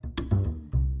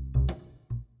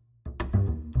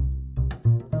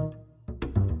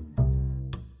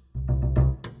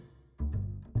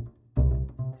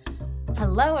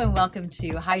Hello and welcome to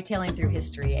Hightailing Through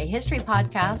History, a history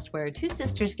podcast where two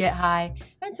sisters get high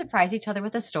and surprise each other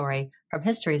with a story from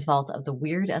history's vault of the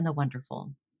weird and the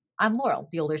wonderful. I'm Laurel,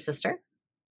 the older sister.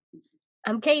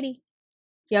 I'm Katie,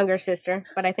 younger sister,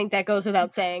 but I think that goes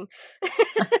without saying.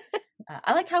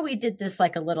 I like how we did this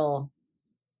like a little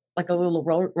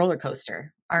roller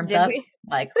coaster. Arms Did up, we?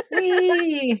 like,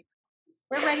 we're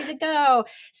ready to go.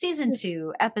 Season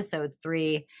 2, episode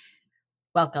 3.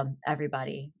 Welcome,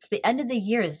 everybody. It's the end of the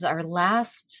year. This is our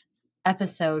last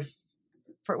episode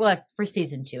for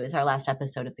season 2 is our last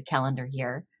episode of the calendar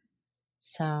year.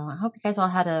 So I hope you guys all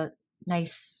had a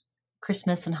nice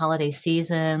Christmas and holiday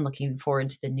season. Looking forward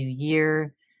to the new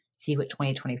year. See what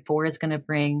 2024 is going to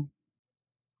bring.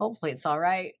 Hopefully it's all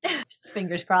right. Just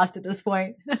fingers crossed at this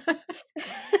point.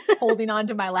 Holding on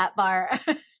to my lap bar.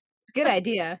 Good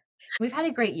idea. We've had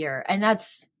a great year. And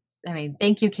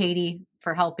thank you, Katie,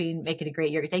 for helping make it a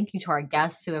great year. Thank you to our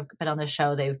guests who have been on the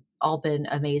show. They've all been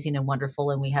amazing and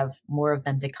wonderful, and we have more of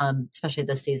them to come, especially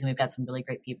this season. We've got some really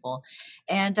great people.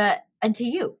 And to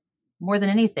you, more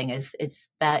than anything, it's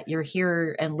that you're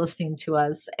here and listening to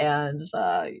us and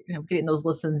getting those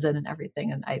listens in and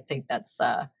everything. And I think that's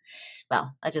that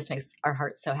just makes our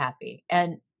hearts so happy.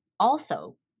 And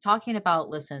also, talking about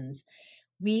listens,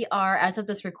 we are, as of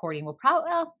this recording,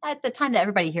 at the time that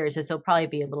everybody hears this, it'll probably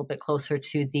be a little bit closer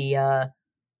to the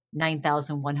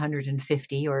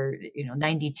 9,150 or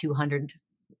 9,200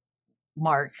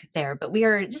 mark there. But we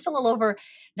are just a little over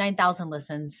 9,000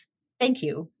 listens. Thank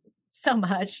you so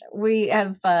much. We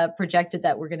have projected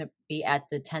that we're going to be at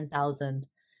the 10,000,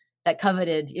 that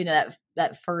coveted,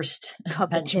 that first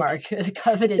benchmark, the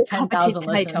coveted 10,000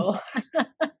 listens.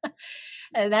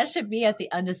 And that should be at the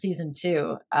end of season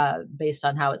 2, based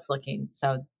on how it's looking.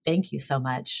 So thank you so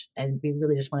much. And we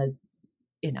really just want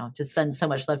to, just send so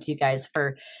much love to you guys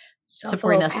for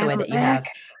supporting us the way that you have.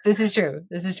 This is true.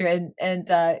 And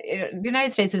the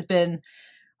United States has been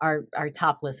our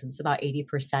top listens, about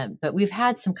 80%. But we've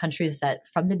had some countries that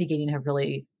from the beginning have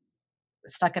really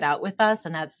stuck it out with us.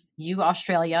 And that's you,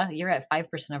 Australia. You're at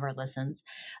 5% of our listens.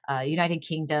 United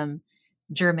Kingdom,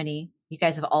 Germany. You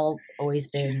guys have always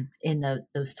been in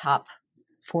those top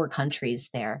 4 countries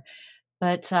there.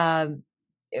 But,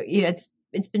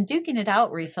 it's been duking it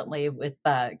out recently with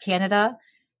Canada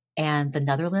and the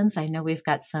Netherlands. I know we've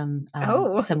got some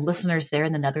listeners there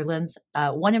in the Netherlands.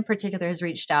 One in particular has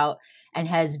reached out and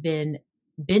has been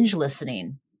binge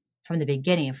listening from the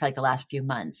beginning for like the last few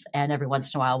months. And every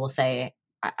once in a while we'll say,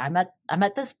 I'm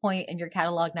at this point in your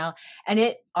catalog now. And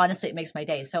it makes my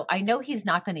day. So I know he's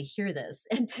not going to hear this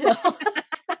until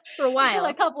for a while, until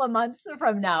a couple of months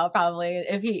from now, probably.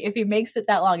 If he makes it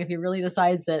that long, if he really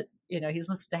decides that, he's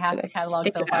listened to half the catalog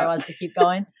so far, wants to keep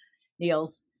going.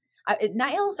 Niels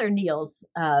or Niels.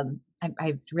 I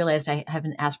realized I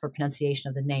haven't asked for pronunciation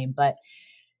of the name, but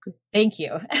thank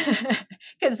you.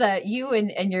 Because you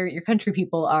and your country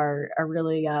people are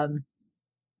really,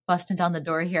 busting down the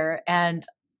door here. And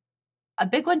a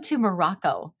big one to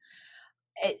Morocco.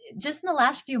 Just in the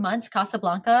last few months,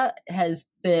 Casablanca has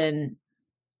been,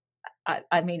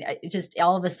 just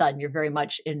all of a sudden, you're very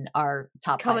much in our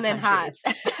top 5 countries.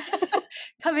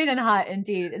 Coming in hot,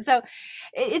 indeed. And so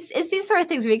it's these sort of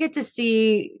things where you get to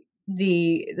see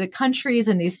the countries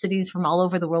and these cities from all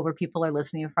over the world where people are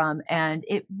listening from. And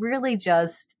it really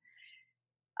just,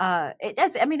 not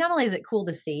only is it cool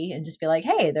to see and just be like,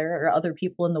 hey, there are other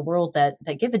people in the world that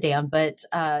give a damn, but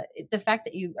the fact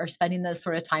that you are spending this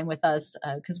sort of time with us,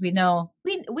 because we know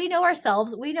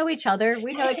ourselves, we know each other,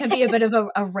 we know it can be a bit of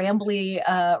a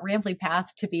rambly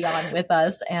path to be on with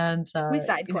us, and we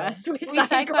side quest.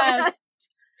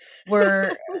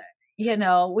 We're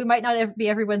we might not be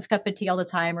everyone's cup of tea all the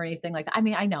time or anything like that.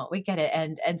 I know, we get it,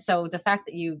 and so the fact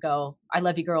that you go, I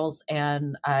love you girls,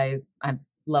 and I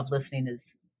love listening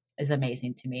is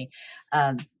amazing to me.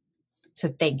 So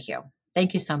thank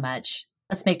you so much.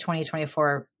 Let's make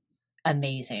 2024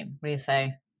 amazing. What do you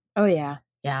say? Oh yeah,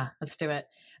 let's do it.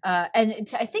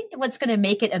 And I think what's going to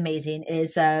make it amazing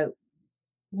is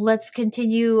let's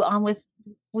continue on with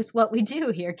what we do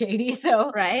here, Katie.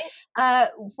 So right.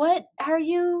 What are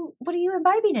you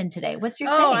imbibing in today? What's your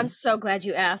thing? I'm so glad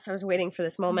you asked. I was waiting for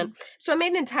this moment. So I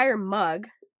made an entire mug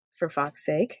for Fox's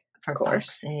sake. For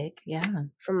Fox's sake, yeah.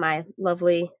 From my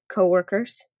lovely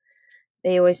coworkers.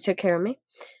 They always took care of me.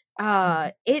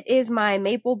 It is my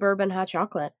maple bourbon hot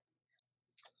chocolate.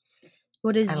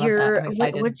 What's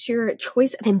your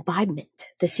choice of imbibement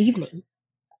this evening?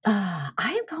 I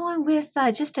am going with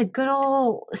just a good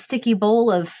old sticky bowl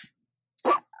of.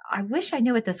 I wish I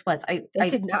knew what this was. I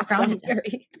did not sound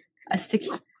very. A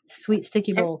sweet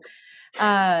sticky bowl.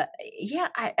 I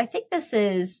think this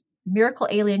is Miracle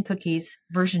Alien Cookies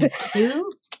version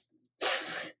 2.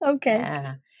 Okay.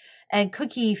 Yeah. And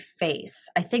Cookie Face.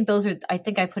 I think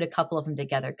I put a couple of them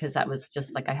together because that was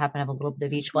just like I happen to have a little bit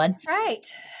of each one. Right.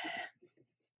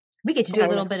 We get to do a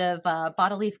little bit of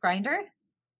bottle leaf grinder.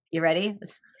 You ready?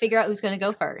 Let's figure out who's going to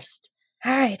go first.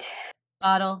 All right.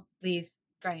 Bottle leaf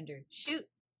grinder. Shoot.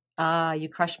 You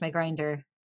crushed my grinder.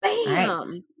 Bam. All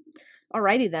right.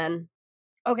 Alrighty then.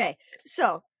 Okay.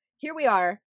 So here we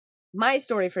are. My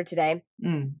story for today.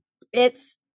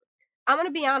 I'm going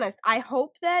to be honest. I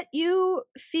hope that you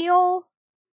feel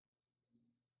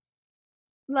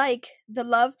like the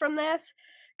love from this,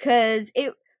 because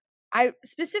I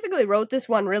specifically wrote this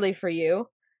one really for you.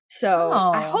 So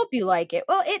I hope you like it.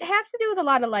 Well, it has to do with a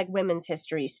lot of like women's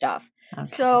history stuff. Okay.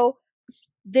 So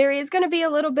there is going to be a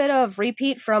little bit of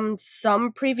repeat from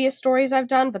some previous stories I've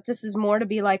done, but this is more to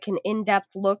be like an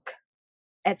in-depth look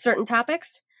at certain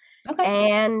topics.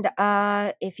 Okay. And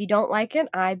if you don't like it,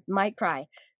 I might cry.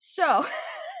 So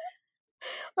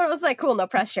but it was like, cool, no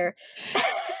pressure.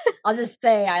 I'll just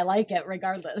say I like it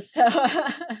regardless. So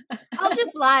I'll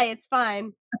just lie. It's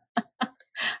fine.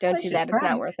 Don't do that. It's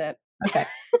not worth it. Okay.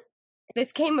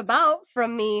 This came about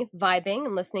from me vibing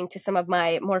and listening to some of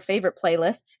my more favorite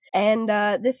playlists. And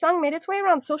this song made its way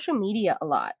around social media a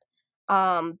lot.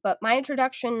 But my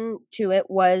introduction to it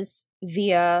was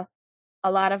via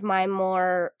a lot of my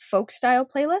more folk style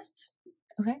playlists.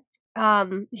 Okay.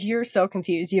 You're so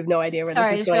confused. You have no idea where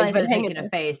this is going. Sorry, I just realized I was making a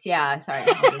face. Yeah, sorry.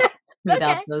 Smooth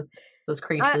out those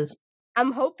creases.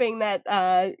 I'm hoping that,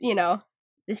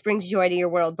 this brings joy to your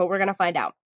world, but we're going to find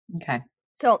out. Okay.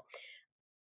 So,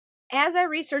 as I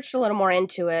researched a little more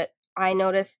into it, I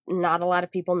noticed not a lot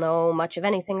of people know much of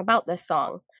anything about this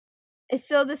song.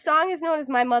 So, the song is known as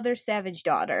My Mother's Savage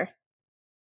Daughter.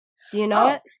 Do you know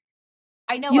it?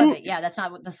 I know of it. Yeah, that's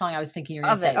not what the song I was thinking you were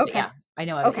going to say. Okay. But yeah, I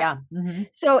know of it. Yeah. Mm-hmm.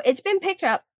 So, it's been picked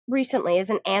up recently as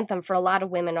an anthem for a lot of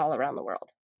women all around the world.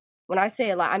 When I say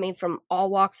a lot, I mean from all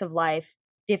walks of life,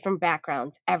 different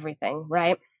backgrounds, everything,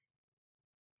 right?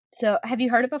 So, have you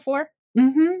heard it before?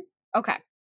 Mm-hmm. Okay.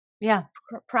 Yeah.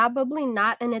 Probably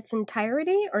not in its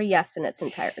entirety, or yes in its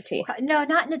entirety? No,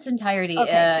 not in its entirety.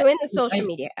 Okay, so in the social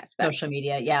media aspect. Social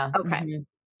media, yeah. Okay. Mm-hmm.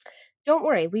 Don't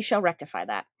worry, we shall rectify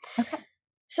that. Okay.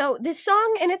 So this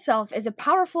song in itself is a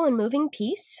powerful and moving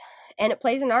piece, and it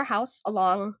plays in our house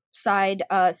alongside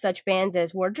such bands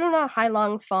as Wardruna,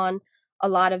 Hailong, Fawn. A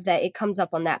lot of that, it comes up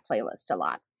on that playlist a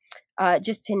lot.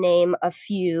 Just to name a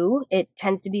few, it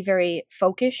tends to be very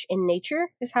folkish in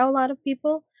nature, is how a lot of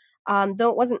people, though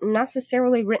it wasn't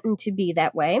necessarily written to be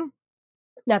that way.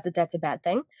 Not that that's a bad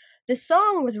thing. The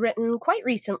song was written quite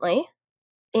recently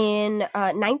in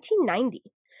 1990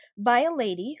 by a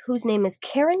lady whose name is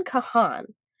Karen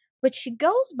Kahan, but she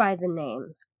goes by the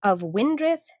name of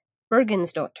Windrith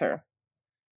Bergensdotter,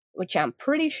 which I'm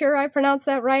pretty sure I pronounced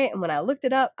that right, and when I looked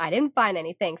it up, I didn't find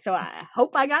anything, so I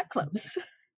hope I got close.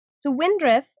 So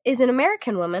Windrith is an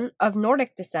American woman of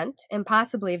Nordic descent, and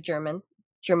possibly of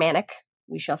Germanic,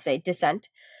 we shall say, descent,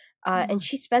 and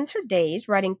she spends her days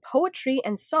writing poetry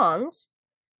and songs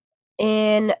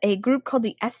in a group called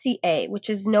the SCA, which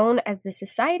is known as the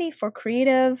Society for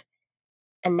Creative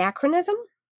Anachronism.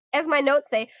 As my notes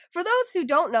say, for those who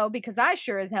don't know, because I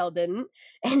sure as hell didn't,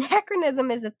 anachronism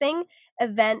is a thing,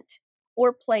 event,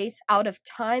 or place out of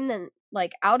time,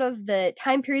 out of the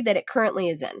time period that it currently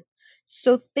is in.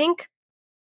 So think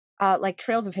like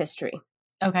Trails of History.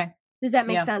 Okay. Does that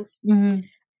make sense? Mm-hmm.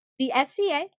 The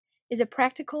SCA is a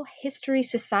practical history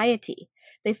society.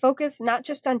 They focus not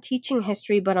just on teaching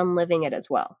history, but on living it as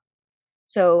well.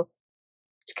 So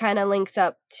it kind of links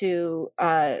up to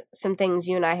some things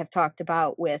you and I have talked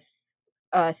about with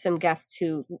some guests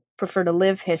who prefer to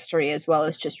live history as well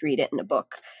as just read it in a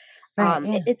book. Right,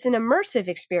 yeah. It's an immersive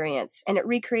experience, and it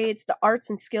recreates the arts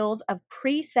and skills of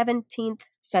pre-17th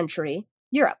century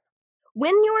Europe.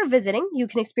 When you are visiting, you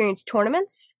can experience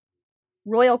tournaments,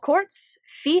 royal courts,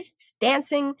 feasts,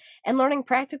 dancing, and learning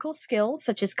practical skills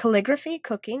such as calligraphy,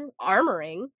 cooking,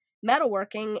 armoring,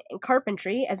 metalworking, and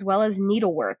carpentry, as well as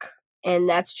needlework. And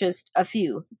that's just a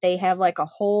few. They have like a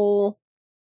whole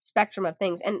spectrum of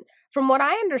things. And from what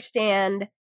I understand,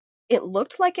 it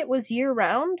looked like it was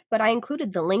year-round, but I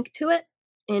included the link to it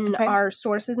in our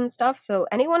sources and stuff, so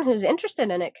anyone who's interested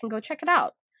in it can go check it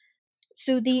out.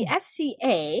 So the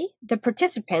SCA, the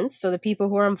participants, so the people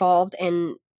who are involved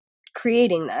in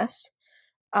creating this,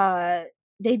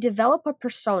 they develop a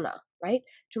persona, right,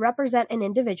 to represent an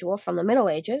individual from the Middle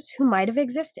Ages who might have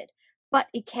existed, but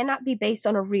it cannot be based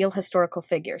on a real historical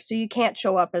figure. So you can't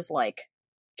show up as like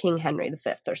King Henry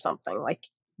V or something. Like,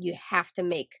 you have to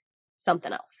make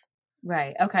something else.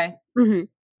 Right. Okay. Mm-hmm.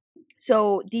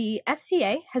 So the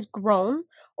SCA has grown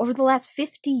over the last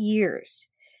 50 years.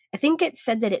 I think it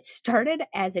said that it started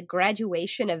as a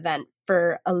graduation event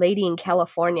for a lady in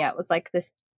California. It was like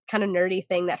this kind of nerdy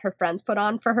thing that her friends put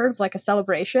on for her. It's like a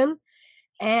celebration.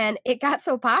 And it got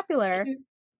so popular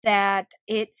that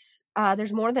it's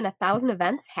there's more than 1,000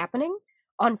 events happening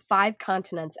on 5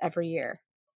 continents every year.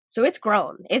 So it's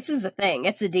grown. This is a thing.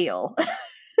 It's a deal.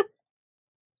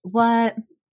 What?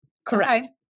 Correct.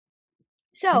 Okay.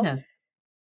 So Goodness.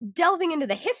 delving into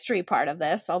the history part of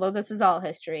this, although this is all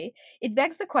history, it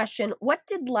begs the question, what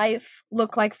did life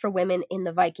look like for women in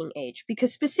the Viking Age?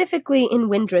 Because specifically in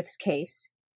Windrith's case,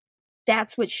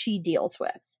 that's what she deals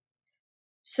with.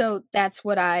 So that's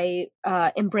what I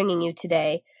am bringing you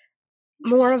today.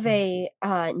 More of a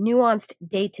nuanced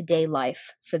day-to-day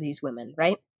life for these women,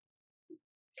 right?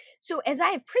 So as I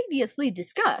have previously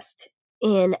discussed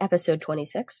in episode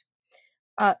 26,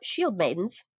 shield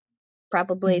maidens,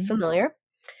 probably familiar.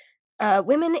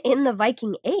 Women in the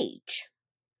Viking Age,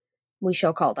 we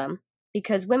shall call them,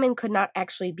 because women could not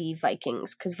actually be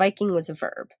Vikings, because Viking was a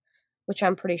verb, which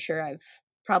I'm pretty sure I've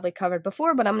probably covered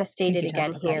before, but I'm going to state it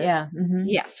again here. Yeah.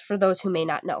 Yes, for those who may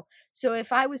not know. So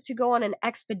if I was to go on an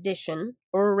expedition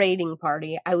or a raiding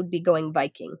party, I would be going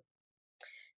Viking.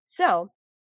 So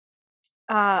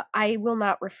I will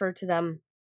not refer to them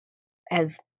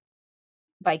as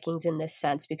Vikings in this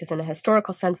sense, because in a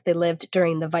historical sense, they lived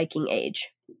during the Viking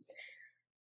Age.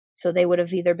 So they would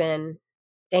have either been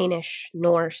Danish,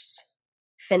 Norse,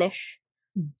 Finnish,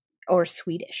 or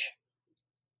Swedish.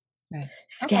 Right.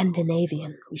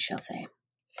 Scandinavian, we shall say.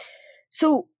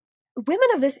 So women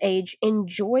of this age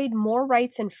enjoyed more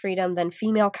rights and freedom than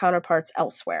female counterparts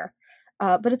elsewhere.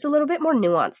 But it's a little bit more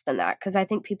nuanced than that, because I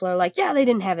think people are like, yeah, they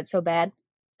didn't have it so bad.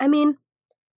 I mean,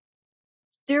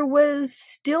 there was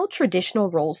still traditional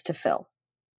roles to fill,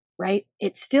 right?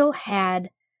 It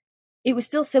was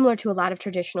still similar to a lot of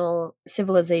traditional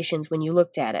civilizations when you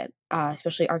looked at it,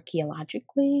 especially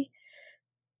archaeologically.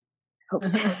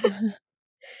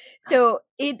 So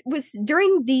it was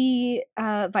during the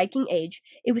Viking Age,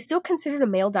 it was still considered a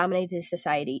male-dominated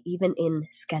society, even in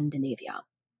Scandinavia.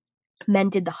 Men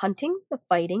did the hunting, the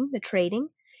fighting, the trading,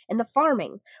 and the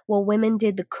farming, while women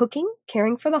did the cooking,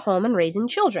 caring for the home, and raising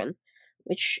children,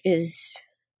 which is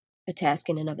a task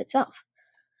in and of itself.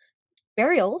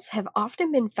 Burials have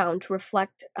often been found to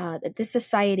reflect that this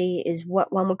society is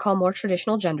what one would call more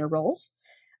traditional gender roles.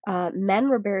 Men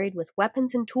were buried with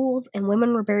weapons and tools, and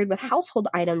women were buried with household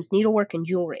items, needlework, and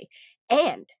jewelry.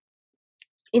 And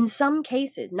in some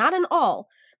cases, not in all,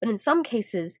 but in some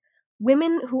cases,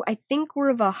 women who I think were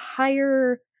of a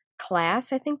higher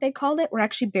class, I think they called it, were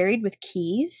actually buried with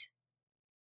keys.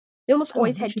 They almost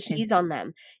always had keys on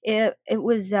them. It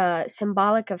was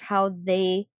symbolic of how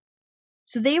they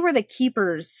were the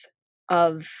keepers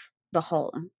of the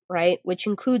home, right? Which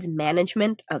includes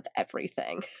management of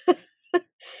everything.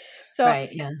 So, right,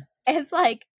 yeah. As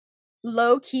like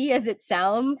low key as it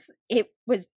sounds, it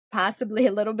was possibly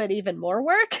a little bit even more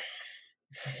work.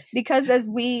 Because as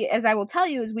I will tell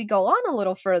you as we go on a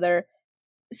little further,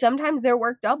 sometimes their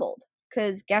work doubled.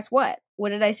 Because guess what? What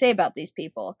did I say about these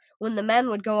people? When the men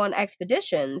would go on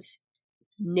expeditions,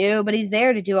 nobody's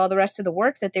there to do all the rest of the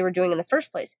work that they were doing in the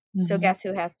first place. So guess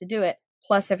who has to do it?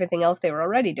 Plus everything else they were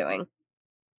already doing.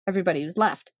 Everybody was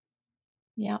left.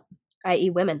 Yeah. I.e.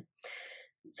 women.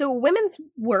 So women's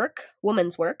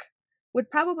work would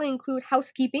probably include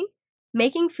housekeeping,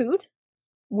 making food,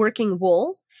 working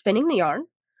wool, spinning the yarn,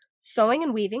 sewing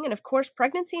and weaving, and of course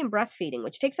pregnancy and breastfeeding,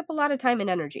 which takes up a lot of time and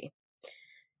energy.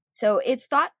 So it's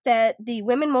thought that the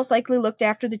women most likely looked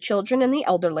after the children and the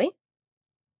elderly.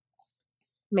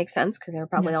 Makes sense, because they were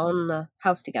probably all in the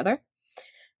house together.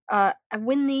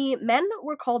 When the men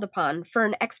were called upon for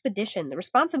an expedition, the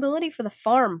responsibility for the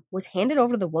farm was handed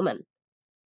over to the woman.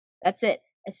 That's it.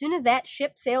 As soon as that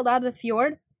ship sailed out of the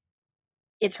fjord,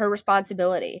 it's her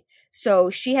responsibility. So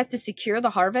she has to secure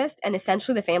the harvest and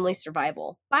essentially the family's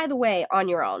survival. By the way, on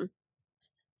your own.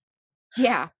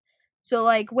 Yeah. So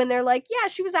like when they're like, yeah,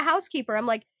 she was a housekeeper, I'm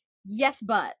like, yes,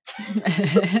 but.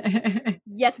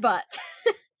 Yes, but.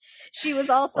 She was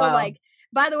also like,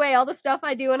 by the way, all the stuff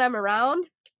I do when I'm around,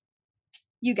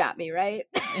 you got me, right?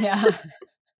 Yeah.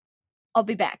 I'll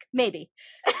be back. Maybe.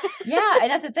 Yeah, and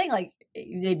that's the thing. Like,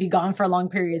 they'd be gone for long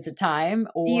periods of time,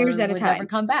 or years at a time. Never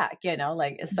come back.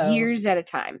 Like so. Years at a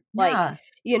time. Yeah.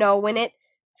 Like, when it.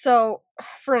 So,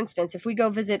 for instance, if we go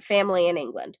visit family in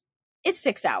England, it's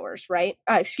 6 hours, right?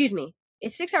 Excuse me,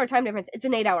 it's 6 hour time difference. It's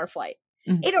an 8 hour flight.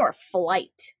 8 hour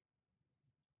flight.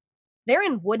 They're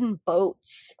in wooden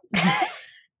boats,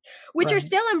 which are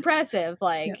still impressive.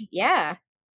 Like, yeah,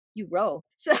 you row.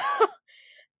 So.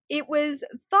 It was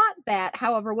thought that,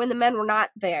 however, when the men were not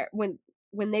there, when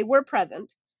they were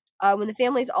present, when the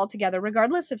families all together,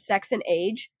 regardless of sex and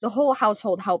age, the whole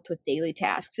household helped with daily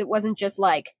tasks. It wasn't just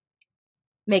like,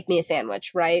 make me a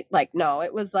sandwich, right? Like, no,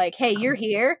 it was like, hey, you're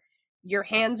here, your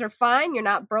hands are fine, you're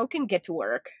not broken, get to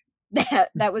work.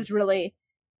 That was really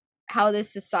how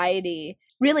this society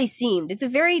really seemed. It's a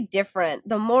very different,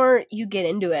 the more you get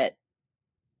into it,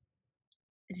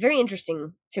 it's very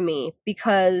interesting to me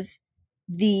because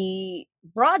the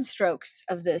broad strokes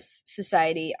of this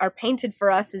society are painted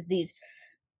for us as these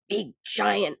big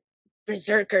giant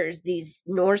berserkers, these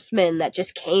Norsemen that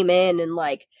just came in and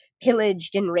like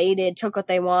pillaged and raided, took what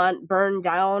they want, burned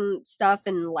down stuff,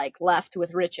 and like left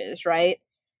with riches, right?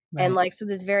 And like, so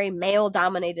this very male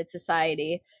dominated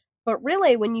society. But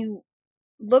really, when you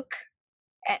look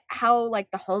at how like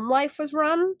the home life was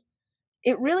run,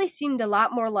 it really seemed a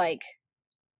lot more like,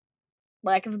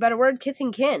 lack of a better word, kith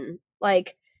and kin.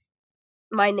 Like,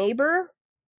 my neighbor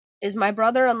is my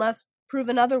brother unless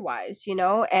proven otherwise, you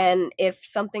know? And if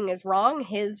something is wrong,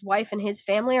 his wife and his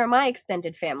family are my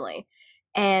extended family.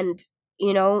 And,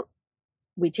 you know,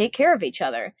 we take care of each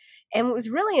other. And it was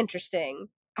really interesting,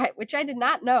 which I did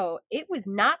not know, it was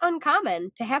not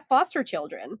uncommon to have foster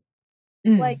children.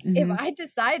 Like, if I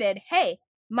decided, hey,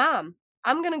 mom,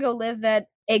 I'm going to go live at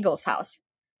Eagle's house.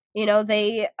 You know,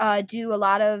 they do a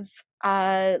lot of,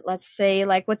 let's say,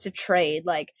 like, what's a trade?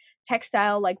 Like,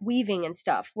 textile, like weaving and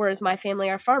stuff. Whereas my family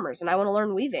are farmers and I want to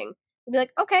learn weaving. I'd be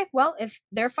like, okay, well, if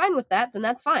they're fine with that, then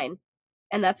that's fine.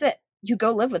 And that's it. You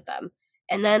go live with them.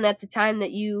 And then at the time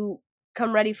that you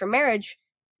come ready for marriage,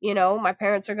 you know, my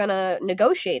parents are going to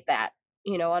negotiate that,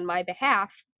 you know, on my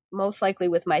behalf, most likely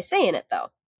with my say in it, though.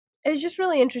 It was just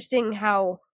really interesting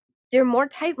how they're more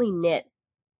tightly knit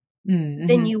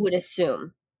than you would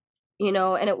assume, you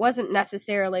know, and it wasn't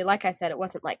necessarily, like I said, it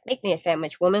wasn't like, make me a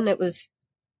sandwich, woman. It was,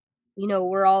 you know,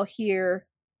 we're all here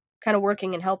kind of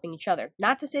working and helping each other.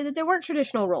 Not to say that there weren't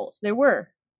traditional roles. There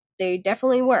were. They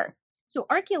definitely were. So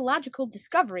archaeological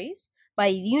discoveries by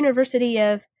the University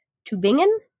of Tübingen,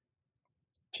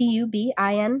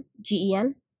 Tubingen,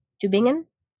 Tübingen,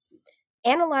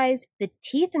 analyzed the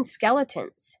teeth and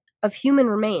skeletons of human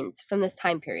remains from this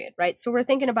time period, right? So we're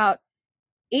thinking about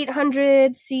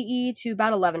 800 CE to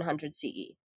about 1100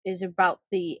 CE is about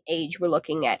the age we're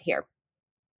looking at here.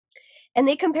 And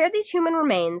they compared these human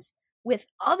remains with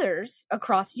others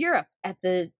across Europe at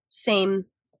the same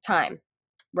time,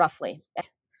 roughly.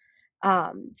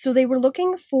 So they were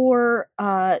looking for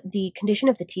the condition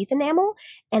of the teeth enamel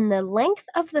and the length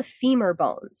of the femur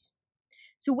bones.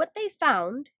 So what they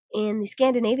found in the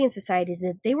Scandinavian societies is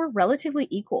that they were relatively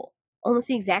equal, almost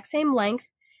the exact same length,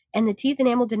 and the teeth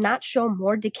enamel did not show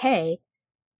more decay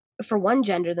for one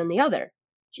gender than the other.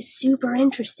 Just super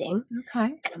interesting. Okay.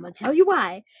 And I'm going to tell you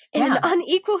why. In an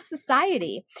unequal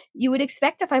society, you would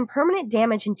expect to find permanent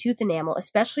damage in tooth enamel,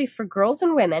 especially for girls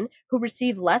and women who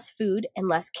receive less food and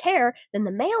less care than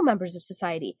the male members of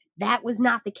society. That was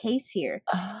not the case here.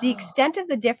 Oh. The extent of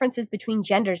the differences between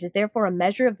genders is therefore a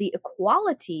measure of the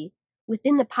equality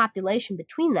within the population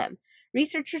between them.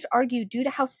 Researchers argue due to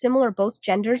how similar both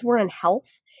genders were in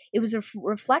health, it was a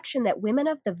reflection that women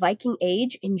of the Viking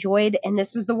age enjoyed, and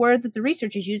this is the word that the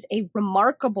researchers use, a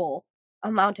remarkable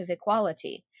amount of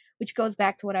equality, which goes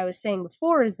back to what I was saying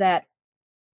before, is that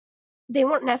they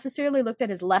weren't necessarily looked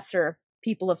at as lesser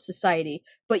people of society,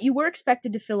 but you were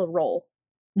expected to fill a role.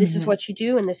 This is what you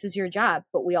do, and this is your job,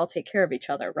 but we all take care of each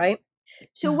other, right?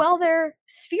 So while their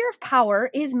sphere of power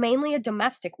is mainly a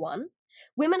domestic one,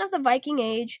 women of the Viking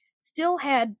age still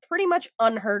had pretty much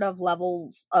unheard of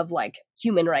levels of like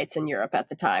human rights in Europe at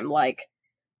the time, like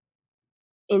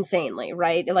insanely,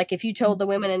 right? Like if you told the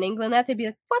women in England that, they'd be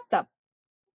like, what the?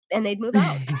 And they'd move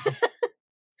out.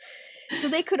 So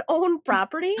they could own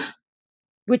property,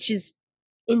 which is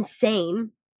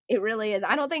insane. It really is.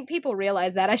 I don't think people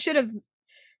realize that. I should have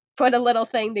put a little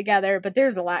thing together, but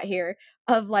there's a lot here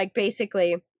of like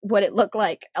basically what it looked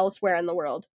like elsewhere in the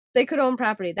world. They could own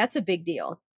property. That's a big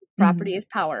deal. Property is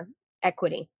power,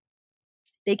 equity.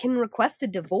 They can request a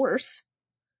divorce.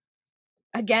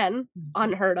 Again,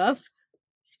 unheard of,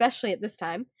 especially at this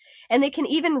time. And they can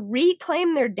even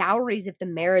reclaim their dowries if the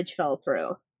marriage fell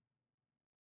through.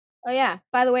 Oh yeah,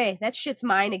 by the way, that shit's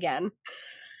mine again.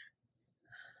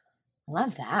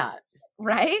 Love that.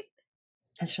 Right?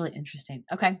 That's really interesting.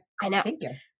 Okay. I know. Thank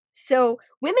you. So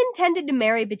women tended to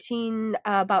marry between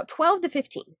about 12 to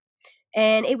 15.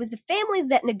 And it was the families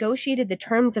that negotiated the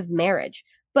terms of marriage.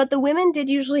 But the women did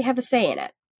usually have a say in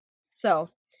it. So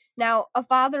now a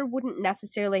father wouldn't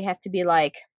necessarily have to be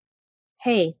like,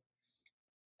 hey,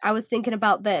 I was thinking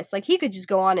about this. Like he could just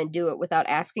go on and do it without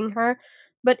asking her.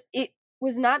 But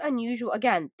was not unusual.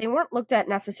 Again, they weren't looked at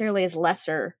necessarily as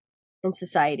lesser in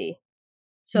society.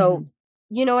 So,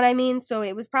 you know what I mean? So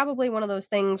it was probably one of those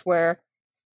things where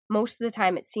most of the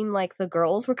time it seemed like the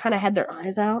girls were kind of had their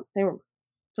eyes out. They were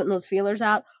putting those feelers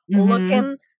out,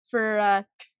 looking for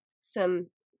some,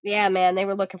 yeah, man, they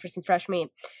were looking for some fresh meat.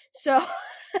 So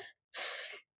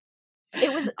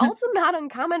it was also not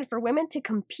uncommon for women to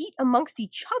compete amongst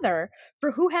each other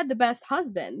for who had the best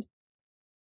husband.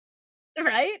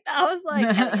 Right? I was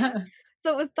like,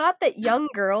 so it was thought that young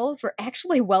girls were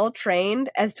actually well trained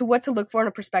as to what to look for in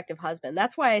a prospective husband.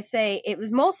 That's why I say it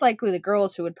was most likely the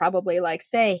girls who would probably like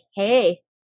say, "Hey,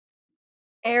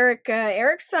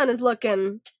 Eric's son is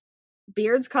looking,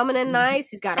 beard's coming in nice.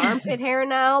 He's got armpit hair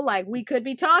now. Like, we could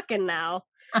be talking now."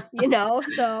 You know?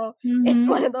 So it's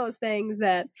one of those things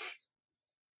that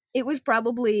it was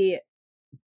probably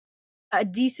a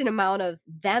decent amount of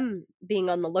them being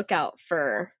on the lookout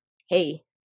for, hey,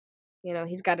 you know,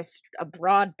 he's got a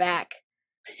broad back.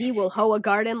 He will hoe a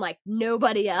garden like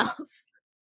nobody else.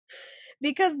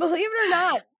 Because believe it or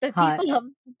not, the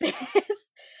people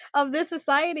of this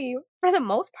society, for the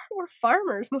most part, were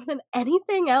farmers more than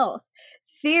anything else.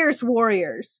 Fierce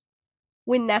warriors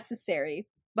when necessary.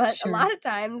 But a lot of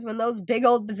times when those big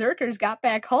old berserkers got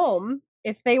back home,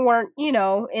 if they weren't, you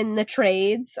know, in the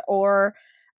trades or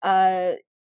if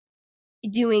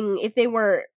they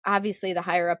were, obviously the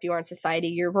higher up you are in society,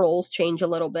 your roles change a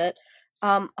little bit.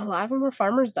 A lot of them were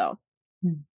farmers though.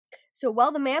 So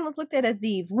while the man was looked at as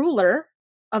the ruler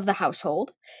of the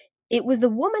household, it was the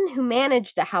woman who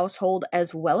managed the household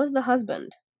as well as the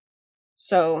husband.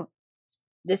 So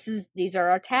these are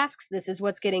our tasks. This is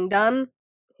what's getting done.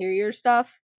 Here your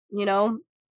stuff, you know,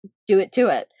 do it to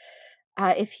it.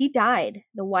 If he died,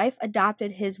 the wife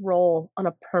adopted his role on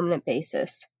a permanent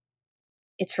basis.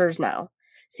 It's hers now,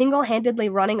 single-handedly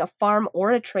running a farm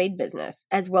or a trade business,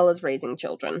 as well as raising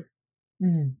children.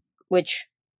 Which,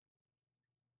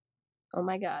 oh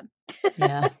my God.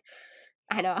 Yeah.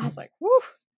 I know, I was like, whew.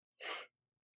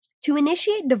 To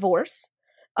initiate divorce,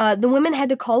 the woman had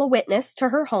to call a witness to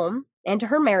her home and to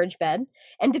her marriage bed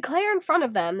and declare in front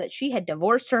of them that she had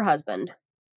divorced her husband.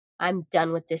 I'm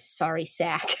done with this sorry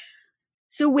sack.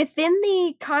 So within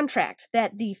the contract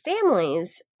that the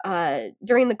families,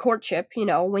 during the courtship, you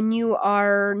know, when you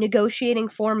are negotiating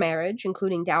for marriage,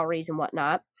 including dowries and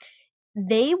whatnot,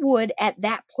 they would at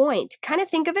that point kind of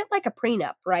think of it like a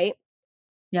prenup, right?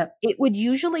 Yep. It would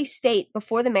usually state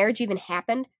before the marriage even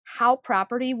happened how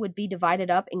property would be divided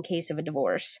up in case of a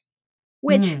divorce.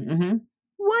 Which,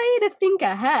 way to think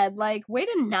ahead. Like, way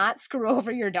to not screw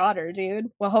over your daughter, dude.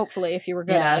 Well, hopefully, if you were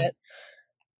good at it.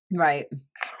 Right. I don't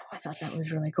know. I thought that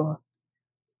was really cool.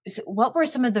 So what were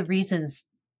some of the reasons,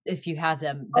 if you have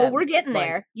them? We're getting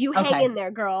there. You hang in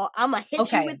there, girl. I'm going to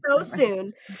hit you with those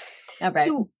soon. All right.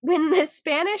 So, when the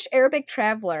Spanish Arabic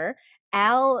traveler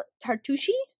Al Tartushi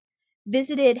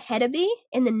visited Hedeby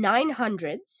in the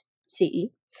 900s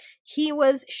CE, he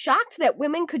was shocked that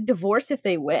women could divorce if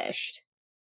they wished.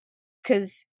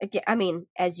 Because, I mean,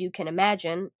 as you can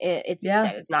imagine,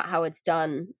 that is not how it's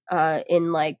done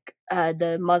in, like,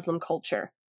 the Muslim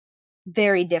culture.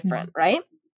 Very different, right?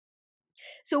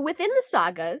 So within the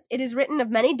sagas, it is written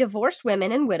of many divorced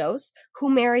women and widows who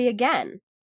marry again,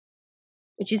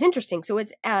 which is interesting. So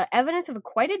it's evidence of a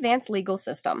quite advanced legal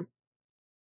system,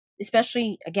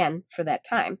 especially, again, for that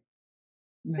time.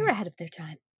 Right. They were ahead of their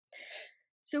time.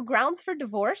 So grounds for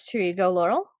divorce, here you go,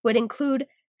 Laurel, would include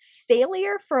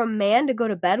failure for a man to go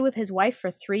to bed with his wife for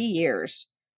 3 years.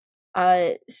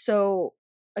 So,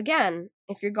 again,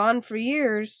 if you're gone for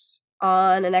years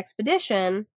on an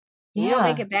expedition, you don't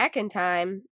make it back in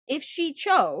time. If she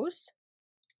chose,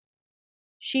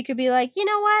 she could be like, you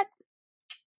know what?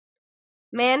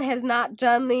 Man has not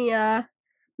done the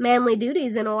manly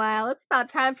duties in a while. It's about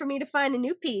time for me to find a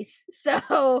new piece.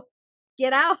 So,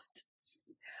 get out.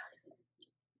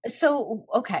 So,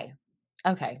 okay.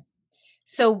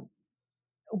 So,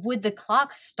 would the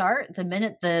clock start the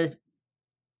minute the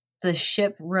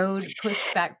ship rode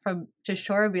pushed back to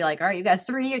shore? Be like, all right, you got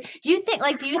 3 years. Do you think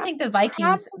the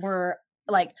Vikings were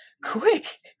like, quick?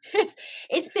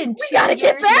 It's been 2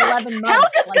 years and 11 months.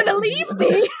 How's this gonna leave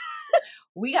me?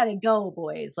 We gotta go,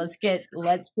 boys. Let's get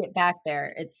back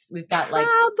there. We've got like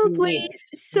probably 2 weeks.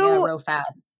 So real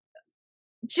fast.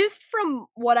 Just from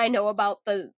what I know about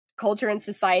the culture and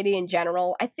society in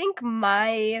general, I think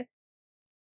my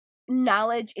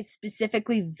knowledge is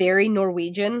specifically very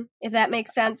Norwegian, if that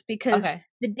makes sense, because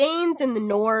the Danes and the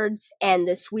Nords and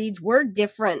the Swedes were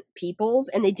different peoples,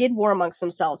 and they did war amongst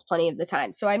themselves plenty of the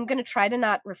time. So I'm going to try to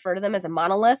not refer to them as a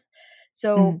monolith.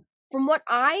 So from what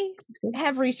I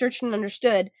have researched and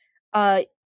understood,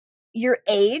 your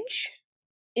age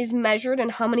is measured in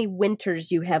how many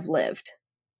winters you have lived.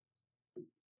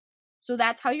 So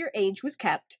that's how your age was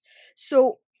kept.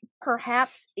 So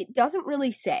perhaps it doesn't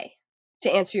really say,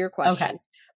 to answer your question. Okay.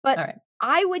 But All right.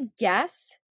 I would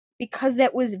guess, because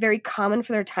that was very common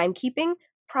for their timekeeping,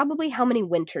 probably how many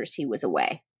winters he was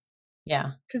away.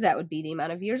 Yeah. Because that would be the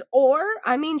amount of years. Or,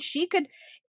 I mean, she could,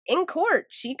 in court,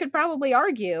 she could probably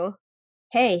argue,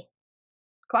 hey,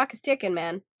 clock is ticking,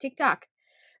 man. Tick tock.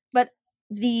 But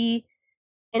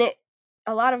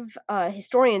a lot of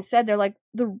historians said they're like,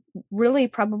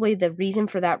 probably the reason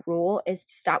for that rule is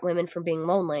to stop women from being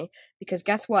lonely. Because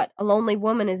guess what? A lonely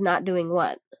woman is not doing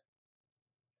what?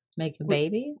 Making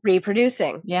babies?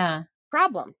 Reproducing. Yeah.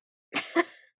 Problem.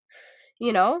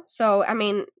 So I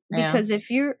mean, because if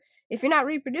you're not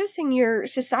reproducing, your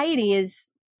society is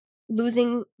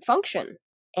losing function,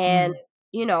 and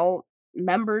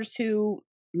members who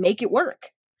make it work.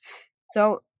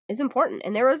 So it's important.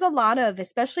 And there was a lot of,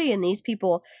 especially in these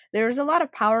people, there's a lot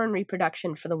of power in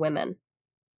reproduction for the women.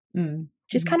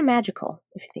 Just kind of magical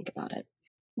if you think about it.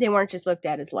 They weren't just looked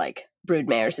at as like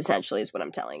broodmares, essentially, is what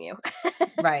I'm telling you.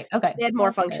 Right. Okay. They had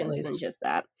more functions than just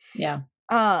that. Yeah.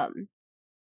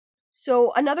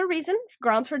 So another reason,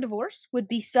 grounds for divorce, would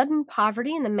be sudden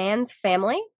poverty in the man's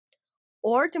family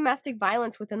or domestic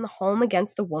violence within the home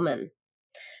against the woman.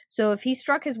 So if he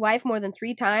struck his wife more than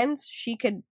 3 times, she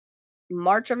could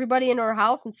march everybody into her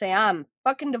house and say, I'm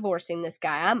fucking divorcing this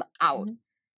guy. I'm out. Mm-hmm.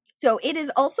 So it is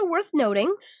also worth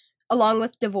noting, along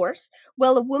with divorce,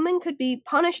 while a woman could be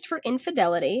punished for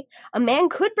infidelity, a man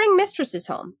could bring mistresses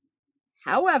home.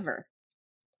 However,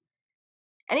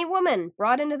 any woman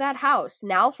brought into that house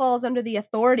now falls under the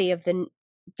authority of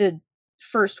the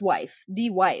first wife, the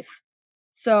wife.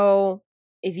 So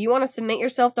if you want to submit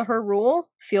yourself to her rule,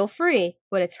 feel free,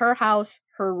 but it's her house,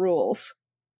 her rules.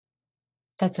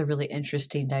 That's a really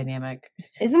interesting dynamic.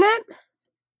 Isn't it?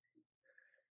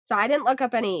 So I didn't look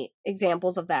up any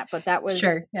examples of that, but that was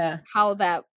how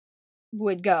that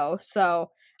would go.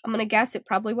 So I'm going to guess it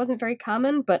probably wasn't very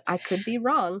common, but I could be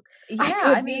wrong. Yeah,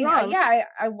 I mean, yeah.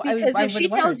 Because if she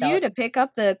tells you to pick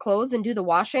up the clothes and do the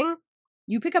washing,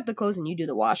 you pick up the clothes and you do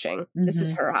the washing. Mm-hmm. This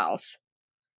is her house.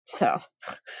 So.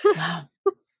 Wow.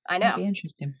 I know. That'd be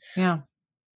interesting. Yeah.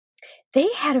 They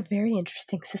had a very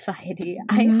interesting society.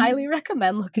 Mm-hmm. I highly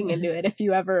recommend looking into it if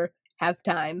you ever have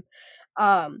time.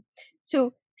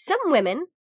 So some women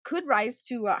could rise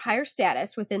to a higher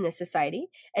status within the society,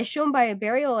 as shown by a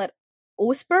burial at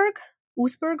Augsburg,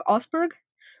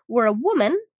 where a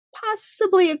woman,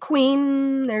 possibly a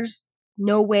queen, there's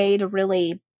no way to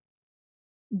really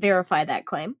verify that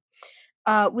claim,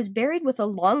 was buried with a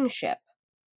longship,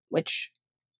 which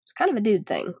was kind of a dude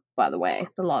thing, by the way,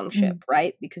 the longship,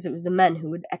 right? Because it was the men who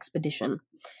would expedition.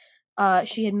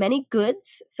 She had many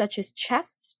goods, such as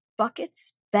chests,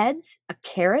 buckets, beds, a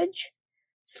carriage,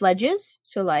 sledges,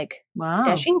 so like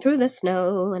dashing through the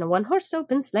snow in a 1-horse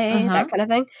open sleigh, that kind of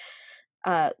thing.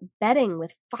 Bedding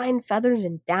with fine feathers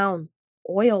and down,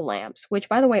 oil lamps, which,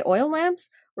 by the way, oil lamps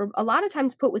were a lot of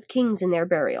times put with kings in their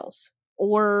burials.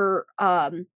 Or,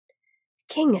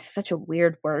 king is such a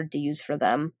weird word to use for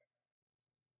them.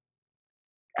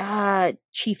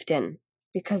 Chieftain,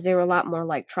 because they were a lot more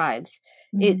like tribes.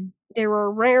 Mm-hmm. There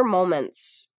were rare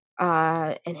moments,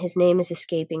 and his name is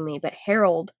escaping me, but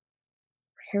Harold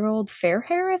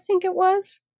Fairhair, I think it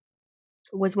was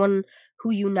one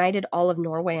who united all of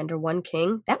Norway under one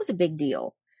king. That was a big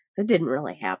deal. That didn't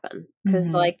really happen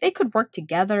because like they could work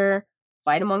together,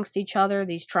 fight amongst each other,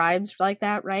 these tribes like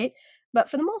that, right? But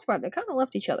for the most part, they kind of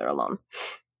left each other alone.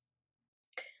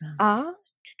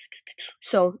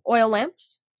 So oil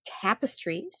lamps,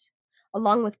 tapestries,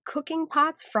 along with cooking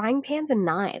pots, frying pans, and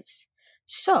knives.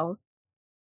 So,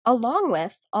 along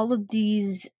with all of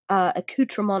these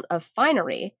accoutrement of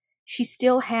finery, she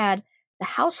still had the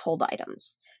household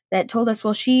items that told us,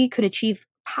 well, she could achieve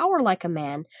power like a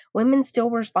man. Women still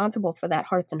were responsible for that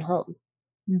hearth and home,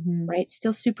 right?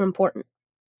 Still super important.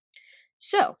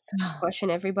 So,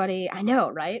 question everybody, I know,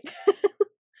 right?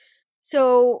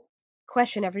 So,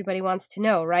 question everybody wants to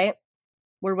know, right?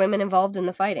 Were women involved in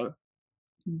the fighting?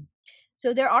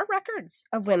 So there are records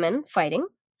of women fighting,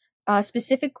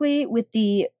 specifically with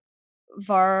the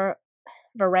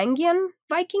Varangian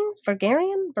Vikings,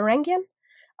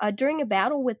 during a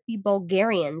battle with the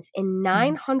Bulgarians in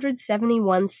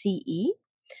 971 CE.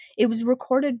 It was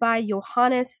recorded by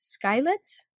Johannes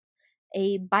Skylitz,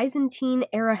 a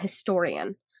Byzantine-era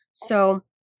historian. So,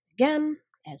 again,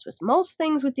 as with most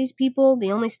things with these people,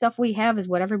 the only stuff we have is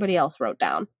what everybody else wrote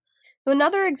down. So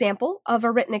another example of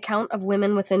a written account of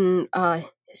women within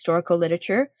historical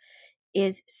literature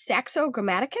is Saxo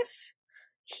Grammaticus.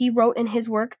 He wrote in his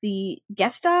work the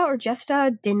Gesta or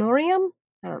Gesta Denorium.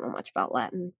 I don't know much about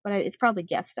Latin, but it's probably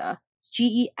Gesta. It's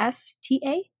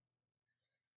Gesta.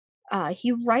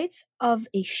 He writes of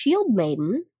a shield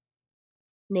maiden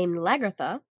named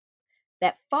Lagertha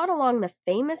that fought along the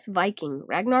famous Viking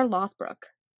Ragnar Lothbrok.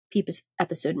 Peep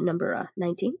episode number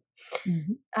 19.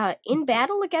 Mm-hmm. In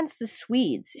battle against the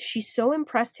Swedes, she so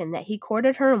impressed him that he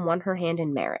courted her and won her hand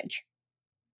in marriage.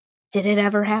 Did it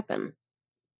ever happen?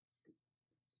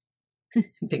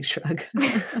 Big shrug.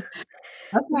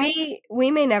 Okay.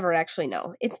 We may never actually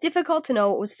know. It's difficult to know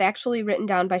what was factually written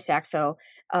down by Saxo,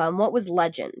 what was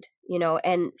legend,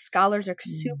 and scholars are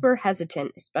super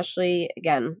hesitant, especially,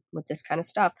 again, with this kind of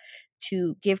stuff,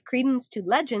 to give credence to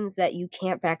legends that you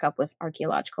can't back up with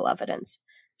archaeological evidence.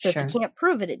 So if you can't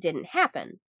prove it, it didn't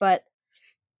happen. But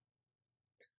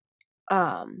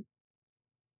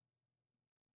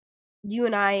you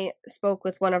and I spoke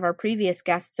with one of our previous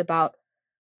guests about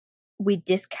we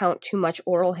discount too much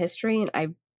oral history, and I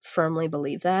firmly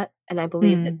believe that. And I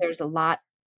believe that there's a lot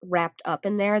wrapped up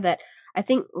in there that I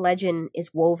think legend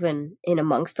is woven in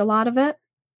amongst a lot of it,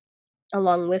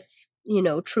 along with,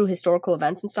 true historical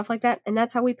events and stuff like that. And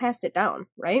that's how we passed it down,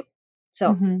 right?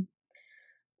 So,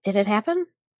 did it happen?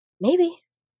 Maybe.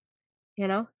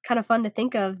 It's kind of fun to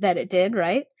think of that it did,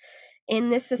 right? In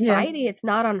this society, it's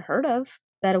not unheard of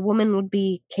that a woman would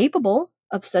be capable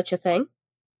of such a thing.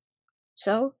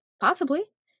 So, possibly.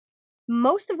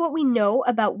 Most of what we know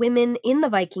about women in the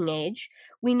Viking Age,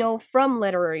 we know from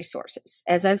literary sources,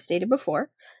 as I've stated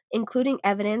before, including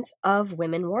evidence of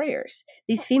women warriors.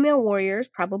 These female warriors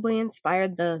probably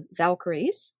inspired the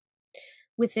Valkyries,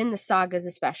 within the sagas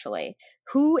especially,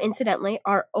 who, incidentally,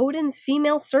 are Odin's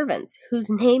female servants, whose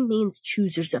name means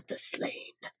choosers of the slain.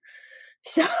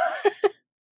 So,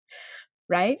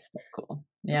 right? So cool.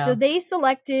 Yeah. So they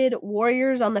selected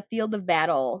warriors on the field of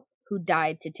battle who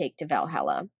died to take to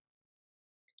Valhalla.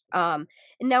 And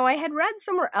now I had read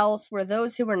somewhere else where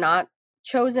those who were not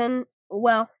chosen,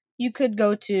 well, you could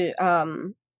go to,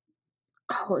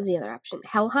 what was the other option?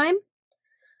 Helheim,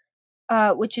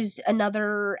 which is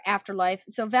another afterlife.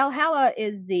 So Valhalla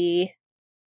is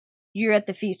you're at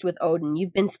the feast with Odin.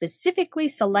 You've been specifically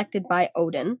selected by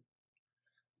Odin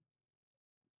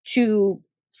to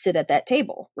sit at that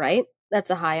table, right? That's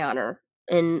a high honor,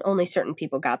 and only certain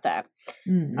people got that.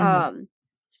 Mm-hmm.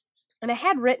 And I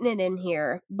had written it in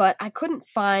here, but I couldn't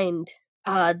find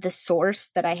the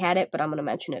source that I had it, but I'm going to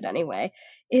mention it anyway.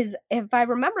 Is, if I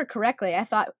remember correctly, I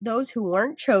thought those who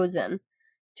weren't chosen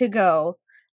to go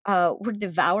were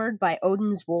devoured by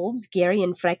Odin's wolves, Gary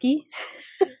and Freki.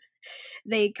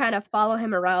 They kind of follow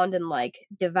him around and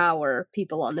devour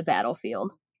people on the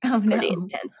battlefield. It's pretty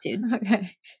intense, dude.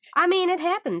 Okay. I mean, it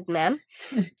happens, man.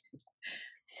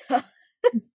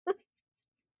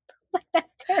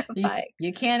 That's terrifying.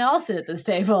 You can't all sit at this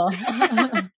table.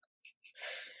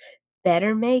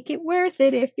 Better make it worth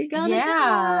it if you're gonna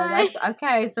die. That's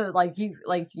okay. So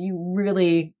you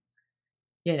really,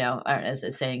 I don't know, as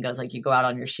the saying goes, you go out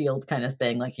on your shield kind of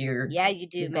thing. You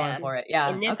do, you're man. Going for it. Yeah.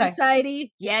 In this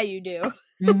society, you do.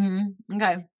 Mm-hmm.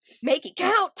 Okay. Make it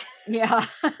count. Yeah.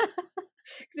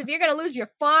 Because if you're gonna lose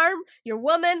your farm, your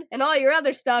woman, and all your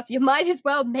other stuff, you might as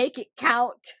well make it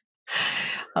count.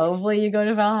 Hopefully you go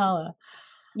to Valhalla.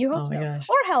 You hope so. Gosh.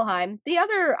 Or Helheim. The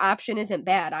other option isn't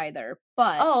bad either.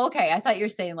 But okay. I thought you were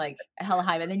saying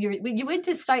Helheim, and then you went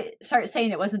to start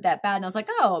saying it wasn't that bad, and I was like,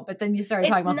 oh, but then you started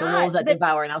talking about the wolves that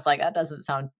devour, and I was like, that doesn't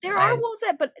sound. There are wolves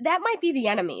but that might be the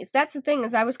enemies. That's the thing,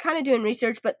 is I was kind of doing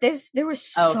research, but there was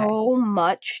so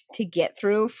much to get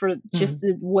through for just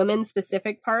the women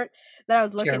specific part that I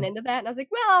was looking into that, and I was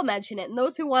like, well, I'll mention it, and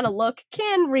those who want to look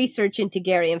can research into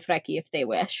Gary and Freki if they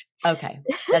wish. Okay,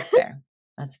 that's fair.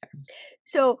 That's fair.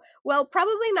 So, well,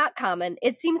 probably not common.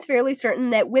 It seems fairly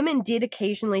certain that women did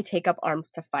occasionally take up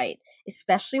arms to fight,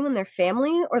 especially when their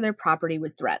family or their property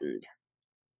was threatened.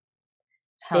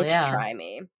 Hell yeah. Try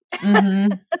me.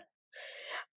 Mm-hmm.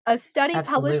 A study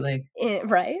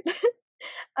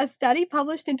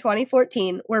published in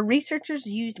 2014 where researchers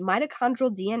used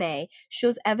mitochondrial DNA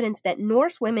shows evidence that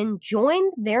Norse women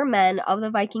joined their men of the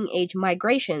Viking Age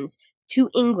migrations to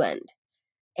England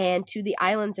and to the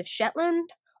islands of Shetland,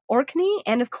 Orkney,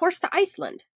 and of course to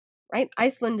Iceland, right?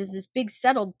 Iceland is this big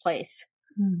settled place.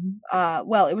 Mm-hmm.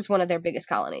 Well, it was one of their biggest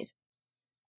colonies.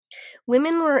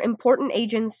 Women were important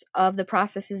agents of the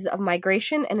processes of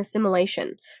migration and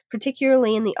assimilation,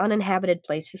 particularly in the uninhabited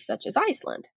places such as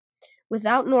Iceland.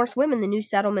 Without Norse women, the new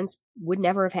settlements would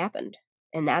never have happened.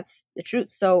 And that's the truth.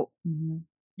 So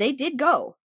they did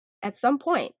go at some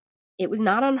point. It was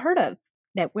not unheard of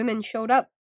that women showed up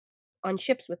on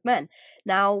ships with men.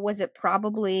 Now, was it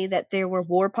probably that there were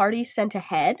war parties sent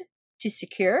ahead to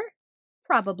secure?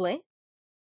 Probably.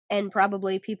 And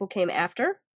probably people came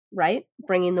after, right?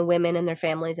 Bringing the women and their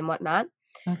families and whatnot.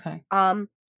 Okay. But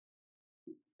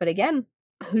again,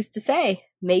 who's to say?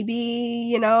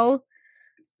 Maybe,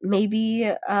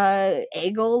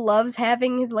 Egil loves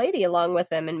having his lady along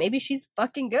with him, and maybe she's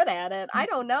fucking good at it. I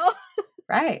don't know.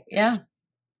 Right. Yeah.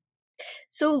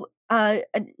 So,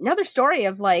 another story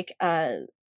of like, I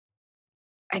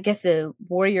guess a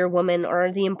warrior woman,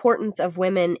 or the importance of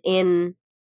women in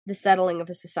the settling of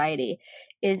a society,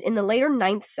 is in the later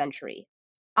 9th century.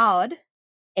 Aud,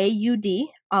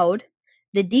 A-U-D, Aud,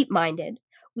 the deep-minded,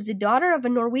 was the daughter of a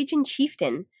Norwegian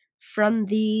chieftain from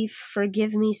the,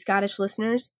 forgive me, Scottish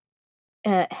listeners,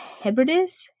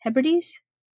 Hebrides?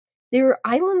 They were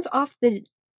islands off the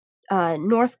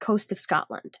north coast of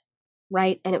Scotland,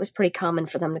 right? And it was pretty common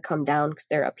for them to come down because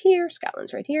they're up here,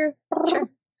 Scotland's right here. Sure.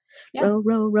 Yeah. Row,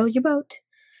 row, row your boat.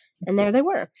 And there they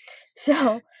were.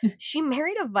 So she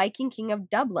married a Viking king of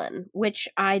Dublin, which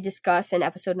I discuss in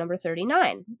episode number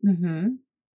 39. Mm-hmm.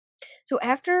 So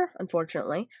after,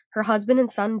 unfortunately, her husband and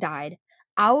son died,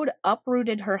 Aud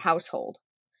uprooted her household.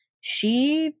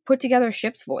 She put together a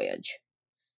ship's voyage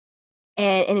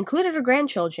and included her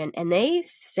grandchildren, and they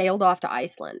sailed off to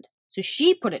Iceland. So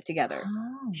she put it together.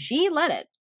 Oh. She led it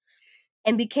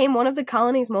and became one of the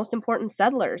colony's most important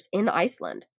settlers in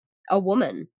Iceland. A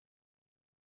woman.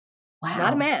 Wow.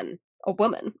 Not a man. A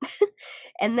woman.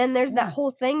 And then there's that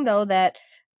whole thing, though, that,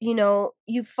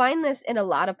 you find this in a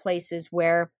lot of places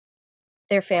where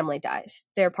their family dies,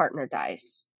 their partner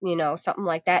dies, something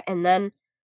like that. And then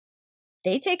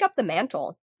they take up the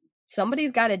mantle.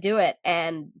 Somebody's got to do it.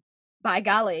 And by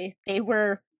golly, they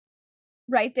were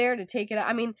right there to take it.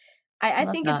 I mean, I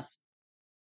think that.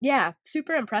 it's,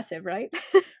 super impressive, right?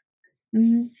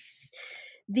 Mm-hmm.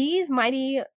 These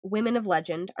mighty women of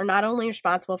legend are not only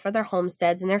responsible for their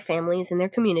homesteads and their families and their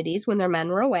communities when their men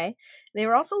were away, they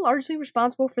were also largely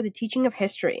responsible for the teaching of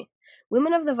history.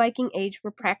 Women of the Viking Age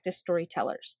were practiced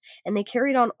storytellers, and they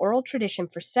carried on oral tradition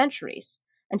for centuries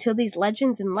until these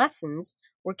legends and lessons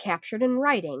were captured in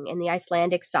writing in the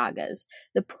Icelandic sagas,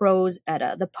 the prose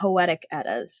Edda, the poetic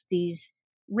Eddas, these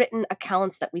written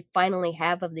accounts that we finally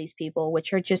have of these people,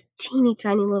 which are just teeny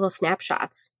tiny little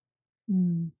snapshots.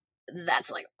 Mm.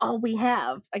 That's like all we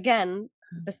have, again,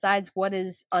 besides what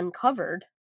is uncovered,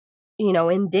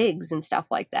 in digs and stuff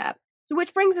like that. So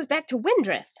which brings us back to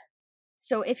Windrith.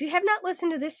 So if you have not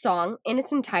listened to this song in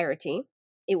its entirety,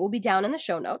 it will be down in the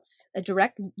show notes. A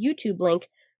direct YouTube link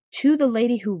to the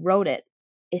lady who wrote it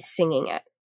is singing it.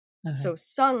 Okay. So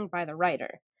sung by the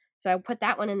writer. So I put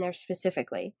that one in there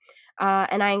specifically.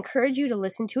 And I encourage you to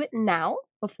listen to it now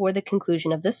before the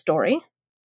conclusion of this story.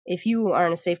 If you are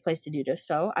in a safe place to do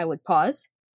so, I would pause,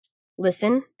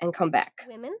 listen, and come back.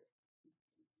 Women,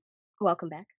 welcome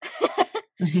back.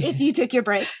 If you took your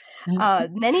break.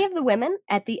 Many of the women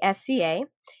at the SCA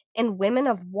and Women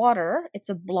of Water, it's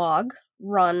a blog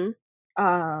run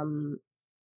in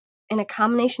a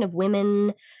combination of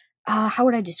women, how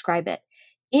would I describe it?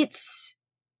 It's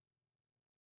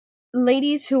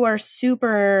ladies who are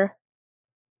super,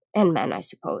 and men, I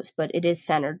suppose, but it is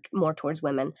centered more towards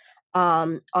women,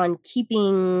 on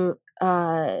keeping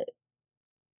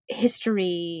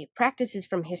history, practices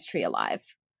from history alive.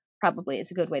 Probably is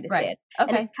a good way to say it.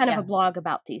 Okay. And it's kind of a blog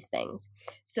about these things.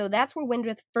 So that's where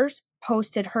Windrith first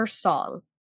posted her song.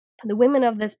 The women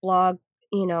of this blog,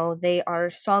 they are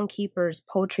song keepers,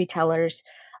 poetry tellers,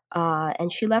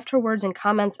 and she left her words and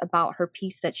comments about her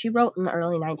piece that she wrote in the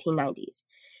early 1990s.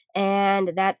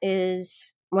 And that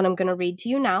is what I'm going to read to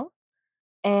you now.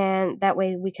 And that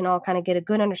way we can all kind of get a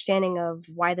good understanding of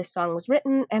why this song was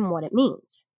written and what it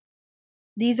means.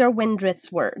 These are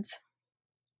Windrith's words.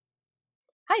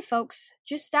 Hi, folks.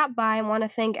 Just stopped by and want to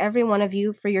thank every one of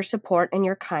you for your support and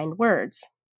your kind words.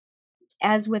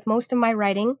 As with most of my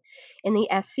writing in the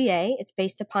SCA, it's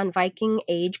based upon Viking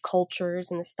Age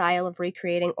cultures and the style of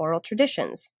recreating oral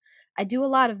traditions. I do a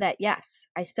lot of that, yes.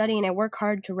 I study and I work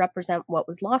hard to represent what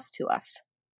was lost to us.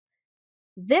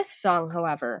 This song,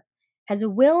 however, has a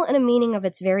will and a meaning of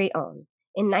its very own.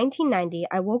 In 1990,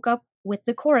 I woke up with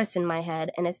the chorus in my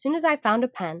head, and as soon as I found a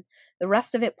pen, the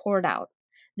rest of it poured out.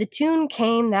 The tune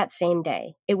came that same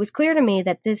day. It was clear to me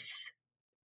that this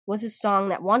was a song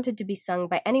that wanted to be sung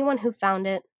by anyone who found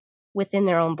it within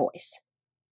their own voice.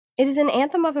 It is an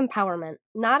anthem of empowerment,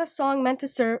 not a song meant to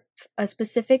serve a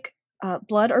specific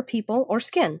blood or people or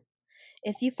skin.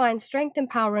 If you find strength and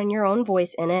power in your own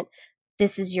voice in it,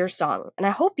 this is your song, and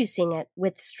I hope you sing it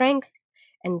with strength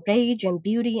and rage and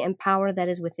beauty and power that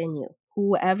is within you,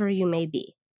 whoever you may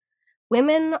be.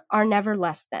 Women are never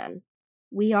less than.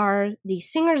 We are the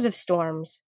singers of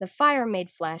storms, the fire made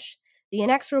flesh, the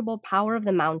inexorable power of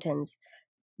the mountains,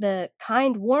 the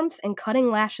kind warmth and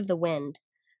cutting lash of the wind.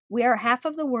 We are half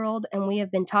of the world, and we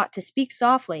have been taught to speak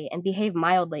softly and behave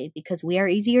mildly because we are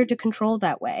easier to control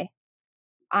that way.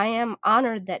 I am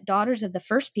honored that daughters of the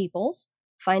first peoples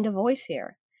find a voice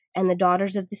here, and the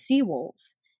daughters of the sea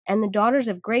wolves, and the daughters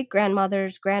of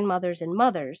great-grandmothers, grandmothers, and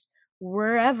mothers,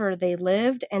 wherever they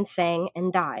lived and sang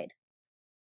and died.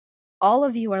 All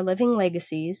of you are living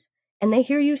legacies, and they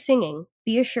hear you singing.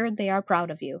 Be assured they are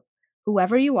proud of you.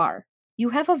 Whoever you are,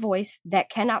 you have a voice that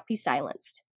cannot be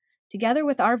silenced. Together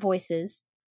with our voices,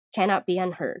 cannot be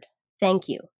unheard. Thank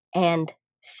you, and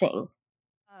sing.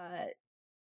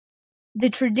 The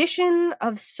tradition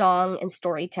of song and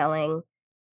storytelling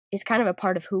is kind of a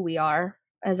part of who we are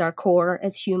as our core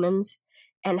as humans,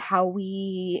 and how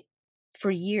we,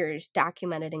 for years,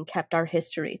 documented and kept our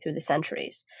history through the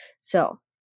centuries. So,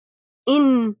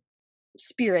 in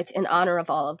spirit and honor of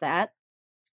all of that,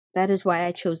 that is why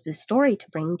I chose this story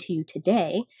to bring to you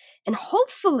today, and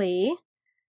hopefully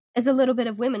as a little bit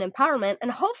of women empowerment,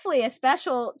 and hopefully a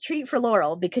special treat for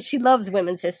Laurel, because she loves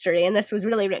women's history, and this was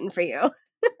really written for you.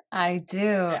 I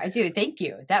do. Thank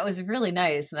you. That was really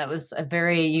nice. That was a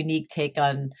very unique take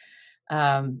on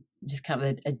just kind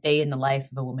of a day in the life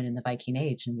of a woman in the Viking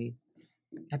Age. And we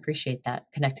appreciate that,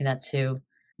 connecting that to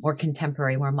more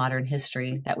contemporary, more modern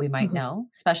history that we might know,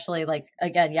 especially like,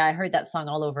 again, I heard that song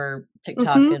all over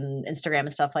TikTok and Instagram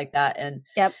and stuff like that. And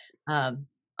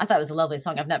I thought it was a lovely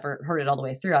song. I've never heard it all the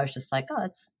way through. I was just like, oh,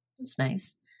 that's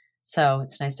nice. So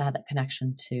it's nice to have that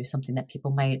connection to something that people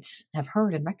might have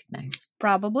heard and recognized.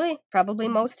 Probably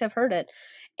most have heard it.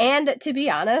 And to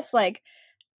be honest, like,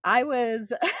 I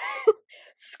was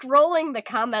scrolling the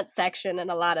comment section in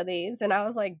a lot of these, and I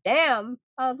was like, damn.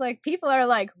 I was like, people are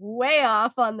like way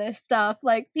off on this stuff.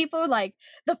 Like, people are like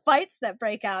the fights that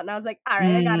break out, and I was like, all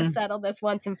right, I gotta settle this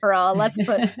once and for all. Let's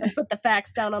put the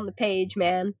facts down on the page,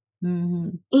 man.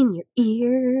 In your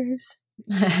ears.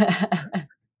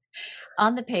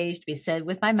 On the page to be said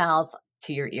with my mouth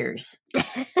to your ears.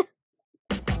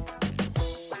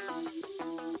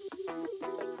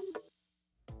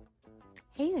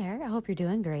 Hey there, I hope you're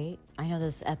doing great. I know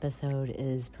this episode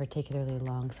is particularly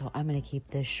long, so I'm going to keep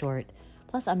this short.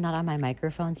 Plus, I'm not on my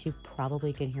microphone, so you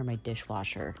probably can hear my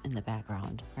dishwasher in the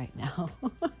background right now.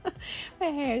 But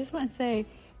hey, I just want to say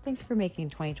thanks for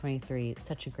making 2023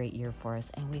 such a great year for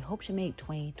us, and we hope to make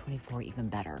 2024 even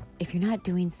better. If you're not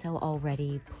doing so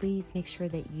already, please make sure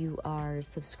that you are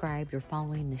subscribed or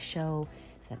following the show,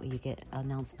 so that way you get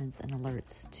announcements and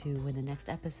alerts to when the next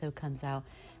episode comes out.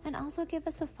 And also give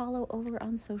us a follow over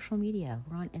on social media.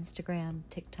 We're on Instagram,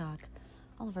 TikTok.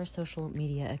 All of our social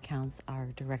media accounts are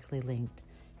directly linked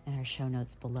in our show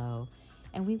notes below.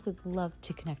 And we would love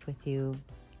to connect with you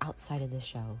outside of the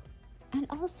show. And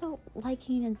also,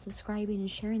 liking and subscribing and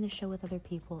sharing the show with other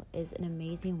people is an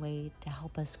amazing way to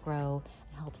help us grow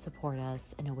and help support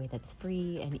us in a way that's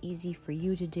free and easy for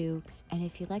you to do. And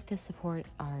if you'd like to support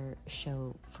our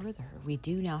show further, we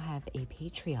do now have a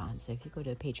Patreon. So if you go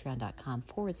to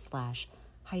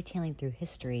patreon.com/hightailing through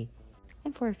history,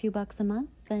 and for a few bucks a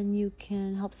month, then you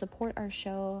can help support our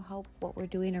show, help what we're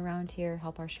doing around here,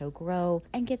 help our show grow,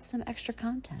 and get some extra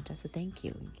content as a thank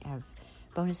you. We have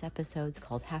bonus episodes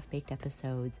called half-baked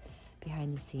episodes,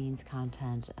 behind-the-scenes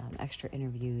content, extra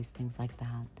interviews, things like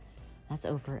that. That's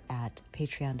over at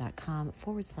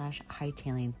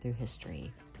patreon.com/hightailing through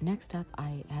history. Next up,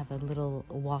 I have a little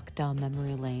walk down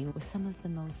memory lane with some of the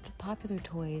most popular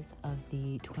toys of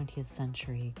the 20th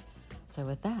century. So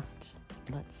with that,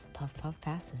 let's puff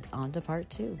pass it on to part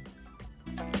 2.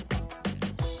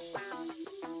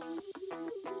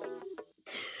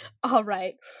 All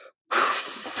right.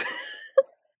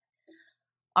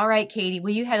 All right, Katie.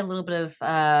 Well, you had a little bit of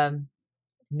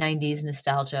 90s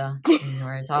nostalgia in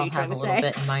yours. I'll have a little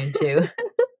bit in mine too.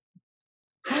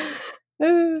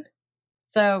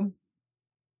 So,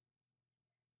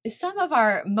 some of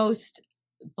our most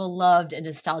beloved and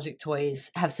nostalgic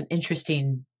toys have some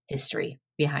interesting history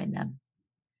behind them.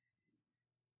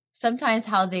 Sometimes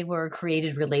how they were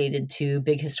created related to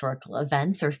big historical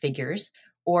events or figures,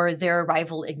 or their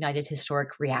arrival ignited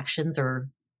historic reactions or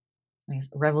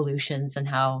revolutions and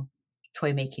how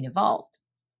toy making evolved.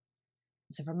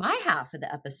 So for my half of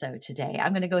the episode today,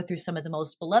 I'm going to go through some of the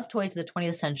most beloved toys of the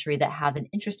 20th century that have an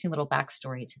interesting little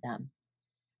backstory to them.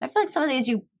 I feel like some of these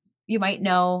you might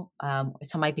know,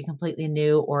 some might be completely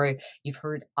new, or you've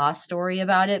heard a story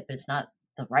about it, but it's not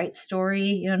the right story.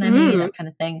 You know what I mean? That kind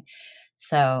of thing.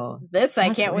 So this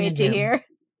I can't wait to hear.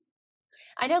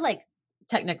 I know, like,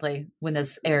 technically when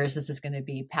this airs, this is going to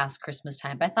be past Christmas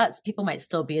time, but I thought people might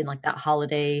still be in like that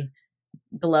holiday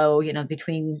glow,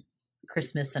 between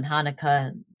Christmas and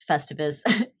Hanukkah, Festivus,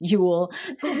 Yule,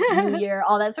 New Year,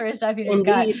 all that sort of stuff. You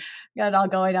got it all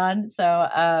going on. So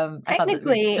I thought that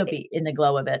we'd still be in the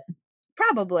glow of it.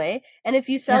 Probably. And if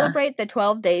you celebrate the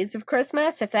 12 days of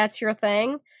Christmas, if that's your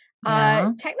thing,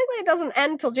 technically it doesn't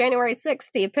end until January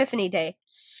 6th, the Epiphany Day.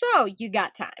 So you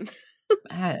got time.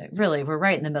 Really, we're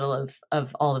right in the middle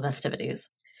of all the festivities.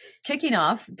 Kicking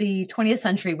off the 20th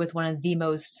century with one of the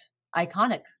most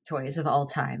iconic toys of all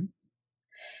time,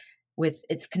 with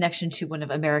its connection to one of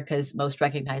America's most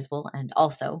recognizable and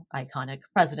also iconic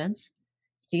presidents,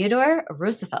 Theodore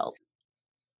Roosevelt.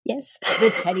 Yes.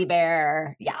 The teddy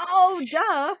bear. Yeah. Oh,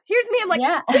 duh. Here's me. I'm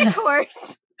like, big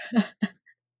horse.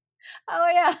 Oh,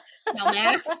 yeah.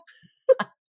 Dumbass.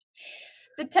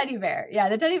 The teddy bear. Yeah,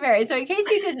 the teddy bear. So in case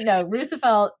you didn't know,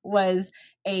 Roosevelt was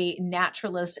a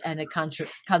naturalist and a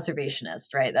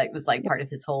conservationist, right? That was like part of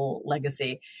his whole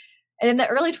legacy. And in the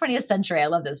early 20th century, I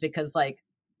love this because like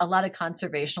a lot of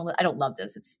conservationalists, I don't love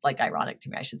this. It's like ironic to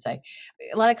me, I should say.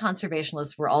 A lot of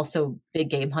conservationists were also big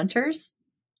game hunters.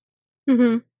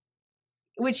 Mm-hmm.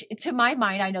 Which to my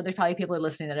mind, I know there's probably people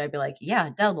listening that I'd be like, yeah,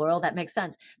 duh, Laurel, that makes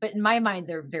sense. But in my mind,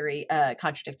 they're very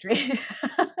contradictory.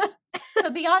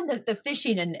 So beyond the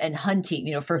fishing and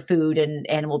hunting, for food and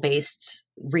animal-based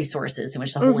resources in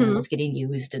which the whole animal's getting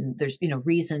used, and there's,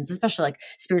 reasons, especially like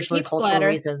spiritual and cultural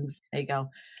reasons, there you go,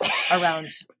 around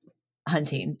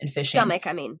hunting and fishing. Stomach,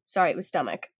 sorry, it was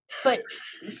stomach. But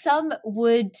some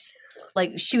would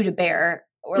like shoot a bear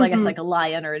or like like a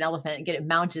lion or an elephant and get it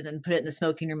mounted and put it in the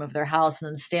smoking room of their house and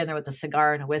then stand there with a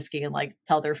cigar and a whiskey and like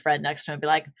tell their friend next to him and be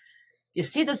like, you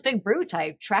see this big brute?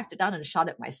 I tracked it down and shot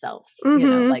it myself.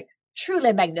 Like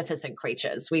truly magnificent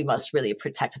creatures. We must really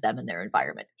protect them in their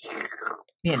environment.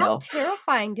 How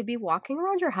terrifying to be walking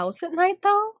around your house at night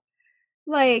though.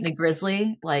 Like the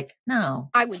grizzly, like, no.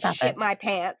 I would shit my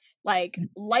pants. Like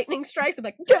lightning strikes, I'm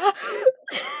like,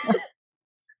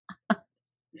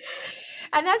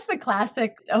 and that's the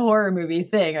classic horror movie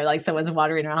thing, or like someone's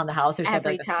wandering around the house. There's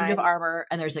like a suit of armor,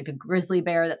 and there's like a grizzly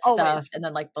bear that's stuffed, and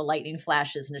then like the lightning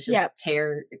flashes, and it's just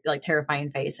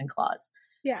terrifying face and claws.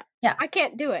 Yeah, yeah. I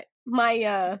can't do it.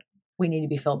 We need to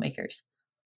be filmmakers.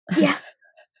 Yeah,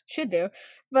 should do,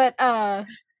 but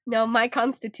no, my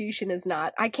constitution is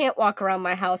not. I can't walk around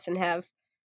my house and have.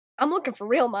 I'm looking for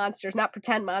real monsters, not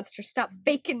pretend monsters. Stop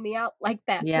faking me out like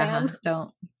that, man.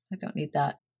 I don't need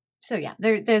that. So yeah,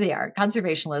 there they are,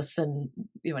 conservationists and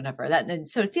whatever that. And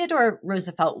so Theodore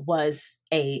Roosevelt was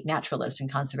a naturalist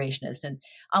and conservationist, and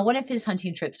on one of his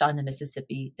hunting trips on the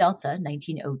Mississippi Delta,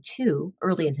 1902,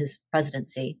 early in his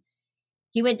presidency,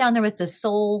 he went down there with the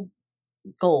sole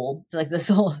goal, like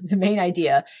the main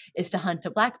idea is to hunt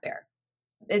a black bear.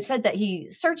 It said that he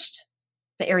searched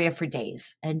the area for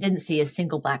days and didn't see a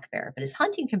single black bear, but his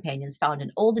hunting companions found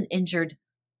an old and injured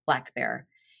black bear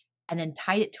and then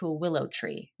tied it to a willow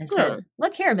tree and said,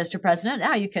 look here, Mr. President,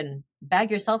 now you can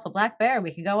bag yourself a black bear and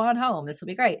we can go on home. This will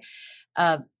be great.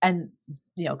 And,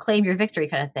 claim your victory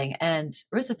kind of thing. And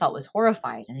Roosevelt was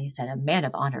horrified. And he said, a man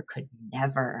of honor could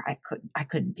never, I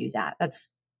couldn't do that. That's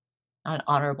not an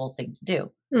honorable thing to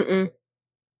do. Mm-mm.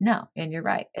 No. And you're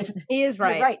right. He is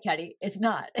right. You're right, Teddy. It's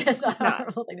not an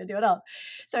honorable thing to do at all.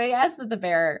 So he asked that the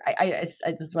bear, this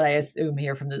is what I assume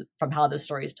here from how the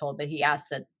story is told, but he asked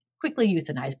that quickly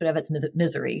euthanized, but of its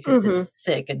misery because it's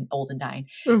sick and old and dying.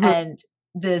 And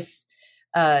this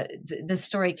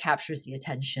story captures the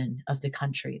attention of the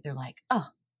country. They're like, oh,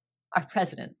 our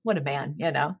president, what a man,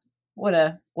 what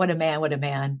a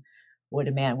man,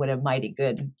 what a mighty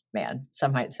good man,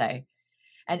 some might say.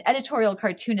 An editorial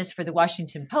cartoonist for the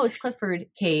Washington Post, Clifford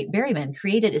K. Berryman,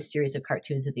 created a series of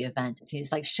cartoons of the event.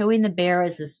 He's like showing the bear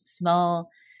as this small,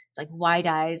 it's like wide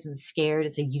eyes and scared.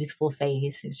 It's a youthful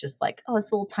face. It's just like, oh,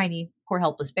 it's a little tiny, poor,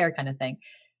 helpless bear kind of thing.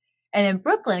 And in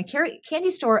Brooklyn,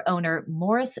 candy store owner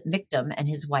Morris Mictum and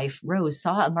his wife Rose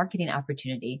saw a marketing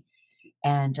opportunity.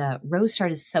 And Rose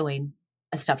started sewing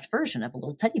a stuffed version of a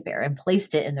little teddy bear and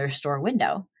placed it in their store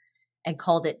window and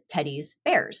called it Teddy's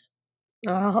Bears.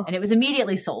 Oh. And it was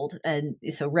immediately sold. And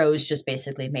so Rose just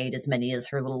basically made as many as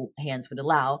her little hands would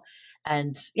allow.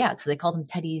 And so they called them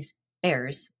Teddy's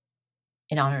Bears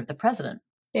in honor of the president.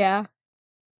 Yeah.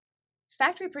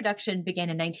 Factory production began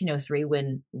in 1903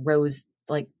 when Rose,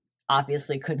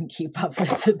 obviously couldn't keep up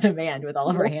with the demand with all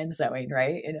of her hand sewing,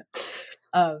 right?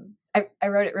 I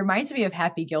wrote, it reminds me of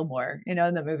Happy Gilmore, in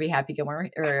the movie Happy Gilmore.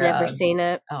 I've never seen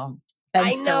it.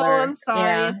 Ben Stiller. I'm sorry.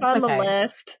 Yeah, it's on the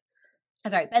list.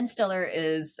 That's right. Ben Stiller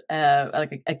is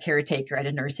like a caretaker at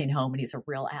a nursing home, and he's a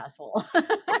real asshole.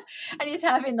 And he's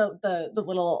having the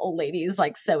little old ladies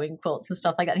like sewing quilts and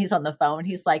stuff like that. And he's on the phone.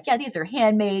 He's like, yeah, these are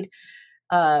handmade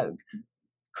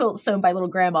quilts sewn by little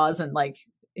grandmas and like,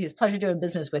 it's a pleasure doing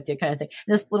business with you kind of thing.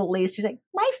 And this little lady, she's like,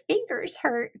 my fingers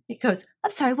hurt. He goes,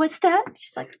 I'm sorry, what's that?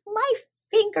 She's like, my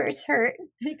fingers hurt. And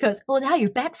he goes, well, now your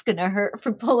back's going to hurt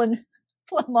from pulling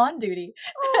on duty.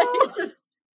 It's just,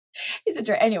 he's a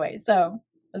jerk. Anyway, so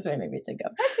that's what it made me think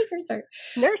of. My fingers hurt.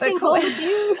 Nursing home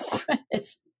abuse.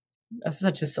 It's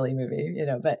such a silly movie,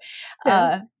 but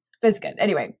it's good.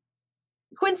 Anyway,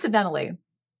 coincidentally,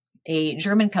 a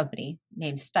German company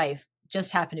named Steiff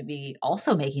just happened to be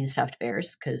also making stuffed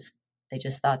bears because they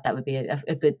just thought that would be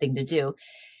a good thing to do.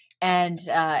 And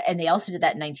they also did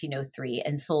that in 1903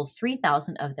 and sold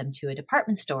 3,000 of them to a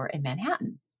department store in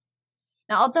Manhattan.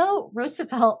 Now, although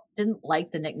Roosevelt didn't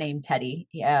like the nickname Teddy,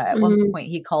 at one point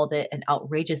he called it an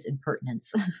outrageous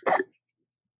impertinence.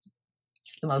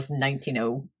 Just the most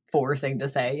 1904 thing to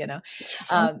say,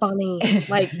 So funny.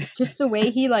 Like, just the way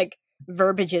he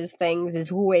verbiages things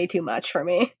is way too much for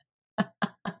me.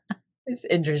 It's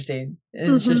interesting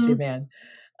man.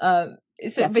 But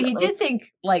he did think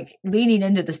like leaning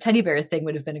into this teddy bear thing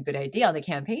would have been a good idea on the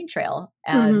campaign trail.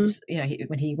 And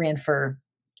when he ran for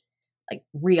like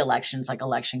re-elections, like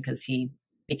election, because he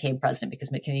became president because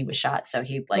McKinney was shot, so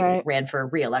he ran for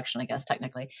re-election, I guess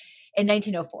technically, in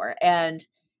 1904, and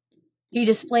he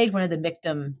displayed one of the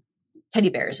Mictum teddy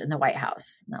bears in the White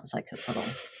House, and that was like his little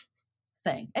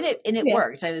thing, and it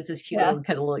worked. It was this cute little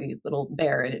kind of little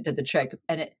bear, and it did the trick,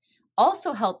 and it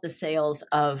also helped the sales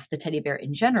of the teddy bear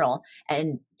in general,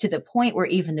 and to the point where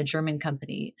even the German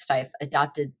company Steiff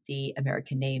adopted the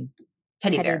American name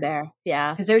teddy bear.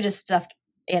 Yeah, because they're just stuffed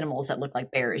animals that look like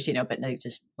bears, but they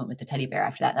just went with the teddy bear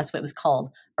after that. That's what it was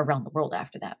called around the world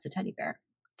after that. It was a teddy bear.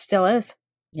 Still is.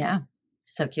 Yeah,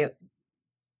 so cute.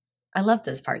 I love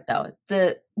this part though.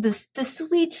 The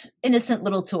sweet, innocent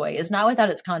little toy is not without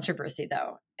its controversy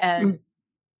though, and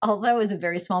although it was a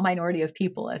very small minority of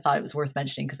people, I thought it was worth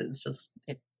mentioning because it's just,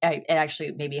 it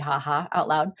actually made me ha-ha out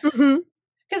loud.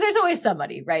 Because there's always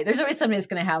somebody, right? There's always somebody that's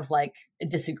going to have like a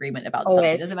disagreement about something.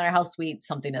 It doesn't matter how sweet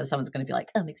something is. Someone's going to be like,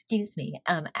 excuse me.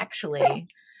 Actually.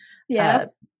 Yeah.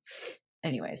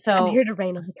 Anyway, so. I'm here to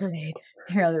rain on the parade.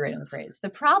 The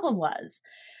problem was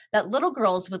that little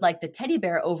girls would like the teddy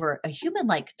bear over a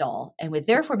human-like doll and would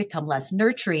therefore become less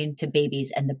nurturing to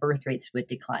babies and the birth rates would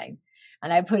decline.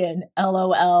 And I put in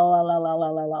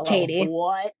LOL. Katie.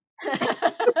 What?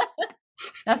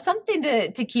 Now, something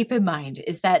to keep in mind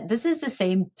is that this is the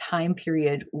same time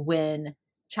period when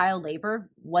child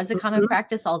labor was a common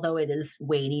practice, although it is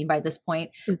waning by this point,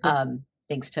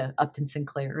 thanks to Upton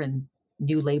Sinclair and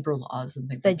new labor laws and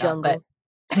things like that. But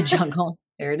the jungle,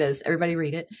 there it is. Everybody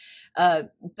read it.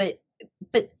 But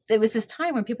there was this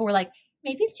time when people were like,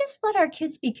 maybe just let our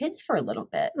kids be kids for a little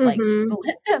bit. Like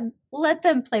let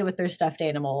them play with their stuffed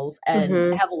animals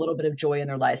and have a little bit of joy in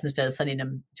their lives instead of sending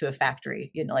them to a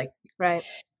factory, right.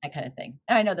 That kind of thing.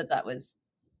 And I know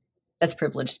that's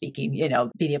privilege speaking,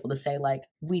 being able to say like,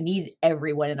 we need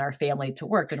everyone in our family to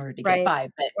work in order to get by,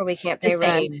 but or we can't pay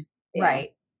rent.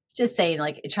 Right. Just saying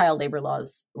like child labor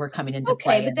laws were coming into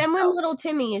play. Okay, but then when little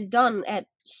Timmy is done at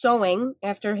sewing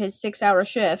after his 6-hour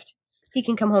shift, he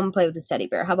can come home and play with his teddy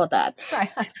bear. How about that?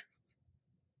 Right.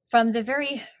 From the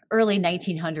very early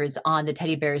 1900s on, the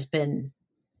teddy bear has been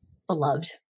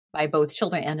beloved by both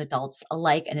children and adults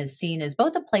alike and is seen as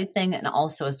both a plaything and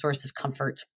also a source of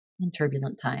comfort in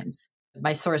turbulent times.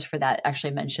 My source for that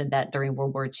actually mentioned that during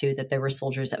World War II that there were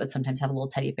soldiers that would sometimes have a little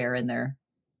teddy bear in their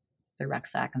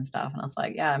rucksack and stuff. And I was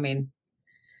like, yeah, I mean,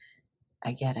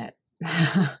 I get it.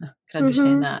 Can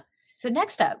understand that. So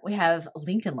next up, we have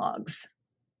Lincoln Logs.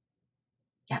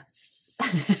 Yes.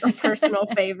 A personal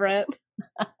favorite.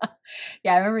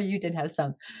 Yeah, I remember you did have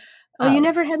some. Oh, you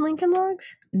never had Lincoln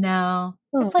Logs? No.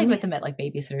 I played with them at like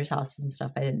babysitters' houses and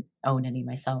stuff. I didn't own any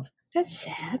myself. That's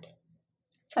sad.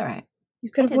 It's all right. You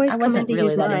could have always come in to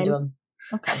use mine. Into them.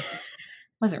 Okay.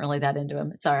 Wasn't really that into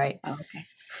them. It's all right. Oh, okay.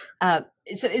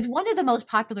 So it's one of the most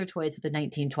popular toys of the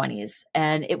 1920s,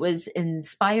 and it was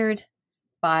inspired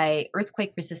by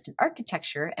earthquake-resistant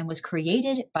architecture and was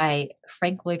created by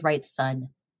Frank Lloyd Wright's son,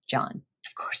 John.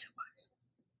 Of course it was.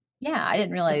 Yeah, I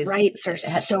didn't realize. The Wrights are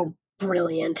so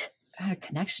brilliant. I had a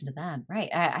connection to them, right?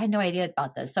 I had no idea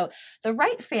about this. So the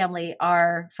Wright family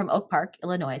are from Oak Park,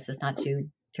 Illinois, so it's not too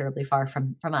terribly far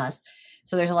from us.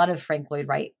 So there's a lot of Frank Lloyd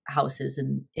Wright houses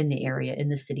in the area, in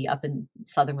the city, up in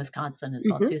southern Wisconsin as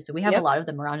well, too. So we have a lot of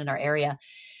them around in our area.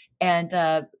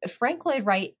 And Frank Lloyd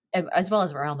Wright, as well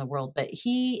as around the world, but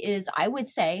he is, I would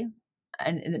say,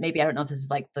 and maybe I don't know if this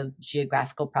is like the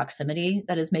geographical proximity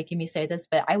that is making me say this,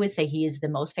 but I would say he is the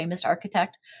most famous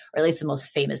architect, or at least the most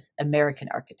famous American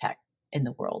architect in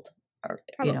the world. Or,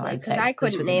 probably, because I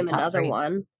couldn't name another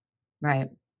one. Right.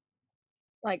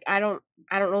 Like I don't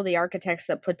know the architects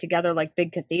that put together like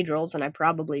big cathedrals, and I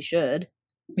probably should.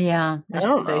 Yeah. I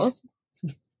don't know.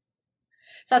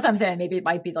 So that's what I'm saying. Maybe it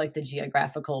might be like the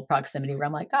geographical proximity where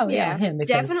I'm like, oh yeah, Yeah, him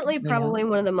because definitely probably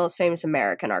one of the most famous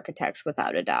American architects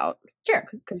without a doubt. Sure.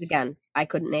 Because again, I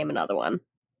couldn't name another one.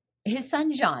 His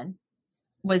son John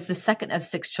was the second of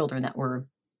 6 children that were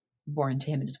born to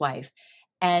him and his wife.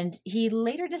 And he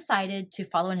later decided to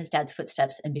follow in his dad's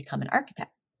footsteps and become an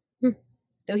architect.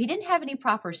 Though he didn't have any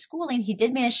proper schooling, he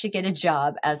did manage to get a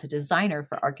job as a designer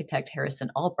for architect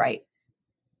Harrison Albright.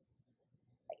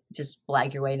 Just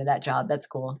blag your way into that job. That's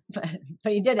cool. But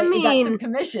he did it. He got some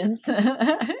commissions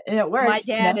and it worked. My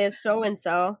dad is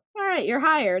so-and-so. All right, you're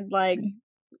hired. Like,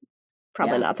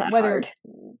 probably not that hard.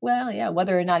 Well, yeah,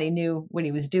 whether or not he knew what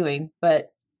he was doing,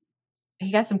 but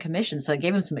he got some commissions, so it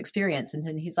gave him some experience. And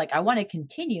then he's like, I want to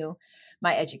continue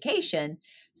my education,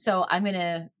 so I'm going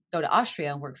to go to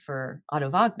Austria and work for Otto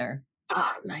Wagner.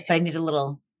 Oh, nice. But I need a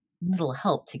little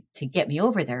help to get me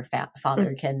over there,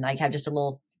 Father. Can I have just a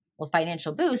little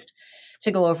financial boost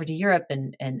to go over to Europe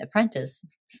and apprentice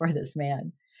for this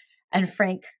man? And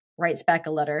Frank writes back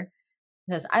a letter.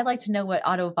 Says, I'd like to know what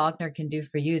Otto Wagner can do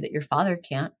for you that your father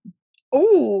can't.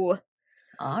 Ooh.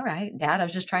 All right, Dad, I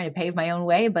was just trying to pave my own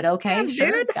way, but okay, yeah,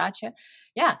 sure, dude. gotcha.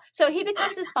 Yeah, so he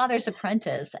becomes his father's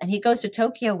apprentice, and he goes to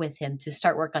Tokyo with him to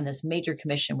start work on this major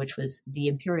commission, which was the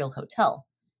Imperial Hotel.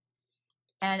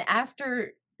 And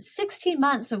after 16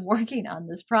 months of working on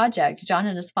this project, John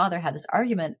and his father had this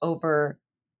argument over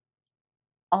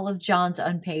all of John's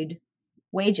unpaid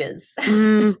wages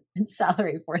and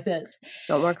salary for this.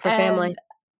 Don't work for family.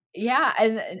 Yeah,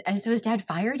 and so his dad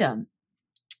fired him.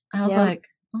 I was like,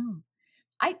 oh.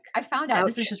 I found out, Ouch.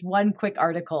 This is just one quick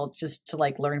article just to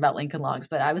like learn about Lincoln Logs,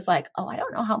 but I was like, oh, I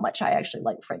don't know how much I actually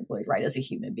like Frank Lloyd Wright as a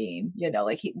human being. You know,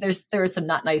 like there were some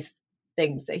not nice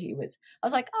things that I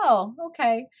was like, oh,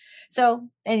 okay. So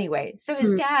anyway, so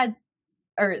his dad,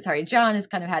 John has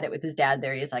kind of had it with his dad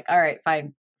there. He's like, all right,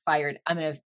 fine, fired. I'm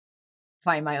going to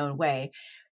find my own way.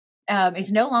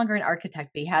 He's no longer an architect,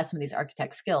 but he has some of these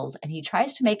architect skills, and he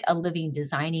tries to make a living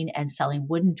designing and selling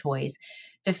wooden toys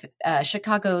to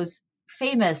Chicago's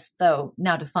famous, though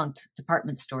now defunct,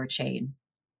 department store chain,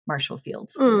 Marshall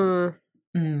Fields. I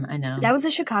know. That was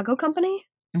a Chicago company?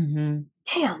 Mm-hmm.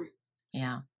 Damn.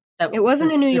 Yeah. It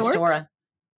wasn't in New York?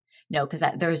 No, because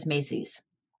there's Macy's.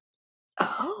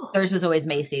 Oh. Theirs was always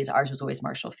Macy's. Ours was always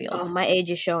Marshall Fields. Oh, my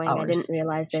age is showing. I didn't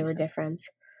realize they were different.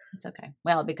 It's okay.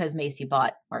 Well, because Macy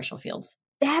bought Marshall Fields.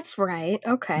 That's right.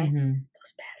 Okay. Mm-hmm.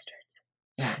 Those bastards.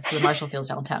 Yeah. So the Marshall Fields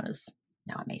downtown is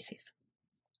now at Macy's.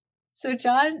 So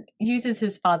John uses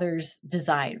his father's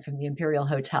design from the Imperial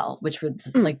Hotel, which were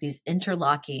like these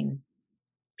interlocking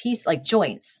piece, like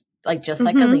joints, like just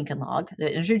like a Lincoln log, the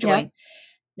interjoint.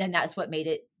 Yeah. And that's what made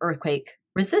it earthquake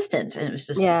resistant. And it was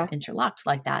just interlocked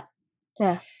like that.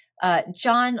 Yeah.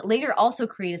 John later also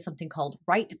created something called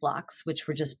Wright blocks, which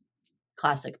were just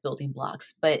classic building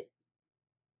blocks,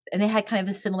 and they had kind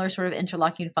of a similar sort of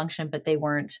interlocking function, but they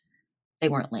weren't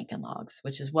Lincoln logs,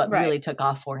 which is what really took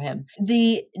off for him.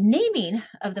 The naming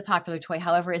of the popular toy,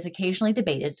 however, is occasionally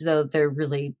debated, though there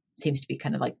really seems to be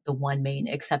kind of like the one main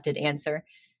accepted answer.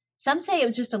 Some say it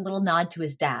was just a little nod to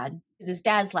his dad, because his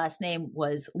dad's last name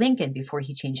was Lincoln before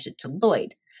he changed it to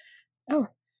Lloyd. Oh.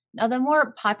 Now, the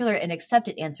more popular and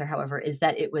accepted answer, however, is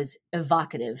that it was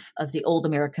evocative of the old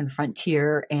American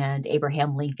frontier and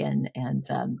Abraham Lincoln, and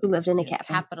who lived in a cabin,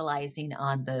 capitalizing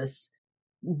on this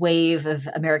wave of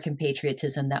American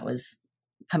patriotism that was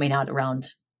coming out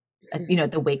around,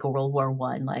 the wake of World War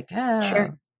I, like,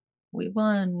 we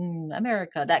won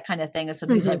America, that kind of thing. So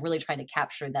he's like really trying to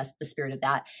capture the spirit of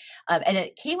that. And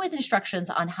it came with instructions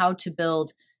on how to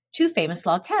build 2 famous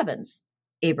log cabins,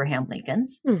 Abraham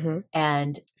Lincoln's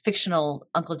and fictional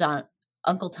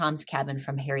Uncle Tom's Cabin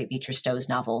from Harriet Beecher Stowe's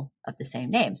novel of the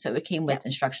same name. So it came with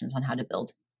instructions on how to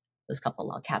build those couple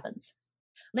log cabins.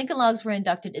 Lincoln Logs were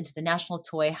inducted into the National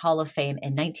Toy Hall of Fame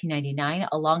in 1999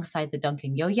 alongside the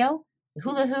Duncan Yo-Yo, the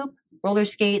hula hoop, roller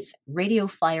skates, radio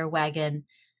flyer wagon,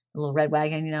 the little red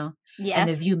wagon, and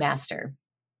the Viewmaster.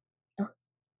 Oh,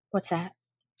 what's that?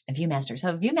 A Viewmaster.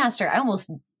 So Viewmaster, I almost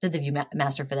did the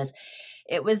Viewmaster for this.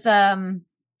 It was I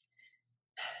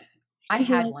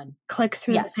had one. Click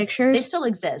through the pictures. They still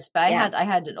exist, but I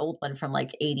had an old one from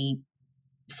like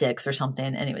 86 or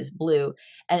something, and it was blue,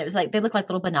 and it was like they look like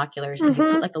little binoculars, and you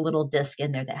put like a little disc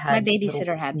in there that had my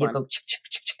babysitter had one. You go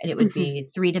and it would be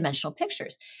 3-dimensional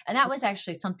pictures, and that was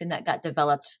actually something that got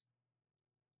developed.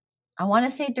 I want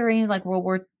to say during like World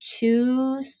War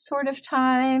II sort of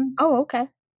time. Oh, okay.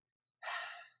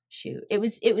 Shoot, it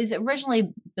was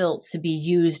originally built to be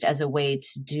used as a way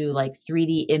to do like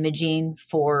 3D imaging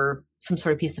for some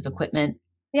sort of piece of equipment.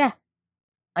 Yeah.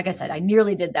 Like I said, I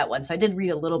nearly did that one. So I did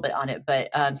read a little bit on it, but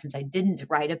since I didn't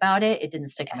write about it, it didn't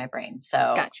stick in my brain. So,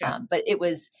 Gotcha. But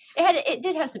it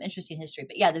did have some interesting history.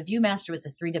 But yeah, the Viewmaster was a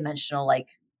 3-dimensional like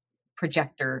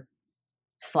projector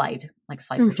slide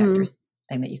projectors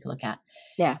thing that you could look at.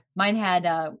 Yeah. Mine had,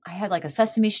 I had like a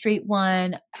Sesame Street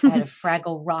one. I had a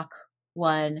Fraggle Rock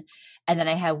one. And then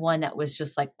I had one that was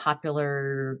just like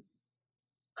popular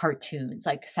cartoons,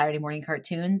 like Saturday morning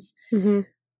cartoons.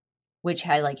 Which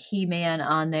had like He-Man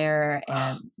on there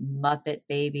and Muppet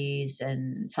Babies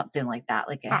and something like that.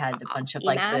 Like it had a bunch of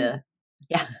He-Man?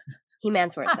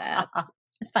 He-Man's worth that.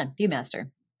 It's fun.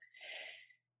 Viewmaster.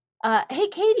 Hey,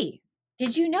 Katie,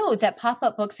 did you know that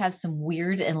pop-up books have some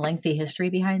weird and lengthy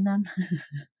history behind them?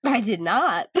 I did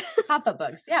not. Pop-up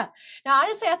books, yeah. Now,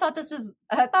 honestly, I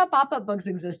thought pop-up books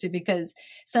existed because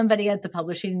somebody at the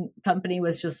publishing company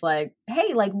was just like,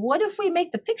 hey, like, what if we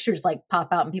make the pictures like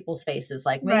pop out in people's faces?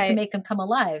 Like, maybe we can make them come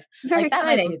alive. Very like,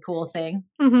 exciting. That might be a cool thing.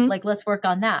 Like, let's work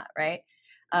on that, right?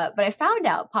 But I found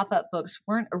out pop-up books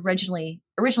weren't originally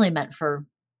meant for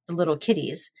the little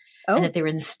kiddies. And that they were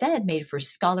instead made for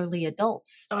scholarly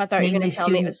adults. Oh, I thought you were going to tell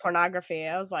me it was pornography.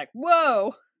 I was like,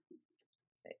 whoa.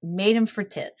 Made them for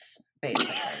tits,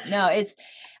 basically. No, it's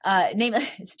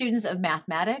students of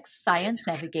mathematics, science,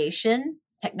 navigation,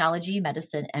 technology,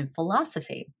 medicine, and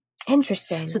philosophy.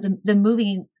 Interesting. So the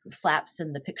moving flaps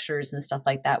and the pictures and stuff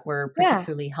like that were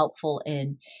particularly helpful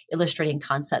in illustrating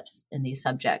concepts in these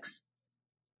subjects.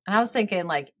 And I was thinking,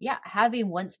 like, yeah, having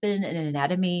once been an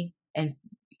anatomy and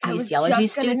kinesiology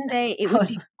student, say it would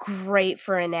be great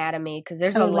for anatomy because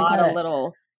there's a lot of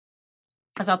little.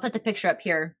 So I'll put the picture up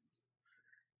here.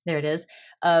 There it is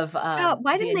of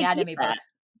why didn't the anatomy book.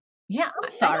 Yeah, I'm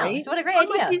sorry. What a great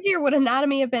idea. How much easier would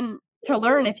anatomy have been to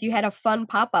learn if you had a fun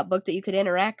pop-up book that you could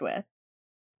interact with?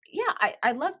 Yeah,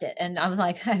 I loved it, and I was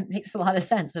like, that makes a lot of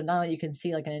sense. And now you can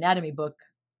see like an anatomy book,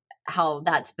 how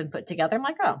that's been put together. I'm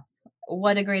like, oh,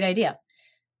 what a great idea.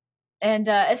 And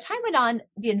as time went on,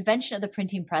 the invention of the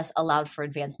printing press allowed for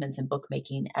advancements in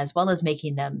bookmaking, as well as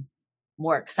making them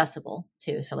more accessible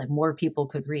too. So like more people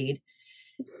could read.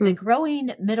 The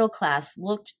growing middle class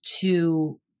looked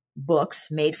to books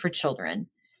made for children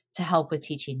to help with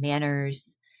teaching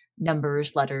manners,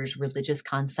 numbers, letters, religious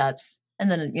concepts, and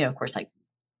then, of course, like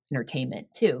entertainment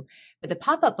too. But the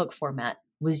pop-up book format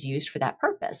was used for that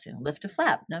purpose. Lift a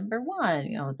flap, number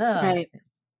 1, the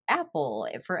apple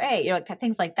for A,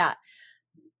 things like that.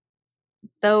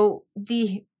 Though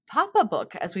the pop-up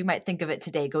book, as we might think of it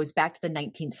today, goes back to the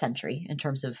 19th century in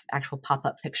terms of actual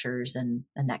pop-up pictures and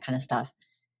that kind of stuff.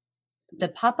 The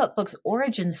pop-up book's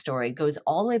origin story goes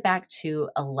all the way back to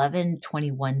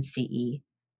 1121 CE,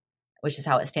 which is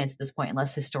how it stands at this point,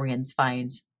 unless historians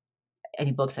find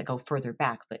any books that go further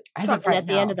back. But as of right at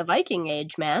the end of the Viking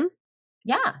Age, man.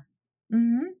 Yeah.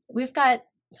 We've got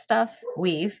stuff.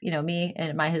 Me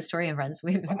and my historian friends,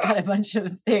 we've got a bunch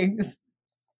of things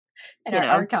in our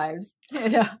archives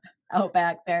out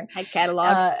back there. I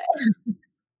catalog.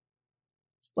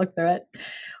 Just look through it.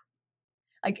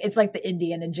 Like it's like the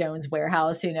Indiana Jones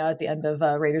warehouse, at the end of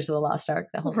Raiders of the Lost Ark,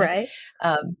 the whole thing.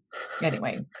 Right.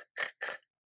 Anyway.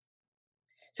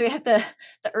 So we have the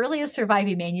earliest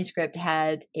surviving manuscript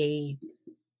had a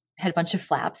bunch of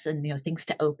flaps and things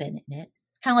to open in it.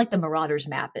 It's kind of like the Marauders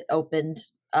map. It opened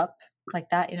up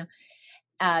like that,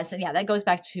 So yeah, that goes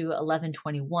back to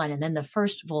 1121, and then the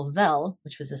first volvel,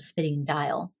 which was a spinning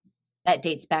dial, that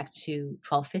dates back to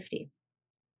 1250.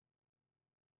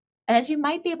 And as you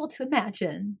might be able to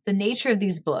imagine, the nature of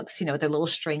these books, their little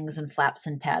strings and flaps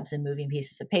and tabs and moving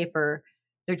pieces of paper,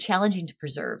 they're challenging to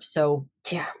preserve. So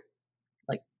yeah,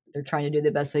 like they're trying to do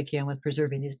the best they can with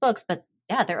preserving these books. But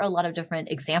yeah, there are a lot of different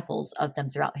examples of them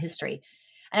throughout history.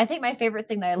 And I think my favorite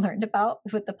thing that I learned about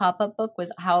with the pop-up book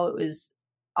was how it was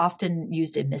often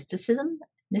used in mysticism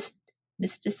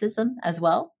as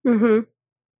well.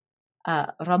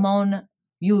 Ramon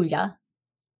Julia.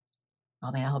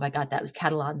 Oh man, I hope I got that. It was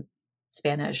Catalan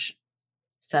Spanish.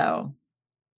 So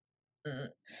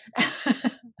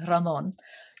Ramon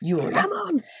Julia.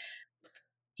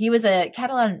 He was a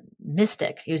Catalan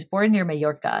mystic. He was born near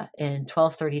Mallorca in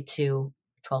 1232,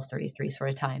 1233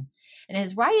 sort of time. And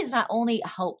his writings not only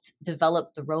helped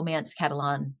develop the Romance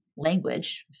Catalan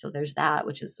language, so there's that,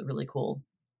 which is a really cool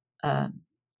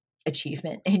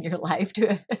achievement in your life to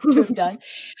have done,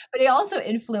 but he also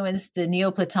influenced the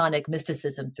Neoplatonic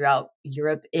mysticism throughout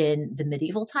Europe in the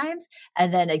medieval times,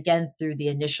 and then again through the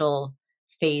initial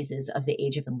phases of the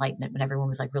Age of Enlightenment when everyone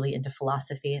was like really into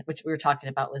philosophy, which we were talking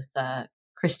about with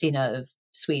Christina of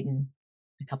Sweden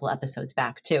a couple episodes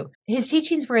back too. His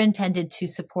teachings were intended to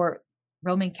support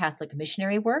Roman Catholic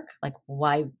missionary work, like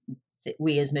why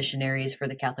we as missionaries for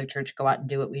the Catholic Church go out and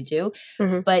do what we do.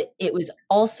 Mhm. But it was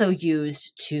also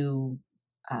used to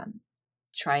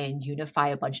try and unify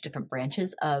a bunch of different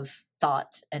branches of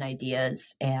thought and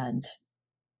ideas and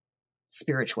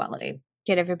spirituality.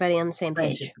 Get everybody on the same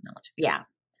page. Yeah.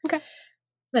 Okay.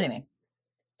 So anyway,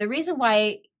 the reason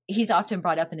why he's often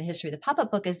brought up in the history of the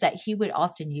pop-up book is that he would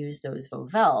often use those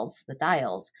vowels, the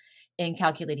dials, in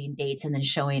calculating dates and then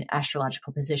showing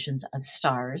astrological positions of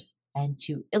stars and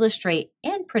to illustrate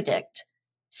and predict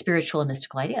spiritual and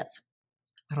mystical ideas.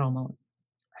 Ramon.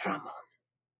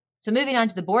 So moving on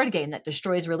to the board game that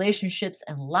destroys relationships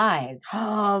and lives.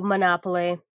 Oh,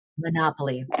 Monopoly.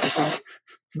 Monopoly.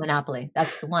 Monopoly.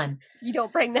 That's the one. You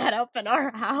don't bring that up in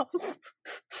our house.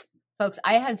 Folks,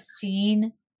 I've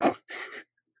seen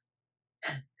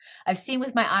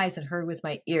with my eyes and heard with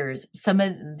my ears some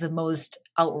of the most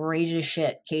outrageous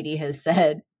shit Katie has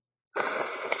said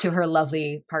to her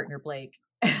lovely partner, Blake.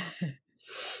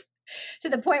 To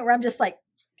the point where I'm just like,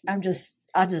 I'll just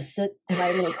sit in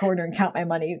my little corner and count my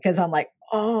money because I'm like,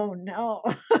 oh no.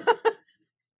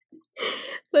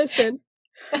 Listen.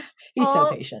 He's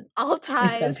so patient. All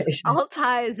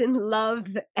ties in love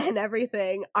and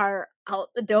everything are out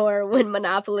the door when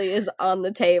Monopoly is on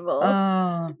the table.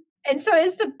 And so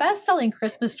it's the best-selling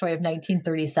Christmas toy of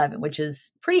 1937, which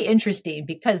is pretty interesting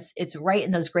because it's right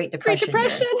in those Great Depression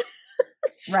years.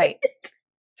 Right.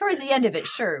 Towards the end of it,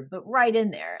 sure, but right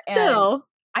in there. Still. And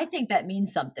I think that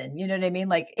means something. You know what I mean?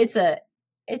 Like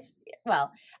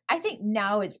well, I think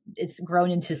now it's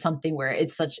grown into something where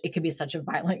it could be such a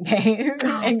violent game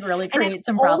and really create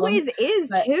some problems. Always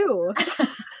is too.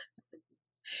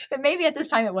 But maybe at this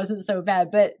time it wasn't so bad.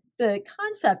 But the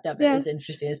concept of it is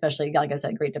interesting, especially, like I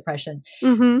said, Great Depression.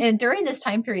 Mm-hmm. And during this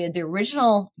time period, the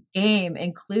original game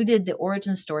included the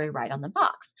origin story right on the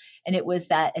box. And it was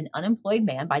that an unemployed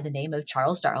man by the name of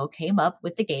Charles Darrow came up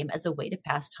with the game as a way to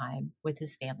pass time with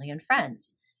his family and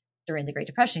friends. During the Great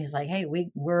Depression, he's like, hey,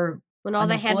 we're when all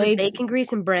they had was bacon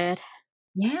grease and bread.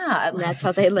 Yeah. And that's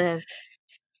how they lived.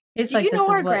 Did you know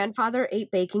our grandfather ate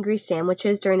bacon grease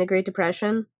sandwiches during the Great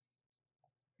Depression?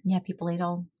 Yeah, people ate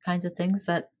all kinds of things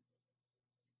that,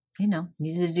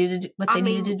 needed to do what they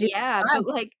needed to do. Yeah, but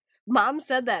like Mom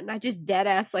said that and I just dead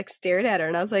ass like stared at her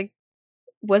and I was like,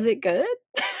 was it good?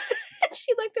 And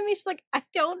she looked at me, she's like, I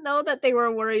don't know that they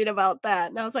were worried about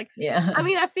that. And I was like, yeah, I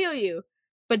mean, I feel you.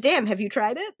 But damn, have you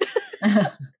tried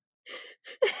it?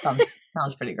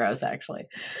 Sounds pretty gross, actually.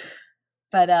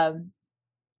 But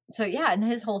so yeah, and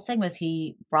his whole thing was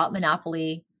he brought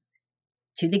Monopoly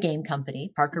to the game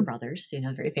company, Parker Brothers,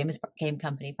 very famous game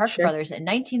company, Parker Brothers, in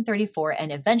 1934,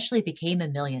 and eventually became a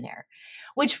millionaire,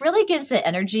 which really gives the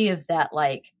energy of that,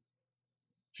 like,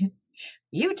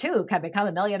 you too can become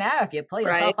a millionaire if you pull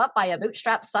yourself up by your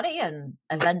bootstraps, sonny, and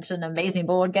invent an amazing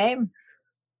board game.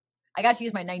 I got to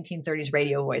use my 1930s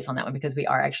radio voice on that one because we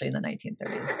are actually in the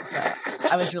 1930s. So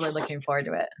I was really looking forward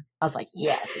to it. I was like,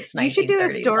 yes, it's 1930s. You should do a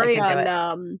story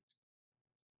on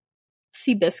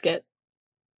Seabiscuit.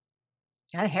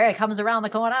 Yeah, Harry comes around the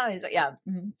corner. He's like, yeah.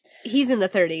 Mm-hmm. He's in the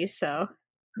 30s, so.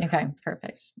 Okay,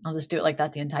 perfect. I'll just do it like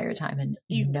that the entire time and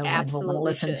no one will want to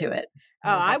listen to it. Oh,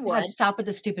 I would. Stop with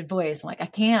the stupid voice. I'm like, I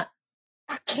can't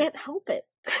help it.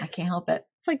 I can't help it.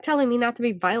 It's like telling me not to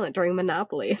be violent during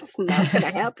Monopoly. It's not going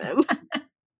to happen.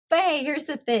 But hey, here's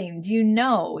the thing. Do you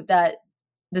know that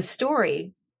the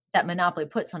story that Monopoly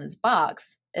puts on his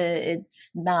box, it's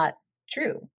not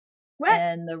true? What?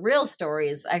 And the real story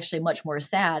is actually much more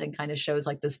sad and kind of shows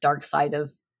like this dark side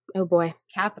of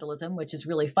capitalism, which is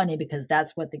really funny because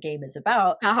that's what the game is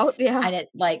about. Yeah. And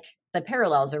the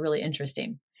parallels are really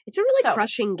interesting. It's a really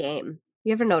crushing game.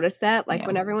 You ever notice that? Like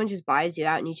when everyone just buys you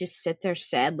out and you just sit there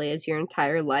sadly as your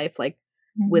entire life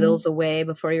whittles away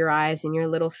before your eyes and your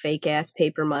little fake ass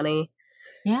paper money.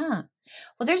 Yeah.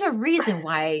 Well, there's a reason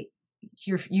why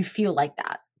you feel like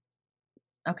that.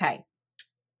 Okay.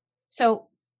 So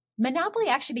Monopoly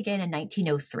actually began in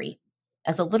 1903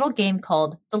 as a little game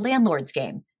called the Landlord's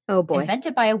Game. Oh boy.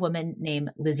 Invented by a woman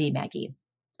named Lizzie Magie.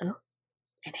 Oh,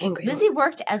 an angry Lizzie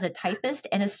worked as a typist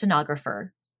and a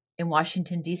stenographer in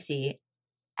Washington, D.C.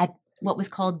 at what was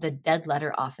called the Dead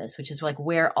Letter Office, which is like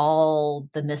where all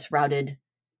the misrouted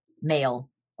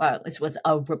mail, this was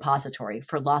a repository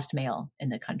for lost mail in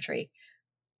the country.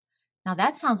 Now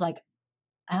that sounds like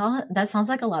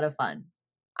a lot of fun.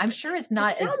 I'm sure it's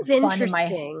not as fun in my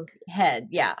head.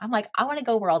 Yeah. I'm like, I want to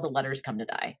go where all the letters come to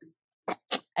die.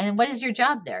 And what is your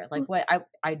job there? Like what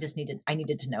I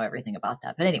needed to know everything about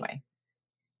that. But anyway,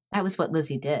 that was what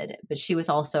Lizzie did. But she was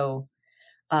also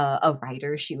a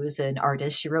writer. She was an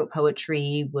artist. She wrote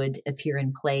poetry, would appear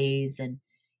in plays, and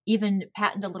even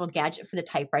patented a little gadget for the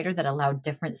typewriter that allowed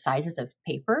different sizes of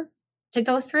paper to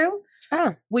go through,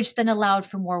 Oh, which then allowed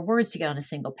for more words to get on a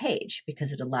single page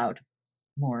because it allowed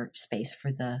more space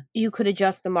for the you could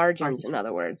adjust the margins, in margins.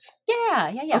 other words.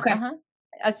 Yeah. Okay.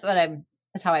 That's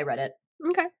that's how I read it,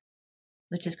 Okay.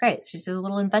 which is great. She's a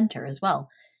little inventor as well.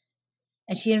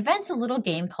 And she invents a little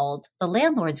game called the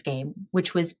Landlord's Game,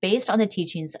 which was based on the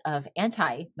teachings of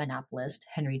anti-monopolist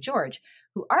Henry George,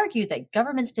 who argued that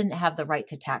governments didn't have the right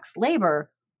to tax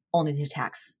labor, only to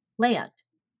tax land.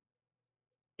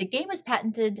 The game was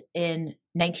patented in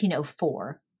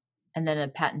 1904, and then a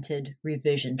patented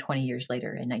revision 20 years later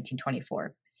in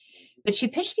 1924. But she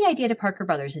pitched the idea to Parker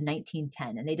Brothers in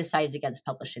 1910, and they decided against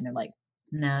publishing. They're like,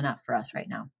 no, not for us right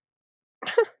now.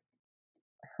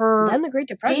 Her Then the Great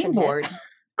Depression game board,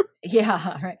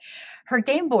 yeah, right. Her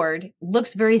game board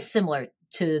looks very similar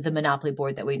to the Monopoly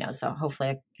board that we know. So hopefully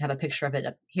I have a picture of it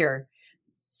up here.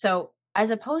 So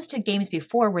as opposed to games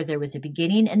before where there was a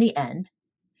beginning and the end,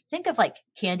 think of like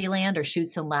Candyland or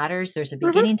Chutes and Ladders. There's a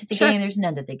beginning to the game, there's an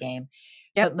end to the game.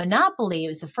 Yep. But Monopoly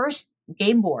was the first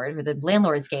game board, or the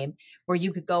Landlord's Game, where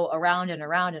you could go around and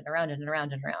around and around and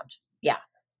around and around. Yeah.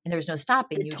 And there was no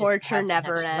stopping. The torture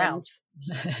never ends.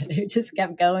 It just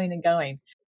kept going and going.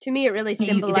 To me, it really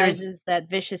symbolizes that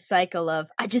vicious cycle of,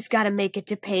 I just got to make it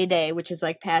to payday, which is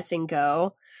like pass and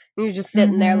go. And you're just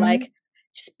sitting there like,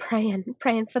 just praying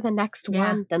for the next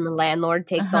one. Then the landlord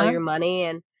takes all your money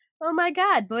and, oh my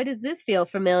God, boy, does this feel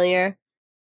familiar.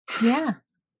 Yeah.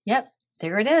 Yep.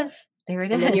 There it is. There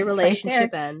it is. And then your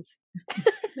relationship ends.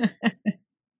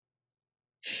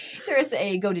 There was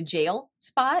a go to jail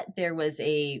spot. There was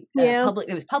a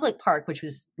public park, which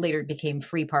was later became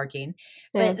free parking.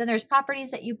 But then there's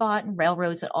properties that you bought and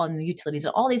railroads and all the utilities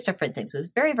and all these different things. It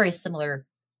was very, very similar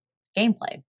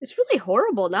gameplay. It's really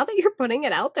horrible. Now that you're putting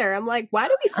it out there, I'm like, why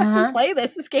do we fucking play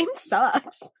this? This game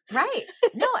sucks. Right.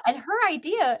 No, and her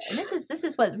idea, and this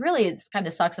is what really is kind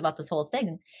of sucks about this whole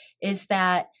thing, is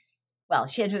that, well,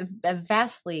 she had a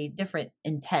vastly different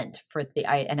intent for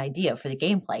an idea for the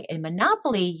gameplay. In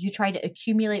Monopoly, you try to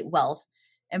accumulate wealth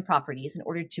and properties in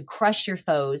order to crush your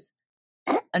foes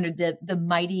under the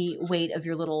mighty weight of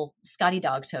your little Scotty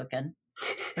dog token,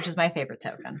 which is my favorite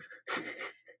token.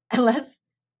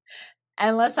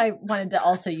 Unless I wanted to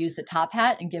also use the top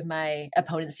hat and give my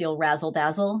opponent seal razzle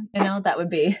dazzle, that would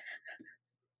be.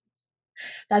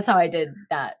 That's how I did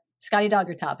that. Scotty dog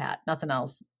or top hat, nothing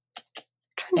else.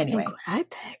 Anyway, what I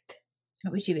picked.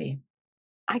 What would you be?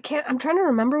 I'm trying to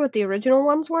remember what the original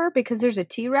ones were because there's a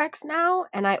T-Rex now,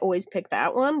 and I always pick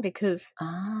that one because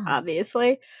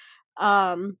obviously.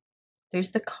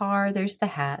 There's the car, there's the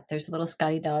hat, there's the little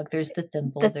Scotty dog, there's the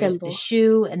thimble, there's the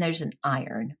shoe, and there's an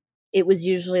iron. It was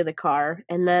usually the car,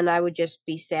 and then I would just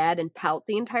be sad and pout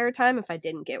the entire time if I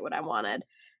didn't get what I wanted.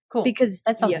 Cool. Because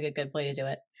that sounds like a good way to do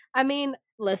it. I mean,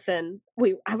 listen,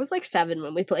 I was like 7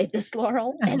 when we played this,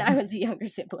 Laurel, and I was a younger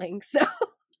sibling, so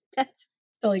that's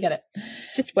totally get it.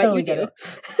 Just what you do.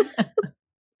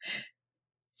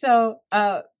 So,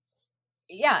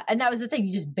 yeah, and that was the thing.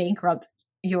 You just bankrupt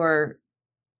your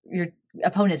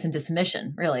opponents into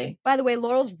submission, really. By the way,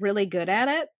 Laurel's really good at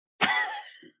it.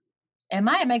 Am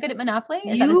I good at Monopoly?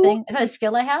 Is that a thing? Is that a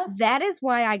skill I have? That is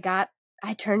why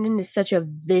I turned into such a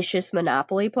vicious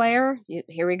Monopoly player.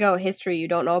 Here we go. History you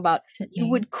don't know about. You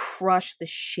would crush the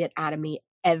shit out of me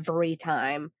every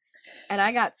time. And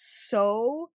I got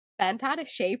so bent out of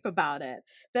shape about it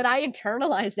that I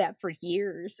internalized that for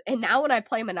years. And now when I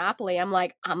play Monopoly, I'm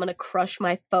like, I'm going to crush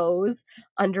my foes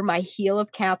under my heel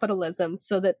of capitalism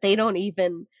so that they don't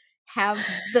even have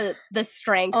the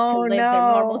strength to live their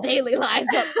normal daily lives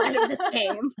outside of this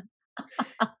game.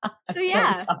 So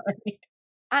yeah. So sorry.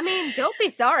 I mean, don't be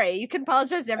sorry. You can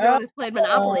apologize to everyone who's played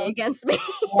Monopoly against me.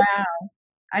 Wow.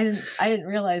 I didn't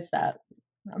realize that.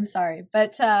 I'm sorry.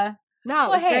 But no, it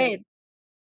was great.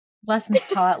 Lessons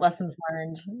taught, lessons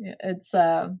learned. It's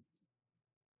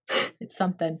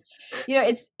something.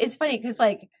 It's funny because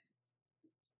like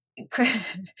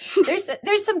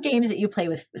there's some games that you play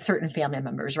with certain family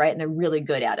members, right? And they're really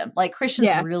good at them. Like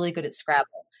Christian's really good at Scrabble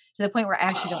to the point where I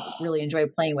actually don't really enjoy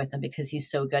playing with him because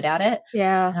he's so good at it.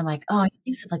 Yeah. And I'm like, he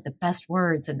thinks of like the best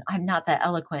words and I'm not that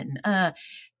eloquent.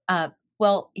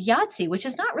 Well, Yahtzee, which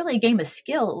is not really a game of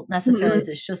skill necessarily,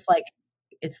 it's just like,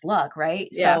 it's luck, right?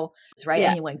 Yeah. So it's right.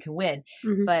 Yeah. Anyone can win.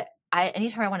 Mm-hmm. But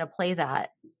anytime I want to play that,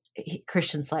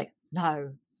 Christian's like, no,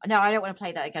 I don't want to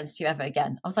play that against you ever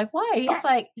again. I was like, why?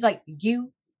 He's like,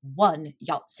 you won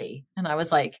Yahtzee. And I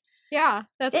was like, yeah,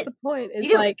 that's the point.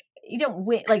 It's like, you don't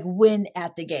win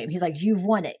at the game. He's like, you've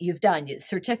won it. You've done it.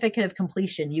 Certificate of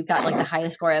completion. You've got like the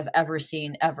highest score I've ever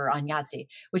seen ever on Yahtzee,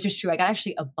 which is true. I got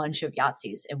actually a bunch of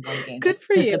Yahtzees in one game. Good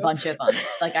for just you. a bunch of them.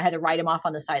 Like I had to write them off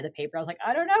on the side of the paper. I was like,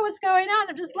 I don't know what's going on.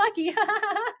 I'm just lucky.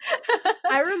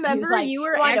 I remember like, you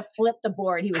were trying to flip the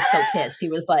board. He was so pissed. He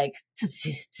was like,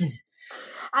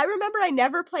 I remember I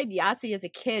never played Yahtzee as a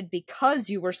kid because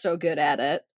you were so good at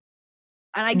it.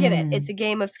 And I get it. It's a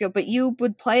game of skill, but you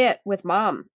would play it with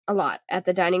mom a lot at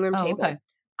the dining room table. Okay.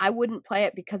 I wouldn't play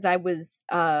it because I was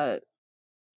I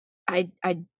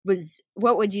was,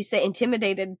 what would you say,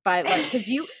 intimidated by, like, because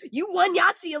you won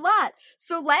Yahtzee a lot.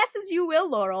 So laugh as you will,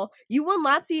 Laurel. You won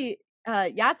Yahtzee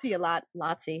a lot.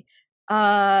 Yahtzee.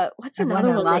 What's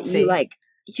another one that you like?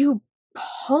 You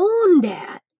pwned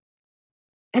at,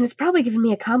 and it's probably given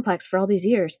me a complex for all these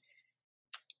years.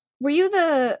 Were you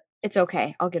the? It's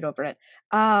okay. I'll get over it.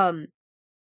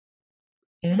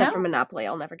 Except for Monopoly,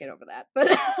 I'll never get over that. But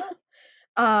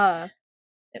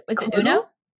was it Uno?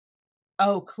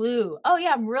 Oh, Clue. Oh,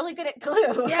 yeah, I'm really good at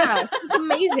Clue. Yeah, she's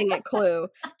amazing at Clue.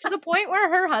 To the point where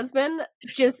her husband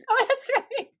just... Oh, that's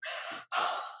right.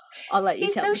 I'll let you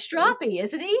He's tell so the story. stroppy,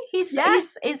 isn't he? He's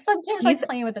sometimes like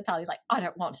playing with the towel. He's like, I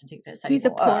don't want to do this anymore. He's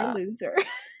a poor loser.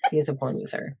 He is a poor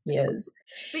loser. He is.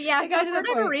 But yeah, so for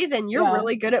whatever reason, you're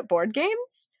really good at board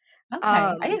games. Okay.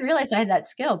 I didn't realize I had that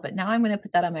skill, but now I'm going to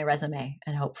put that on my resume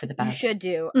and hope for the best. You should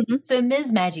do. Mm-hmm. So in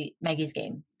Maggie's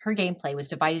game, her gameplay was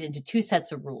divided into two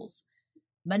sets of rules.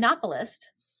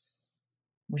 Monopolist,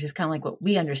 which is kind of like what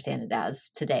we understand it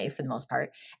as today for the most part,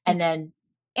 and then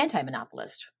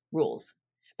anti-monopolist rules.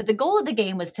 But the goal of the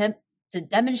game was to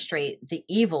demonstrate the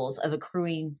evils of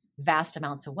accruing vast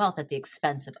amounts of wealth at the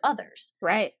expense of others.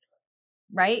 Right.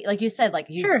 Right? Like you said, like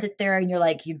you sit there and you're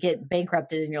like, you get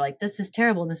bankrupted and you're like, this is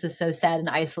terrible and this is so sad and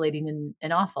isolating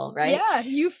and awful, right? Yeah,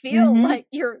 you feel like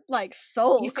your like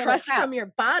soul crushed from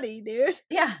your body, dude.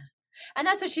 Yeah. And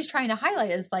that's what she's trying to highlight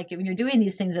is like, when you're doing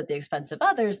these things at the expense of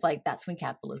others, like that's when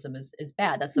capitalism is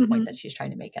bad. That's the point that she's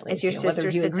trying to make, at least. As your sister, whether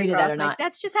you agree to that or not.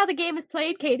 That's just how the game is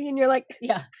played, Katie. And you're like,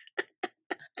 yeah.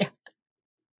 Yeah.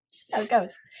 Just how it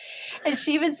goes. And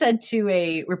she even said to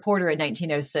a reporter in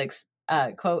 1906,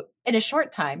 quote, in a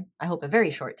short time, I hope a very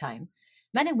short time,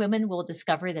 men and women will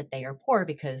discover that they are poor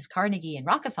because Carnegie and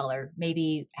Rockefeller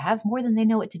maybe have more than they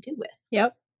know what to do with.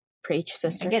 Yep. Preach,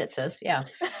 sister. I get it, sis. Yeah.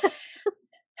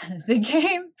 The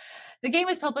game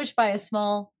was published by a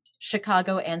small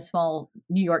Chicago and small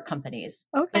New York companies,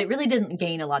 but it really didn't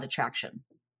gain a lot of traction,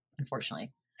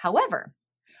 unfortunately. However,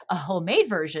 a homemade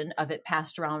version of it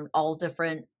passed around all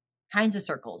different kinds of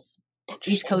circles.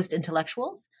 East Coast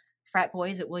intellectuals, frat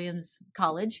boys at Williams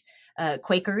College,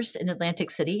 Quakers in Atlantic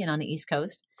City and on the East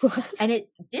Coast. And it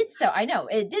did so. I know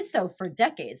it did so for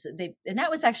decades. And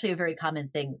that was actually a very common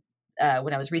thing.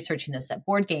 When I was researching this, that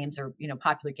board games or,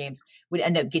 popular games would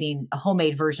end up getting a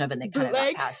homemade version of it and they kind of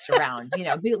got passed around,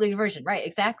 bootleg version. Right.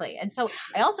 Exactly. And so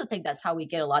I also think that's how we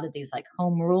get a lot of these like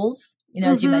home rules,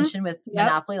 as you mentioned with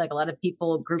Monopoly, like a lot of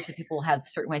groups of people have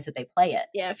certain ways that they play it.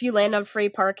 Yeah. If you land on free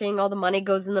parking, all the money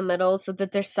goes in the middle so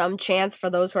that there's some chance for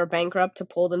those who are bankrupt to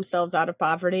pull themselves out of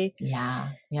poverty. Yeah.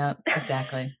 Yeah,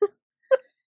 exactly.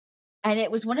 And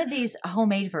it was one of these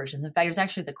homemade versions. In fact, it was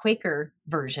actually the Quaker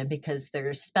version because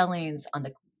there's spellings on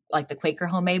the Quaker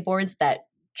homemade boards that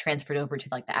transferred over to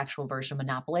like the actual version of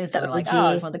Monopoly. So they're like, oh,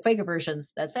 it's one of the Quaker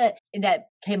versions. That's it. And that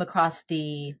came across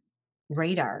the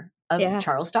radar of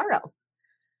Charles Darrow.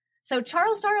 So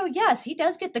Charles Darrow, yes, he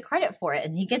does get the credit for it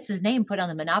and he gets his name put on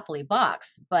the Monopoly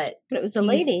box, but it was a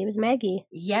lady. It was Maggie.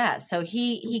 Yeah. So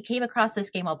he came across this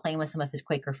game while playing with some of his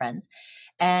Quaker friends,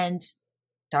 and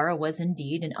Darrow was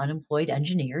indeed an unemployed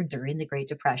engineer during the Great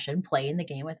Depression, playing the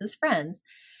game with his friends.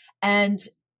 And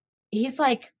he's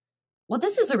like, well,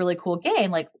 this is a really cool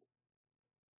game. Like,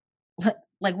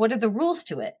 what are the rules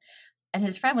to it? And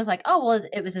his friend was like, oh, well,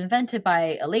 it was invented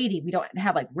by a lady. We don't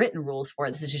have like written rules for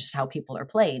it. This is just how people are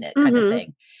playing it kind of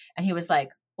thing. And he was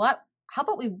like, what? How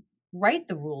about we write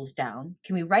the rules down?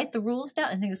 Can we write the rules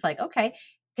down? And he was like, okay.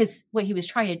 Because what he was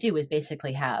trying to do was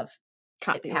basically have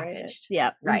copyrighted. Packaged.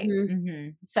 Yeah. Right. Mm-hmm.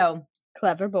 So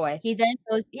clever boy. He then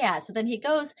goes, so then he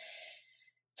goes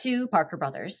to Parker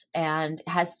Brothers and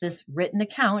has this written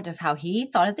account of how he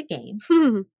thought of the game,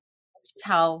 which is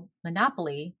how the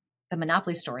Monopoly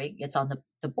story gets on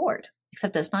the board,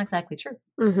 except that's not exactly true.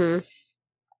 Mm-hmm.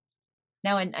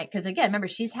 Now, because again, remember,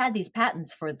 she's had these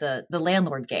patents for the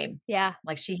landlord game. Yeah.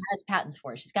 Like she has patents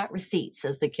for it. She's got receipts,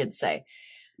 as the kids say.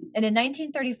 And in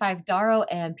 1935, Darrow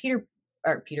and Peter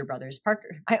Brothers,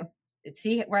 Parker.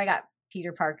 See where I got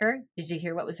Peter Parker? Did you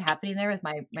hear what was happening there with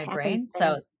my brain?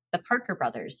 So the Parker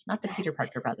Brothers, not the Peter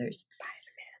Parker brothers.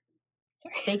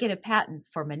 they get a patent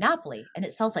for Monopoly, and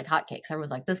it sells like hotcakes.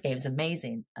 Everyone's like, this game is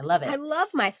amazing. I love I it. love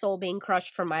my soul being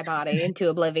crushed from my body into Yeah.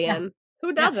 oblivion. Who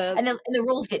Yeah. doesn't? And the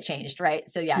rules get changed, right?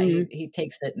 So yeah, he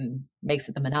takes it and makes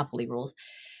it the Monopoly rules.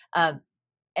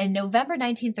 In November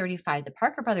 1935, the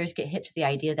Parker brothers get hip to the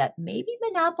idea that maybe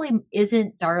Monopoly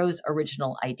isn't Darrow's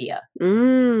original idea.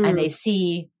 And they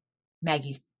see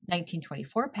Maggie's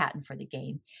 1924 patent for the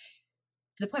game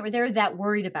to the point where they're that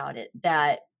worried about it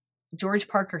that George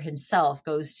Parker himself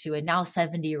goes to a now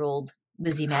 70-year-old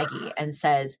Lizzie Maggie and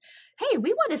says, hey,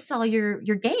 we want to sell your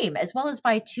game as well as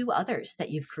buy 2 others that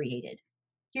you've created.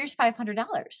 Here's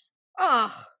 $500.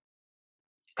 Oh,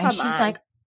 and she's like,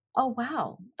 oh,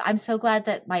 wow. I'm so glad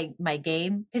that my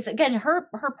game, because again, her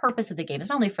purpose of the game is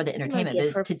not only for the entertainment, but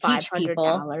is to teach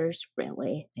people.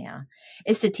 Really? Yeah.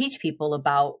 Is to teach people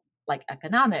about like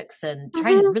economics and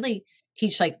trying to really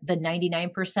teach like the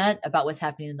 99% about what's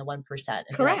happening in the 1%. And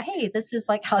Correct. Be like, hey, this is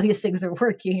like how these things are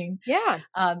working. Yeah.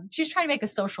 She's trying to make a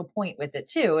social point with it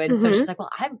too. And so she's like, well,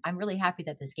 I'm really happy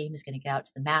that this game is going to get out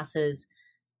to the masses.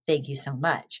 Thank you so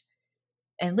much.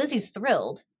 And Lizzie's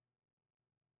thrilled.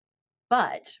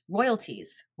 But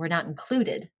royalties were not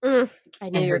included. I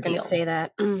knew you were going to say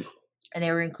that. And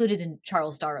they were included in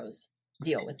Charles Darrow's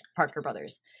deal with Parker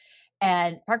Brothers.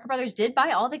 And Parker Brothers did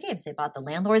buy all the games. They bought the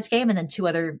Landlord's game and then 2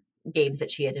 other games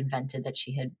that she had invented that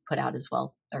she had put out as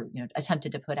well, or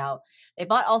attempted to put out. They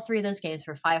bought all 3 of those games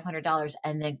for $500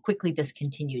 and then quickly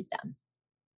discontinued them.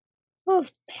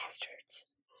 Those bastards.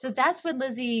 So that's when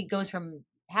Lizzie goes from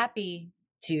happy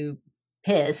to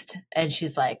pissed. And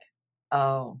she's like,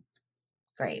 oh,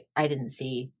 great. I didn't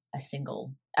see a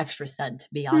single extra cent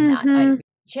beyond that.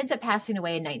 She ends up passing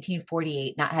away in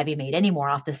 1948, not having made any more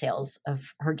off the sales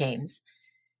of her games.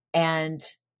 And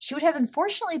she would have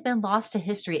unfortunately been lost to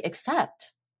history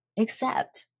except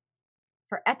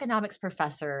for economics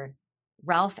professor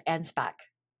Ralph Anspach,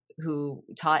 who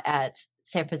taught at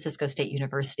San Francisco State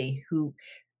University, who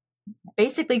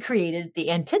basically created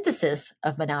the antithesis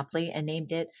of monopoly and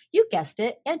named it, you guessed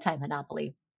it,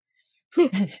 anti-monopoly.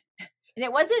 And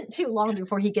it wasn't too long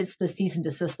before he gets the cease and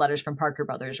desist letters from Parker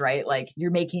Brothers, right? Like, you're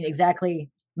making exactly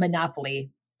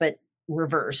Monopoly, but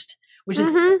reversed, which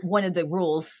is one of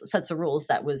the sets of rules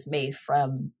that was made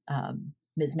from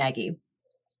Ms. Maggie.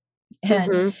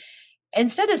 And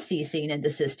instead of ceasing and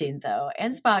desisting, though,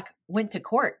 Ansbach went to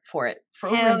court for it for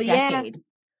over a decade.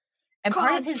 And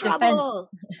part of his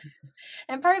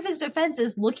defense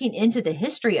is looking into the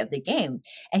history of the game.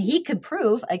 And he could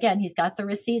prove, again, he's got the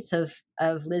receipts of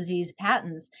Lizzie's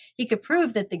patents. He could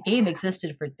prove that the game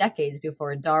existed for decades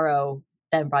before Darrow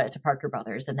then brought it to Parker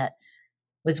Brothers. And that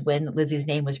was when Lizzie's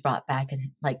name was brought back.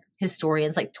 And like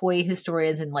historians, like toy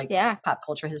historians and like pop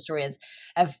culture historians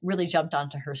have really jumped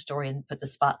onto her story and put the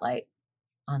spotlight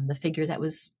on the figure that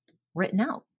was written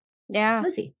out. Yeah.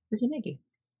 Lizzie Maggie.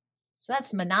 So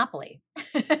that's Monopoly.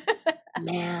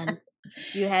 Man,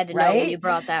 you had to know when you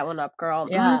brought that one up, girl.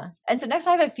 Yeah. And so next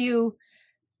I have a few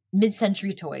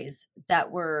mid-century toys that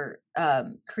were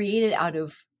created out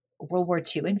of World War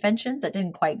II inventions that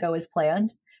didn't quite go as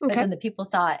planned. But then the people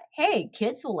thought, hey,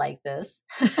 kids will like this.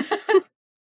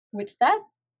 Which that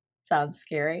sounds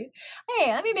scary.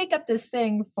 Hey, let me make up this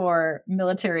thing for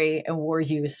military and war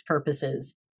use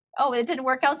purposes. Oh, it didn't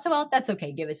work out so well? That's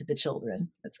okay. Give it to the children.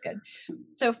 That's good.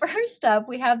 So first up,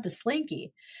 we have the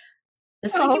Slinky. The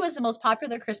Slinky was the most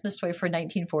popular Christmas toy for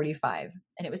 1945,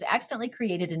 and it was accidentally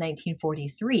created in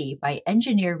 1943 by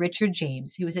engineer Richard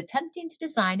James, who was attempting to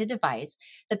design a device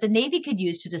that the Navy could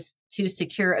use to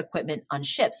secure equipment on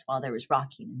ships while there was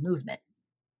rocking and movement.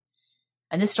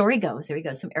 And the story goes, there we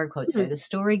go, some air quotes there. The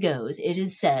story goes, it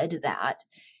is said that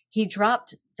he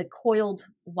dropped the coiled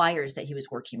wires that he was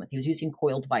working with. He was using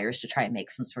coiled wires to try and make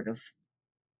some sort of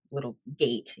little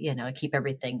gate, to keep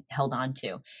everything held on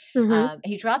to.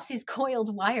 He drops these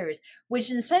coiled wires,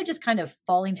 which instead of just kind of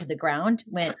falling to the ground,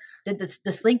 did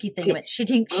the Slinky thing, went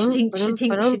shitting, shitting,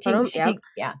 shitting, shitting, shitting.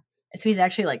 Yeah. And so he's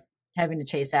actually like having to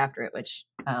chase after it, which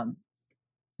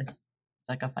was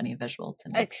like a funny visual to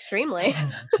me. Extremely.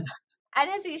 And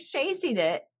as he's chasing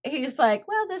it, he's like,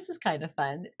 well, this is kind of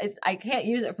fun. I can't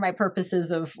use it for my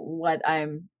purposes of what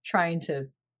I'm trying to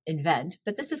invent,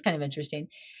 but this is kind of interesting.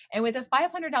 And with a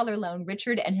 $500 loan,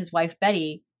 Richard and his wife,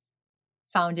 Betty,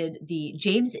 founded the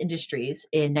James Industries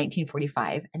in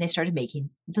 1945, and they started making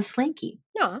the Slinky.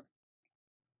 Yeah.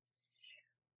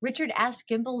 Richard asked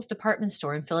Gimbel's department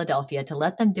store in Philadelphia to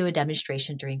let them do a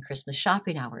demonstration during Christmas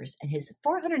shopping hours, and his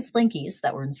 400 Slinkies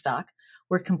that were in stock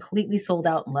were completely sold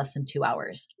out in less than 2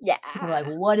 hours. Yeah. People were like,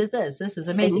 what is this? This is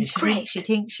amazing. Great.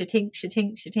 Shitting.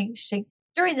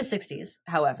 During the 60s,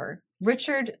 however,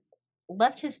 Richard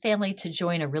left his family to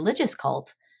join a religious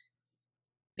cult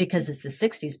because it's the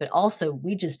 60s, but also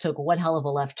we just took one hell of a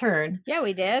left turn. Yeah,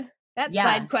 we did. That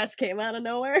side quest came out of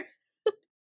nowhere.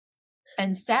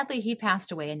 And sadly, he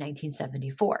passed away in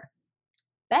 1974.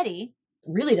 Betty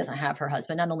really doesn't have her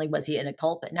husband. Not only was he in a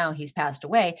cult, but now he's passed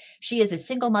away. She is a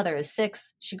single mother of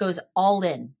 6. She goes all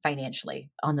in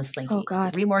financially on the Slinky. Oh,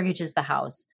 God. Remortgages the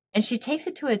house. And she takes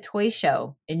it to a toy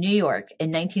show in New York in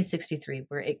 1963,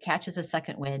 where it catches a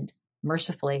second wind,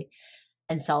 mercifully,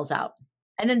 and sells out.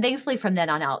 And then thankfully from then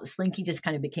on out, Slinky just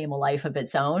kind of became a life of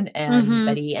its own. And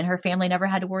Betty and her family never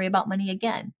had to worry about money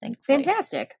again, thankfully.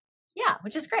 Fantastic. Yeah,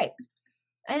 which is great.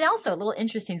 And also a little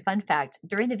interesting fun fact,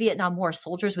 during the Vietnam War,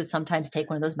 soldiers would sometimes take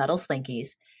one of those metal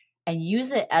Slinkies and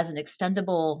use it as an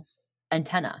extendable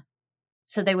antenna.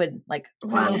 So they would like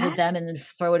put it over them and then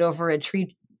throw it over a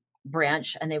tree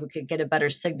branch and they would get a better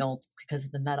signal because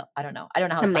of the metal. I don't know. I don't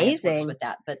know how science works with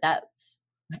that, but that's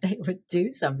what they would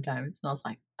do sometimes. And I was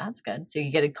like, that's good. So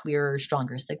you get a clearer,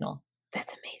 stronger signal.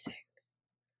 That's amazing.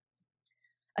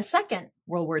 A second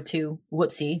World War II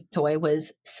whoopsie toy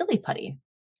was Silly Putty.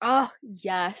 Oh,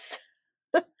 yes.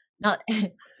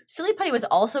 Silly Putty was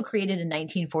also created in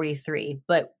 1943,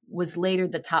 but was later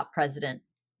the top Christmas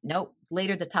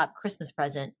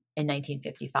present in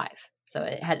 1955. So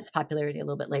it had its popularity a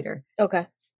little bit later. Okay.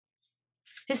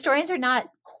 Historians are not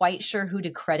quite sure who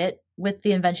to credit with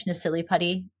the invention of Silly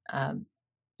Putty, but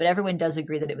everyone does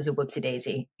agree that it was a whoopsie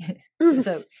daisy.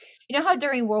 So, you know how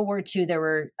during World War II there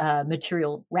were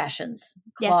material rations,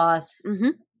 cloth,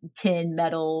 tin,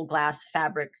 metal, glass,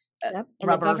 fabric, and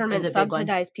rubber. The government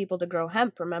subsidized people to grow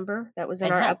hemp, remember? That was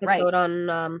in our episode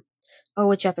on,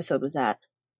 which episode was that?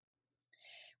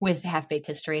 With Half-Baked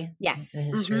History. Yes.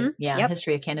 History. Yeah,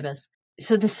 History of Cannabis.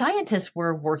 So the scientists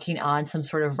were working on some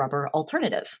sort of rubber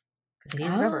alternative because they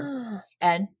needed rubber.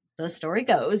 And the story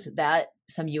goes that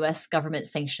some U.S.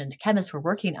 government-sanctioned chemists were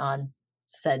working on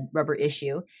said rubber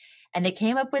issue, and they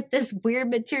came up with this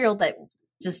weird material that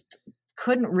just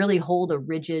couldn't really hold a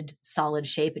rigid, solid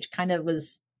shape. It kind of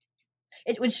was,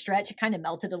 it would stretch, it kind of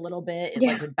melted a little bit, it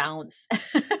like would bounce.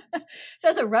 So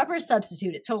as a rubber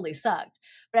substitute, it totally sucked.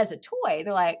 But as a toy,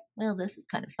 they're like, well, this is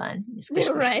kind of fun. Squish, squish,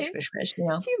 right? Squish, squish, squish, you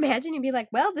know? Can you imagine? You'd be like,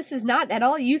 well, this is not at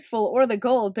all useful or the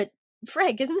goal, but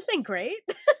Frank, isn't this thing great?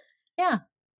 Yeah.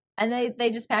 And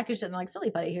they just packaged it and like,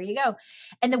 Silly Putty, here you go.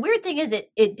 And the weird thing is it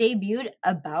debuted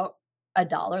about $1,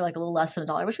 like a little less than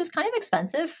 $1, which was kind of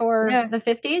expensive for the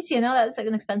 50s. You know, that's like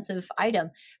an expensive item.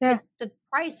 Yeah. But the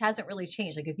price hasn't really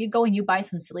changed. Like if you go and you buy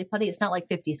some Silly Putty, it's not like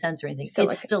 50 cents or anything. It's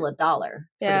like still $1 for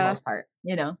the most part,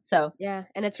 you know? So yeah.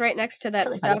 And it's right next to that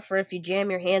Silly stuff Putty. where if you jam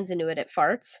your hands into it, it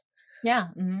farts. Yeah.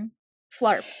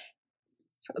 Flarp.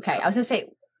 Okay. I was going to say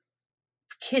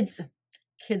kids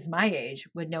my age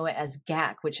would know it as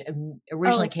GAC, which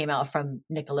originally came out from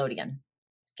Nickelodeon.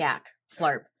 GAC,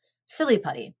 Flarp, Silly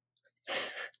Putty.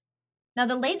 Now,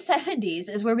 the late 70s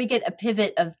is where we get a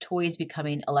pivot of toys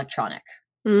becoming electronic.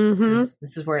 This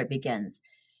is where it begins.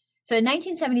 So in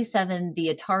 1977,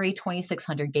 the Atari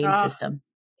 2600 game system.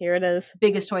 Here it is.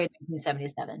 Biggest toy in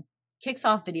 1977. Kicks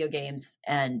off video games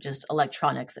and just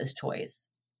electronics as toys.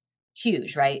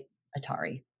 Huge, right?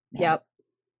 Atari. Man. Yep.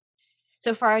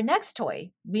 So for our next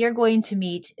toy, we are going to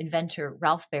meet inventor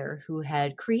Ralph Baer, who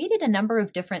had created a number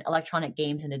of different electronic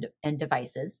games and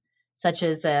devices, such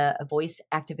as a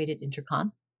voice-activated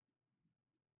intercom,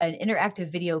 an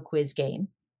interactive video quiz game,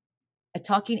 a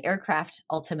talking aircraft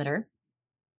altimeter,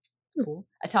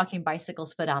 a talking bicycle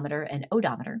speedometer and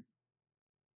odometer,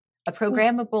 a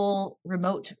programmable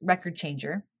remote record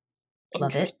changer.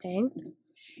 Love it.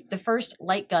 The first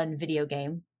light gun video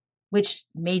game, which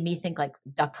made me think like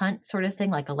Duck Hunt sort of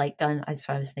thing, like a light gun. That's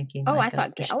what I was thinking. Oh, like I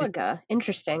thought Galaga.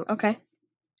 Interesting. Okay.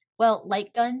 Well,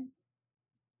 light gun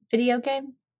video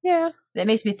game. Yeah. That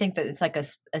makes me think that it's like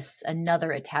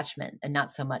another attachment and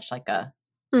not so much like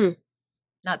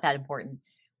not that important.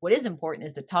 What is important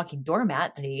is the talking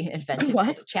doormat that he invented,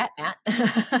 the chat mat.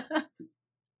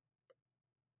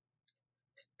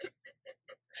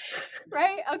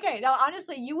 Right? Okay. Now,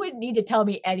 honestly, you wouldn't need to tell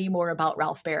me any more about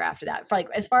Ralph Baer after that. For like,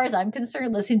 as far as I'm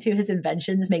concerned, listening to his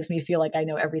inventions makes me feel like I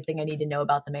know everything I need to know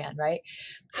about the man, right?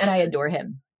 And I adore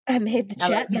him. I made the chat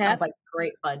mat. He sounds like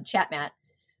great fun. Chat mat.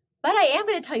 But I am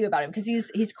going to tell you about him because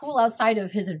he's cool outside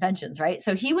of his inventions, right?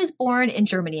 So he was born in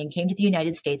Germany and came to the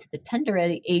United States at the tender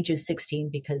age of 16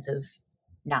 because of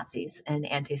Nazis and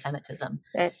anti-Semitism.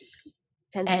 That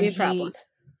tends to be a problem.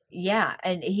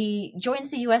 And he joins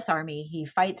the U.S. Army. He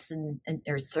fights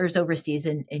or serves overseas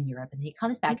in Europe, and he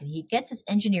comes back and he gets his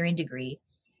engineering degree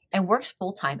and works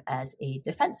full-time as a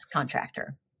defense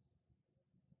contractor.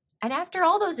 And after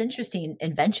all those interesting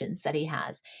inventions that he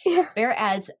has, Baer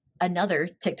adds another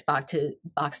ticked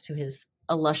box to his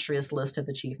illustrious list of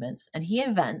achievements. And he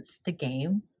invents the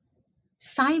game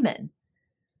Simon,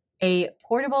 a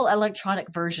portable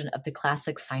electronic version of the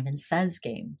classic Simon Says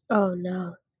game. Oh,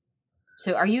 no.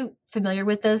 So are you familiar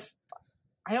with this?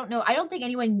 I don't know. I don't think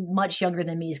anyone much younger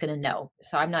than me is going to know.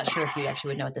 So I'm not sure if you actually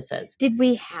would know what this is. Did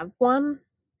we have one?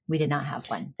 We did not have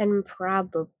one. Then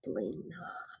probably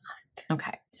not.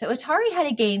 Okay. So Atari had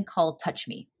a game called Touch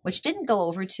Me, which didn't go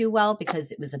over too well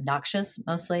because it was obnoxious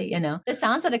mostly, The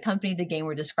sounds that accompanied the game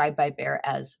were described by Bear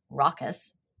as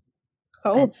raucous.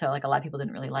 Oh. And so like a lot of people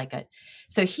didn't really like it.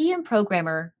 So he and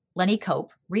programmer Lenny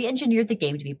Cope re-engineered the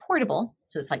game to be portable.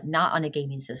 So it's like not on a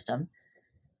gaming system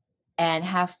and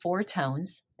have 4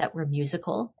 tones that were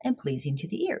musical and pleasing to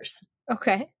the ears.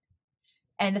 Okay.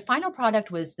 And the final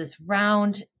product was this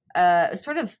round,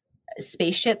 sort of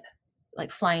spaceship,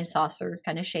 like flying saucer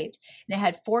kind of shaped. And it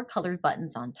had 4 colored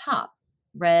buttons on top: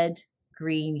 red,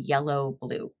 green, yellow,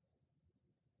 blue.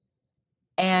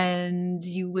 And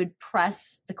you would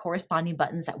press the corresponding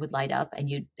buttons that would light up,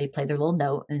 and they play their little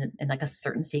note in like a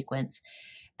certain sequence.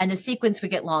 And the sequence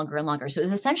would get longer and longer. So it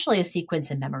was essentially a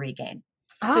sequence and memory game.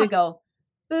 So we go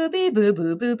boopy boo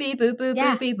boo boopy boop boop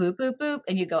boopy boop boop boop,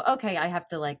 and you go, okay, I have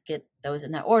to like get those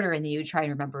in that order, and then you try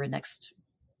and remember the next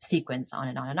sequence on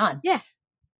and on and on. Yeah.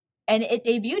 And it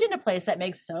debuted in a place that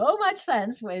makes so much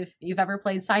sense if you've ever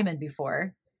played Simon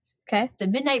before. Okay. The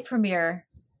midnight premiere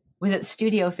was at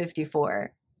Studio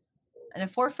 54, and a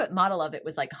 4-foot model of it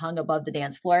was like hung above the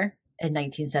dance floor in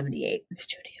 1978.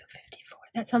 Studio 54.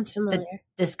 That sounds familiar.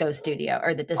 The disco studio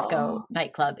or the disco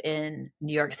nightclub in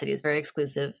New York City is very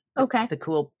exclusive. Okay. The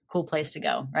cool place to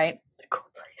go, right? The cool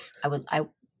place. I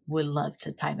would love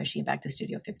to time machine back to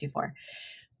Studio 54.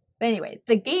 But anyway,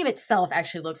 the game itself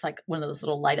actually looks like one of those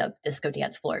little light up disco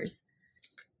dance floors.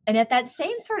 And at that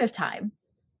same sort of time,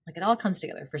 like it all comes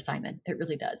together for Simon. It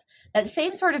really does. That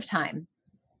same sort of time,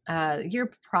 a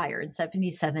year prior in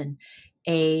 77,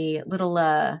 a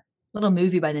little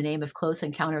movie by the name of Close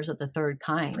Encounters of the Third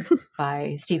Kind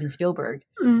by Steven Spielberg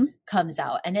comes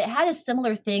out. And it had a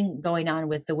similar thing going on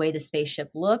with the way the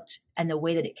spaceship looked and the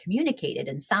way that it communicated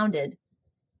and sounded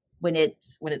when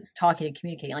it's talking and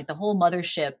communicating. Like the whole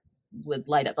mothership would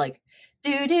light up like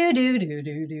do do do do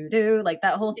do do do, like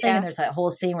that whole thing. Yeah. And there's that whole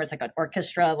scene where it's like an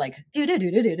orchestra like do do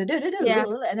do do do do do do, yeah.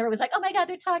 And everyone's like, oh my god,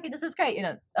 they're talking, this is great,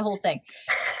 the whole thing.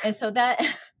 And so that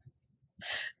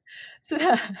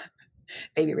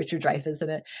baby Richard Dreyfuss in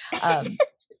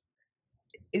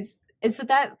it. So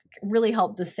that really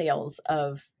helped the sales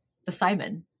of the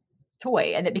Simon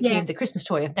toy, and it became the Christmas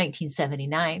toy of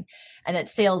 1979, and that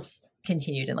sales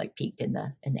continued and like peaked in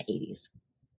the 80s.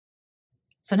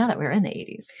 So now that we're in the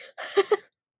 80s,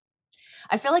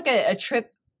 I feel like a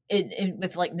trip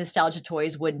with like nostalgia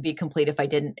toys wouldn't be complete if I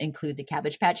didn't include the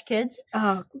Cabbage Patch Kids.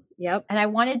 Oh, yep. And I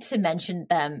wanted to mention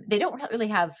them. They don't really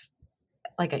have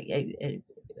like an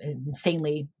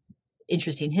insanely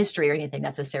interesting history or anything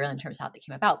necessarily in terms of how they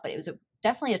came about, but it was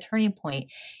definitely a turning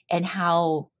point in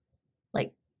how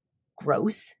like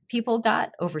gross people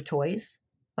got over toys,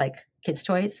 like kids'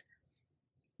 toys.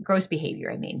 Gross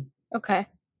behavior, I mean. Okay.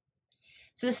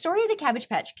 So the story of the Cabbage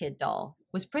Patch Kid doll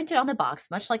was printed on the box,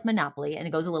 much like Monopoly, and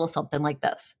it goes a little something like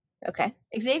this. Okay.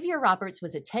 Xavier Roberts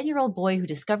was a 10-year-old boy who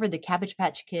discovered the Cabbage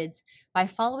Patch Kids by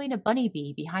following a bunny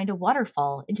bee behind a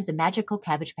waterfall into the magical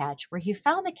Cabbage Patch, where he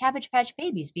found the Cabbage Patch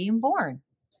babies being born.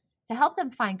 To help them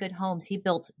find good homes, he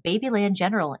built Babyland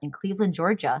General in Cleveland,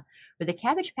 Georgia, where the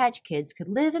Cabbage Patch Kids could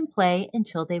live and play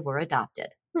until they were adopted.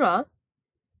 Aw.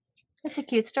 That's a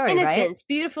cute story, innocence, right? Innocence,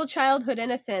 beautiful childhood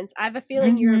innocence. I have a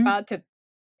feeling you're about to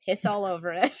piss all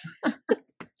over it.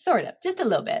 Sort of, just a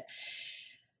little bit.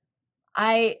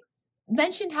 I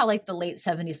mentioned how like the late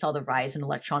 70s saw the rise in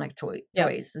electronic toys.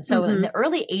 And so in the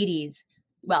early 80s,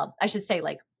 well, I should say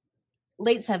like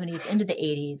late 70s into the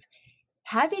 80s,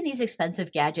 having these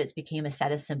expensive gadgets became a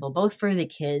status symbol, both for the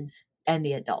kids and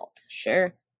the adults.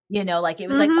 Sure. Like it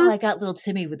was like, oh, I got little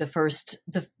Timmy with the first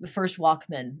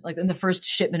Walkman, like in the first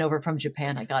shipment over from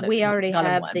Japan. I got it. We already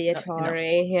have the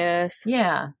Atari. Yes.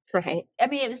 Yeah. Right. I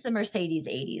mean, it was the Mercedes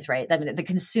 80s, right? I mean, the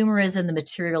consumerism, the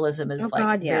materialism is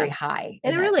very high.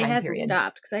 And it really hasn't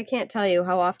stopped, because I can't tell you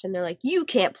how often they're like, you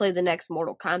can't play the next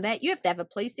Mortal Kombat. You have to have a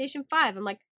PlayStation 5. I'm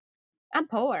like, I'm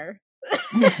poor.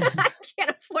 I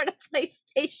can't afford a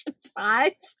PlayStation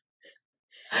 5.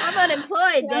 I'm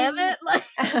unemployed, damn it.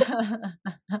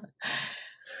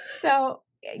 So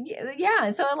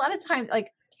a lot of times,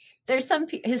 like, there's some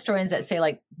historians that say,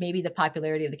 like, maybe the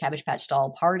popularity of the Cabbage Patch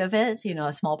doll, part of it,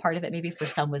 a small part of it, maybe for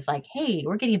some was like, hey,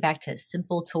 we're getting back to a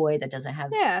simple toy that doesn't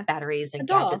have batteries and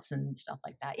gadgets and stuff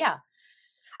like that. Yeah.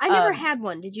 I never had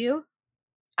one. Did you?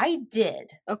 I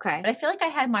did. Okay. But I feel like I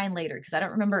had mine later because I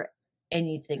don't remember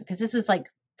anything because this was like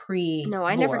No,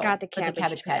 I never pre-Laurel, got the but the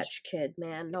Cabbage Patch Kid,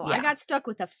 man. No, I Yeah. got stuck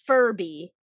with a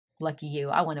Furby. Lucky you.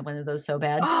 I wanted one of those so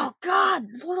bad. Oh, God.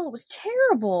 Laurel, it was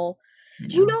terrible. I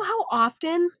Do you know. know how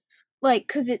often, like,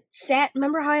 because it sat,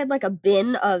 remember how I had, like, a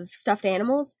bin of stuffed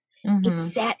animals? It Mhm.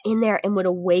 sat in there and would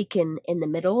awaken in the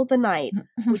middle of the night,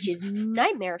 which is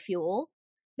nightmare fuel.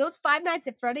 Those Five Nights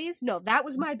at Freddy's, no, that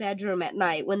was my bedroom at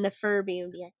night when the Furby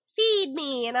would be like, feed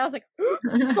me. And I was like,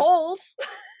 souls.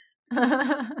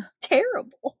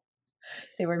 Terrible.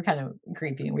 They were kind of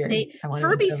creepy and weird. I wanted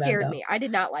one Furby so bad, scared though. me. I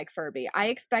did not like Furby. I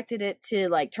expected it to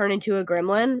like turn into a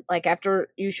gremlin, like after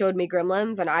you showed me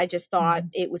Gremlins, and I just thought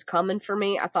it was coming for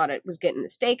me. I thought it was getting the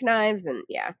steak knives, and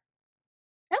yeah.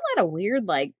 I had a lot of weird,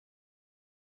 like,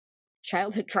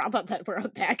 childhood trauma that we're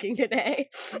unpacking today.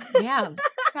 Yeah.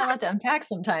 Got a lot to unpack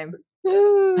sometime.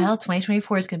 Well,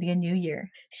 2024 is going to be a new year.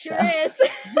 Sure is.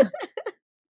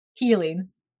 Healing,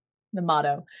 the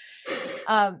motto.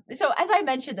 So as I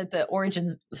mentioned that the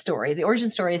origin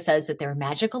story says that they're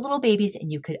magical little babies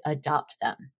and you could adopt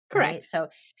them. Correct. Right? So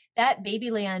that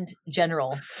Babyland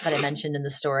general that I mentioned in the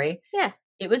story, Yeah.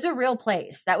 it was a real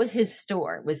place. That was his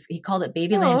store. He called it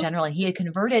Babyland General, and he had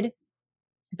converted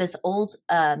this old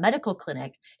medical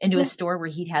clinic into a store where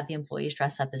he'd have the employees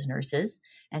dress up as nurses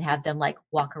and have them like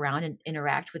walk around and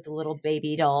interact with the little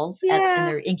baby dolls in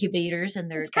their incubators and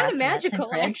their It's kind of bassinets and magical,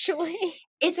 cribs. actually.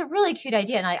 It's a really cute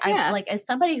idea. And I like, as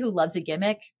somebody who loves a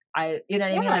gimmick, you know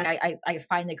what I mean? Like I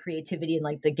find the creativity and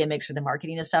like the gimmicks for the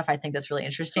marketing and stuff. I think that's really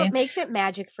interesting. So it makes it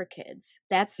magic for kids.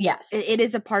 Yes. It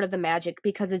is a part of the magic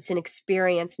because it's an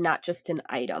experience, not just an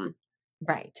item.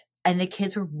 Right. And the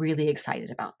kids were really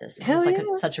excited about this. It Hell was like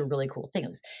yeah. such a really cool thing. It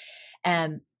was,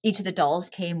 each of the dolls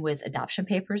came with adoption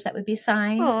papers that would be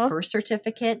signed, birth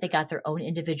certificate. They got their own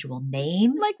individual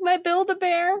name. Like my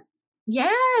Build-A-Bear.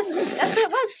 Yes, that's what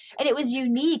it was. And it was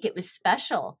unique. It was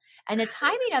special. And the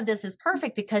timing of this is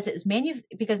perfect because it was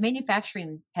because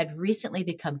manufacturing had recently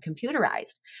become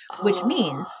computerized, which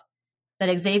means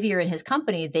that Xavier and his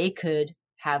company, they could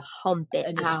have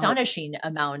an astonishing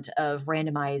amount of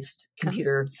randomized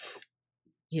computer,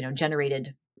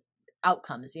 generated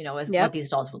outcomes, as what these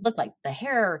dolls would look like. The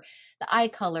hair, the eye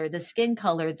color, the skin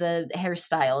color, the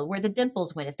hairstyle, where the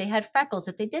dimples went, if they had freckles,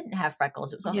 if they didn't have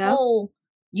freckles. It was a whole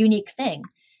unique thing.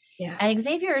 Yeah. And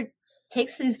Xavier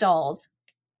takes these dolls,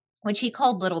 which he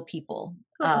called little people,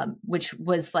 which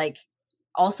was like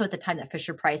also at the time that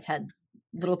Fisher Price had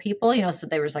little people, so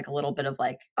there was like a little bit of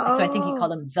like, so I think he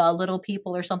called them the little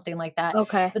people or something like that.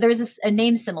 Okay. But there was a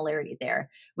name similarity there,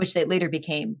 which they later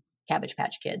became Cabbage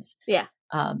Patch Kids. Yeah.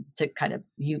 To kind of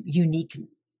unique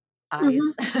eyes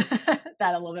that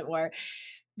a little bit more.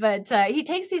 But he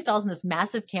takes these dolls in this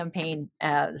massive campaign,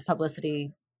 this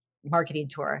publicity marketing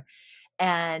tour,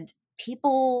 and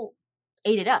people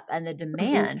ate it up. And the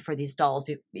demand for these dolls,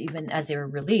 even as they were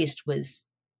released, was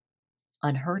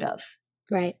unheard of.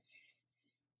 Right.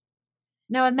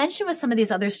 Now, I mentioned with some of these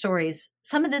other stories,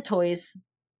 some of the toys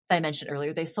that I mentioned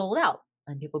earlier, they sold out.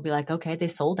 And people would be like, okay, they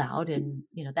sold out. And,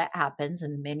 that happens.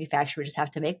 And the manufacturer just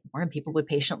have to make more. And people would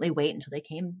patiently wait until they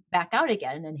came back out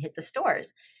again and hit the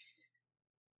stores.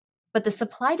 But the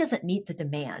supply doesn't meet the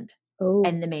demand.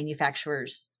 And the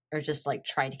manufacturers are just like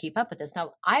trying to keep up with this.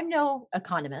 Now, I'm no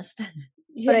economist,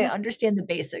 but I understand the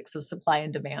basics of supply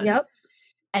and demand. Yep.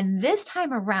 And this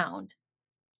time around,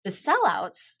 the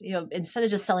sellouts, instead of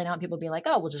just selling out, people being like,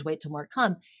 oh, we'll just wait till more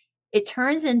come. It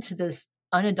turns into this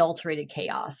unadulterated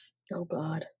chaos. Oh,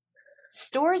 God.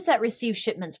 Stores that receive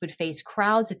shipments would face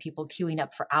crowds of people queuing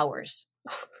up for hours.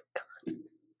 Oh, God.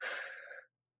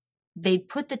 They'd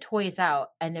put the toys out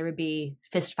and there would be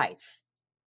fist fights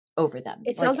over them.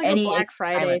 It sounds like a Black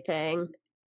Friday thing.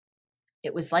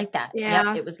 It was like that. Yeah.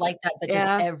 Yep, it was like that. But just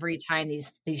every time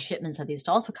these shipments of these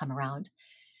dolls would come around,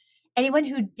 anyone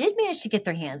who did manage to get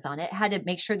their hands on it had to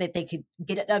make sure that they could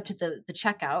get it up to the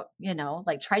checkout,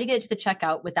 like try to get it to the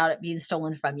checkout without it being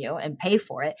stolen from you and pay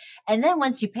for it. And then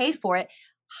once you paid for it,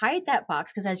 hide that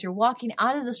box because as you're walking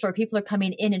out of the store, people are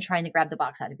coming in and trying to grab the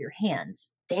box out of your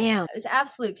hands. Damn. It was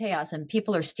absolute chaos. And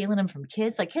people are stealing them from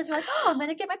kids. Like kids are like, oh, I'm going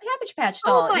to get my Cabbage Patch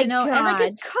doll. Oh my God. And like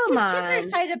kids on. Are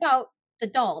excited about the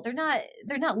doll. They're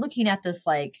not looking at this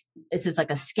like this is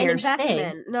like a scarce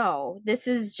thing. No, this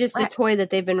is just a toy that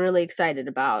they've been really excited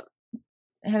about.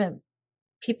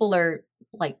 People are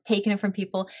like taking it from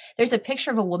people. There's a picture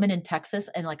of a woman in Texas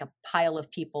and like a pile of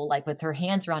people like with her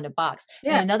hands around a box.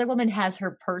 Yeah. And another woman has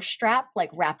her purse strap like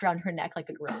wrapped around her neck like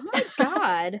a grip. Oh my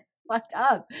God. Fucked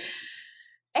up.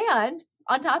 And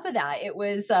on top of that, it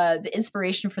was the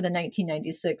inspiration for the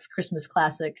 1996 Christmas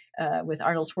classic with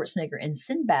Arnold Schwarzenegger and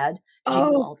Sinbad,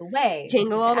 Jingle All the Way,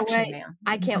 Jingle with the All the Action Way. Man.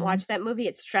 I can't Mm-hmm. watch that movie.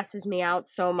 It stresses me out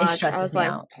so It much. I stresses was me like,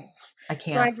 out. I so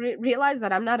can't. I've realized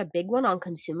that I'm not a big one on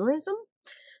consumerism.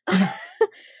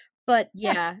 But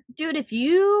yeah, dude, if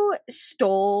you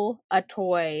stole a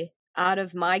toy out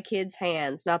of my kids'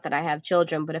 hands, not that I have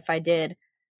children, but if I did,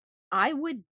 I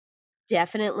would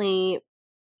definitely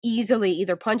easily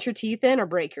either punch your teeth in or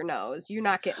break your nose. You're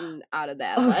not getting out of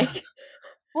that. Like,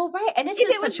 well, right, and it's if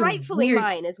just it was such a rightfully weird.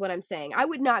 mine, is what I'm saying. I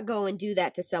would not go and do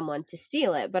that to someone to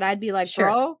steal it, but I'd be like, Sure.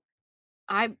 bro,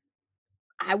 I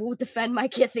will defend my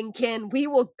kith and kin. We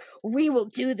will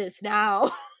do this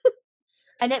now.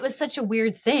 And it was such a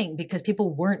weird thing because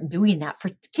people weren't doing that for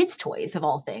kids' toys of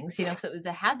all things, you know. So it was,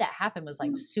 to have that happen was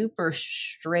like super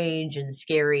strange and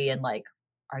scary, and like,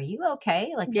 are you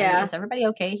okay? Like, Yeah. is everybody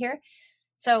okay here?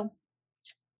 So,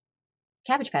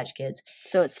 Cabbage Patch Kids.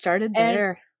 So it started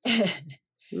there.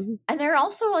 And there are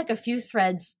also like a few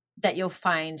threads that you'll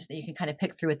find that you can kind of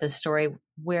pick through with this story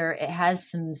where it has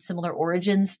some similar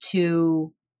origins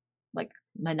to like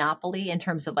Monopoly in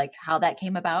terms of like how that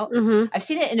came about. Mm-hmm. I've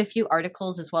seen it in a few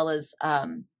articles, as well as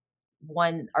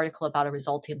one article about a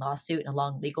resulting lawsuit and a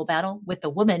long legal battle with the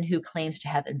woman who claims to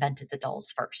have invented the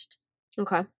dolls first.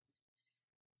 Okay.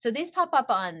 So these pop up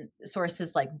on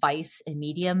sources like Vice and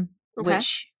Medium,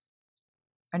 which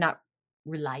are not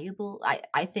reliable.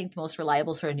 I think the most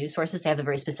reliable sort of news sources, they have a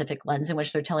very specific lens in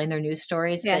which they're telling their news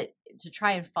stories. Yeah. But to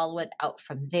try and follow it out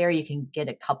from there, you can get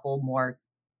a couple more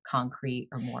concrete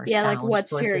or more sound like what's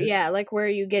sources. like where are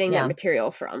you getting that material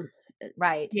from?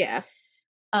 Right. Yeah.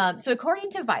 So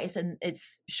according to Vice, and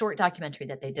it's short documentary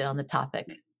that they did on the topic,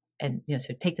 and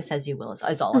so take this as you will,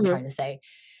 is all I'm trying to say.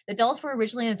 The dolls were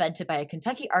originally invented by a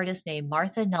Kentucky artist named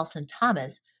Martha Nelson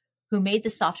Thomas, who made the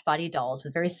soft body dolls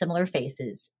with very similar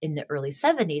faces in the early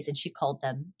 70s, and she called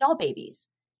them doll babies.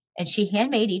 And she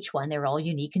handmade each one. They were all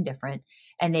unique and different,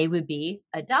 and they would be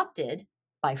adopted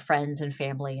by friends and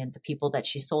family and the people that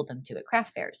she sold them to at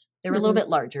craft fairs. They were a little bit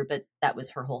larger, but that was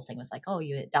her whole thing, was like, oh,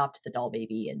 you adopt the doll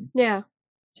baby, and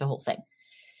it's a whole thing.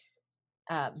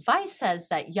 Vice says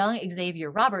that young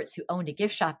Xavier Roberts, who owned a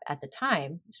gift shop at the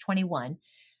time, was 21,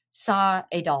 saw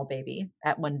a doll baby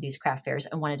at one of these craft fairs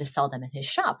and wanted to sell them in his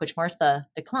shop, which Martha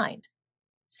declined.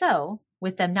 So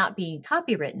with them not being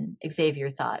copywritten, Xavier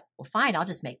thought, well, fine, I'll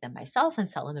just make them myself and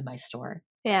sell them in my store.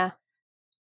 Yeah.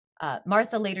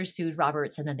 Martha later sued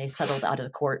Roberts, and then they settled out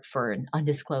of court for an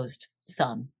undisclosed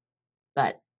sum.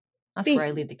 But that's where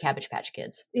I leave the Cabbage Patch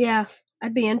Kids. Yeah.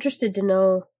 I'd be interested to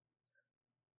know.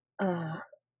 I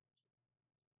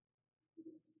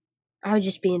would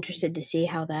just be interested to see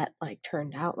how that like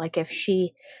turned out. Like if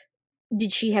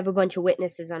did she have a bunch of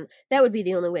witnesses on? That would be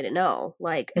the only way to know.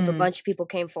 Like if a bunch of people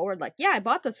came forward, like, yeah, I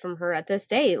bought this from her at this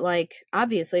date. Like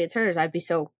obviously it's hers. I'd be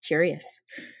so curious.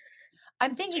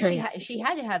 I'm thinking she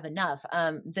had to have enough.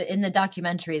 In the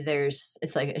documentary,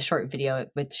 it's like a short video,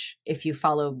 which if you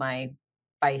follow my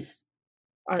Vice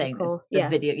article, thing,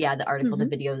 video, the article, the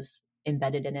video's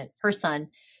embedded in it. Her son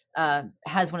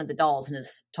has one of the dolls and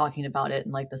is talking about it,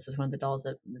 and like, this is one of the dolls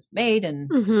that was made,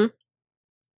 and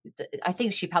I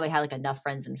think she probably had like enough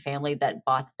friends and family that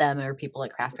bought them, or people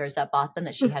at craft fairs that bought them,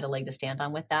 that she had a leg to stand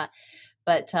on with that.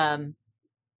 But so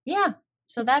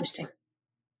that's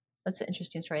an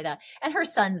interesting story. That, and her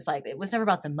son's like, it was never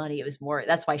about the money. It was more,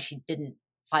 that's why she didn't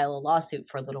file a lawsuit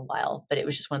for a little while, but it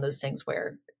was just one of those things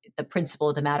where the principle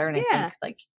of the matter. And I think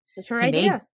like it's her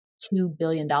idea. Made $2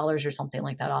 billion or something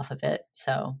like that off of it.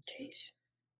 So,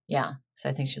 yeah. So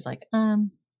I think she's like,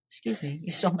 excuse me,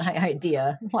 you stole my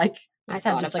idea. Like, let's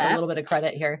have just like a little bit of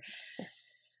credit here.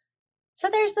 So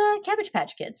there's the Cabbage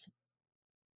Patch Kids.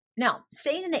 Now,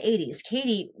 staying in the 80s,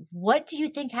 Katie, what do you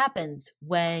think happens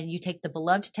when you take the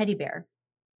beloved teddy bear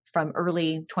from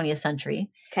early 20th century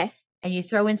and you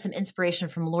throw in some inspiration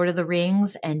from Lord of the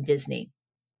Rings and Disney?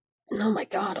 Oh my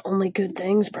God, only good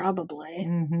things, probably.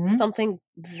 Something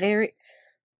very...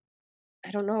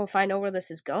 I don't know if I know where this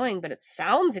is going, but it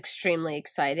sounds extremely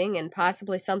exciting and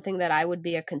possibly something that I would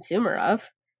be a consumer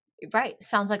of. Right.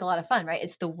 Sounds like a lot of fun, right?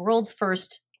 It's the world's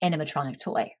first animatronic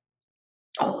toy.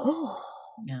 Oh.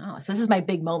 No, so this is my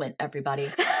big moment, everybody.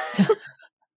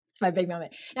 It's my big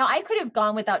moment. Now, I could have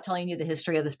gone without telling you the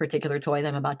history of this particular toy that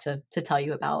I'm about to tell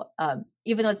you about.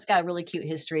 Even though it's got a really cute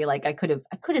history, like I could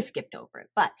have skipped over it,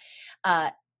 but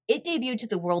it debuted to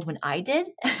the world when I did,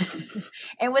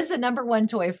 and was the number one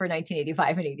toy for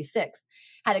 1985 and 86.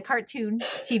 Had a cartoon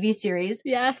TV series,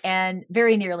 and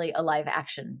very nearly a live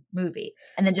action movie,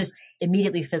 and then just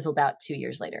immediately fizzled out 2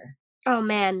 years later. Oh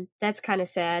man, that's kind of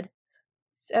sad.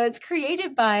 So it's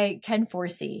created by Ken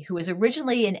Forsey, who was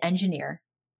originally an engineer,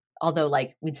 although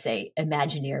like we'd say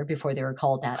Imagineer before they were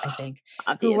called that, I think,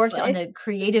 who worked on Obviously. the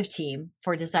creative team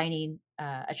for designing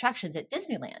attractions at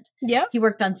Disneyland. Yep. He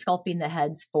worked on sculpting the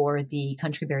heads for the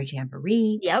Country Bear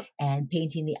Jamboree Yep. and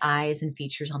painting the eyes and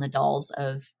features on the dolls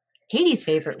of Katie's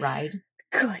favorite ride.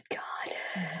 Good God.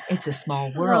 It's a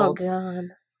Small World. Oh,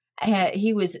 God.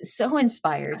 He was so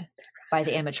inspired by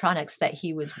the animatronics that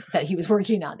he was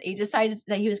working on. He decided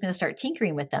that he was going to start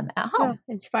tinkering with them at home.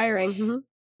 Yeah, inspiring. Mm-hmm.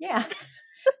 Yeah.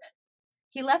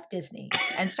 He left Disney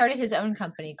and started his own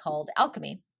company called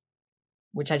Alchemy,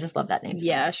 which I just love that name so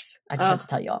much. I just have to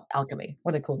tell you all, Alchemy.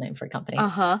 What a cool name for a company.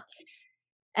 Uh-huh.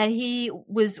 And he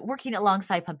was working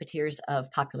alongside puppeteers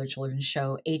of popular children's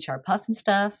show H.R. Puff and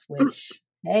Stuff, which,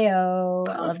 heyo,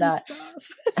 I love that.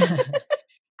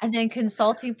 And then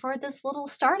consulting for this little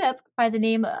startup by the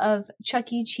name of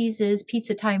Chuck E. Cheese's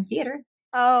Pizza Time Theater.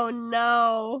 Oh,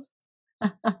 no.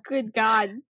 Good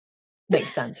God.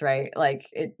 Makes sense, right? Like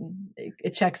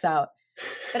it checks out.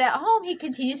 But at home, he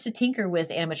continues to tinker with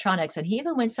animatronics, and he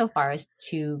even went so far as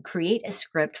to create a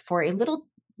script for a little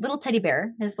teddy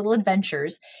bear, his little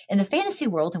adventures in the fantasy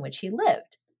world in which he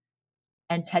lived.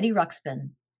 And Teddy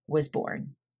Ruxpin was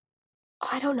born. Oh,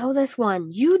 I don't know this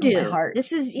one. You do. My heart.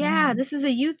 This is this is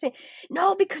a you thing.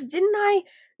 No, because I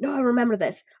remember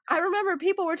this. I remember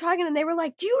people were talking and they were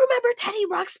like, "Do you remember Teddy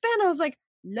Ruxpin?" I was like,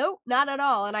 "Nope, not at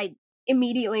all." And I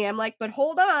immediately I'm like, "But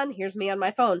hold on, here's me on my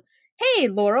phone. Hey,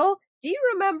 Laurel, do you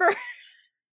remember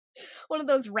one of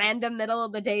those random middle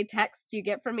of the day texts you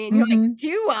get from me?" And you're like,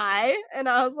 "Do I?" And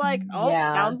I was like, "Oh,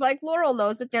 sounds like Laurel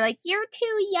knows it." They're like, "You're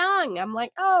too young." I'm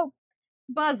like, "Oh,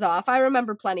 buzz off. I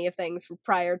remember plenty of things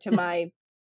prior to my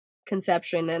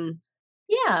conception and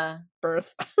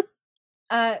birth."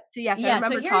 So yes, I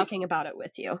remember talking about it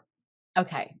with you.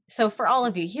 Okay. So for all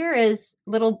of you, here is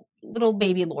little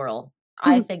baby Laurel.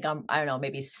 I think I don't know,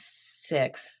 maybe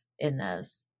 6 in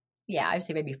this. Yeah, I'd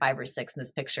say maybe 5 or 6 in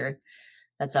this picture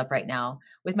that's up right now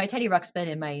with my Teddy Ruxpin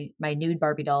and my nude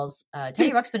Barbie dolls.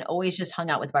 Teddy Ruxpin always just hung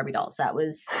out with Barbie dolls. That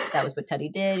was what Teddy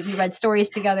did. We read stories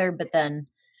together, but then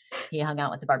he hung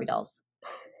out with the Barbie dolls.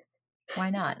 Why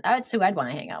not? I'd want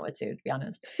to hang out with too, to be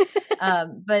honest.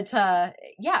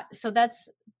 So that's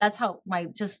how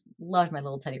just loved my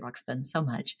little Teddy Ruxpin so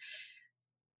much.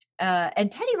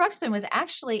 And Teddy Ruxpin was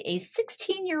actually a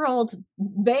 16-year-old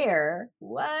bear.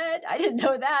 What? I didn't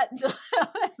know that until I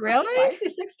was really? Why is he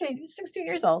 16? He's 16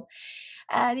 years old.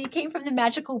 And he came from the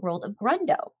magical world of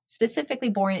Grundo, specifically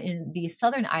born in the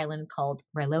southern island called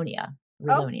Rilonia.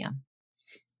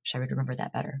 Wish I would remember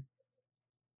that better.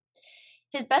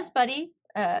 His best buddy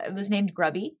was named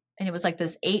Grubby, and it was like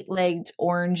this 8-legged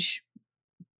orange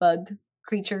bug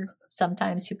creature.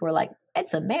 Sometimes people were like,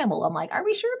 "It's a mammal." I'm like, "Are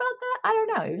we sure about that?" I don't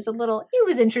know. He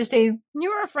was interesting.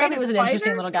 You were afraid of spiders? He was an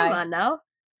interesting little guy. Come on now.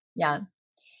 Yeah.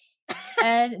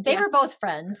 And they were both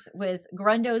friends with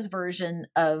Grundo's version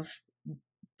of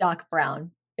Doc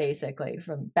Brown, basically,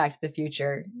 from Back to the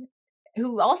Future,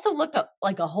 who also looked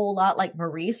like a whole lot like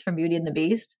Maurice from Beauty and the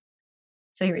Beast.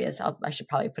 So here he is. I should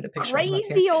probably put a picture of him up here.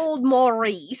 Crazy old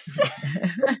Maurice.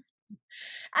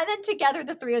 And then together,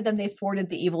 the three of them, they thwarted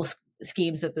the evil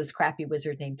schemes of this crappy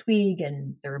wizard named Tweeg,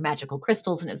 and there were magical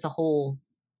crystals, and it was a whole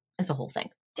thing.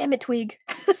 Damn it, Tweeg.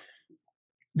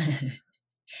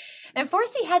 And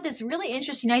Forsey had this really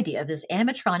interesting idea of this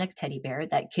animatronic teddy bear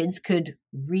that kids could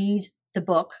read the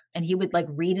book, and he would like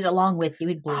read it along with you.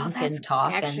 He'd blink and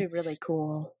talk. Actually, really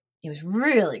cool. It was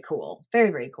really cool,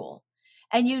 very, very cool.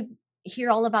 And you'd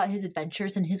hear all about his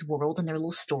adventures in his world and their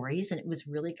little stories. And it was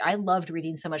really, I loved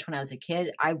reading so much when I was a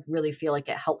kid. I really feel like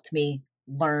it helped me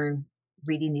learn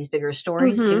reading these bigger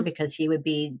stories too, because he would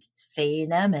be saying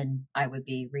them and I would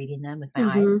be reading them with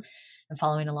my eyes and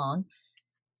following along.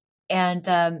 And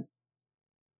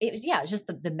it was, it's just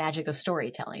the magic of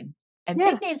storytelling. And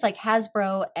big names like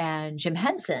Hasbro and Jim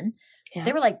Henson,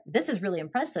 they were like, "This is really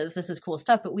impressive. This is cool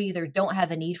stuff, but we either don't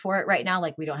have a need for it right now,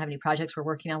 like we don't have any projects we're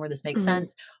working on where this makes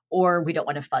sense, or we don't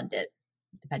want to fund it,"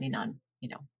 depending on,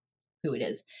 who it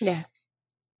is. Yeah.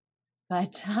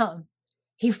 But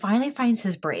he finally finds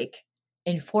his break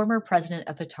in former president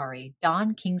of Atari,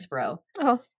 Don Kingsborough.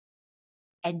 Oh.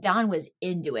 And Don was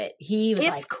into it. He was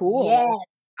It's cool. Yes,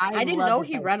 I didn't know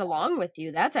he read along with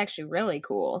you. That's actually really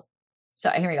cool. So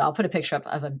here we go. I'll put a picture up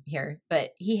of him here.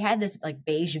 But he had this like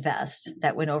beige vest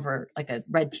that went over like a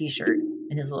red t-shirt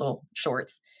and his little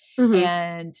shorts.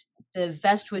 And the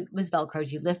vest was Velcroed.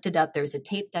 You lift it up. There was a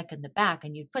tape deck in the back,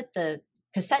 and you'd put the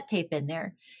cassette tape in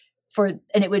there and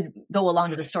it would go along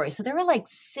to the story. So there were like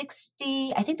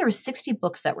 60, I think there were 60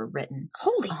 books that were written.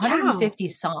 Holy cow. 150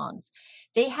 songs.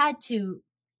 They had to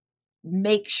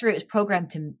make sure it was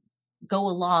programmed to go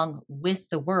along with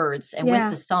the words and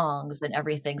with the songs and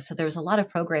everything. So there was a lot of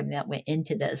programming that went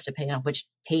into this, depending on which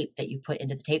tape that you put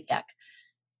into the tape deck.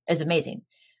 It's amazing.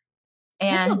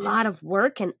 And And a lot of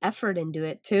work and effort into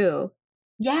it too.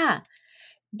 Yeah.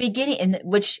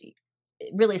 Which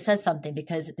really says something,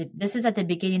 because this is at the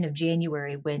beginning of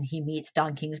January when he meets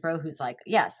Don Kingsborough, who's like,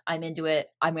 yes, I'm into it.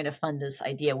 I'm going to fund this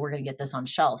idea. We're going to get this on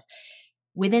shelves.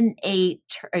 Within early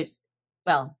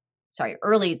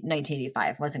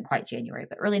 1985, wasn't quite January,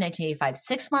 but early 1985,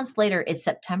 6 months later, it's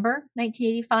September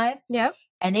 1985. Yep.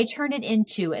 And they turned it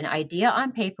into an idea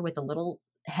on paper with a little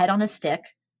head on a stick,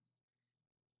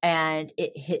 and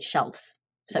it hit shelves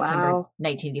September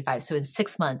 1985. So in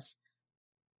 6 months.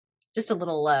 Just a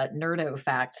little nerdo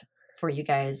fact for you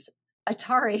guys.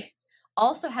 Atari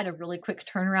also had a really quick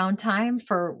turnaround time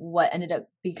for what ended up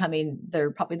becoming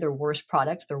probably their worst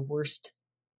product, their worst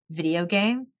video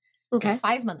game. Okay. So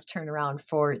 5-month turnaround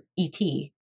for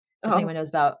E.T. So if anyone knows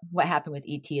about what happened with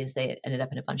E.T. is they ended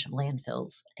up in a bunch of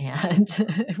landfills and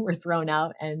were thrown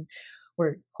out and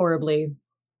were horribly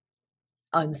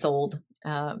unsold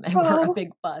and were a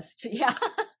big bust. Yeah.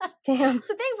 Damn.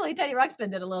 So thankfully Teddy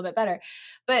Ruxpin did a little bit better,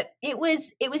 but it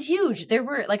was huge. There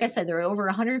were, like I said, there were over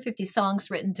 150 songs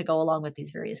written to go along with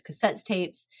these various cassette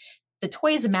tapes. The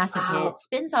toy is a massive hit,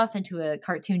 spins off into a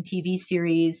cartoon TV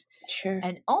series,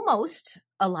 and almost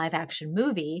a live action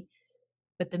movie.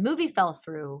 But the movie fell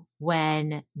through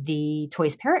when the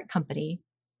toys parent company,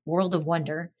 World of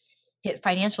Wonder, hit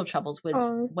financial troubles with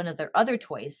one of their other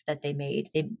toys that they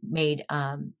made. They made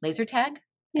laser tag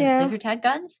and laser tag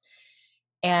guns.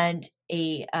 And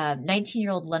a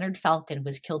 19-year-old Leonard Falcon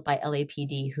was killed by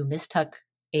LAPD, who mistook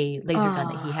a laser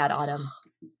gun that he had on him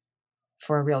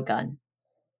for a real gun.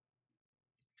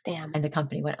 Damn. And the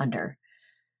company went under.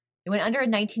 It went under in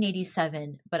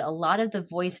 1987, but a lot of the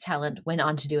voice talent went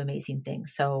on to do amazing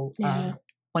things. So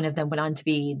one of them went on to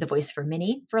be the voice for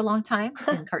Minnie for a long time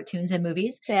in cartoons and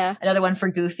movies. Yeah. Another one for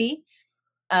Goofy.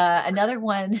 Another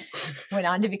one went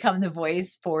on to become the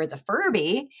voice for the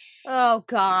Furby. Oh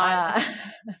God!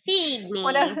 Feed me.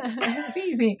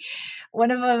 Feed me. One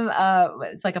of them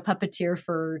it's like a puppeteer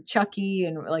for Chucky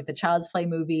and like the Child's Play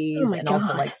movies, and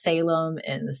also like Salem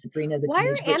and the Sabrina the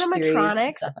Teenage Witch series. Why are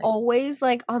animatronics always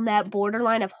like on that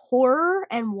borderline of horror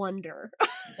and wonder?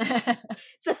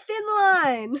 It's a thin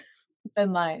line.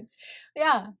 Thin line.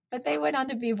 Yeah, but they went on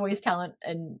to be voice talent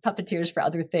and puppeteers for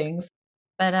other things.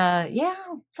 But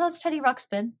so that's Teddy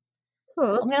Ruxpin.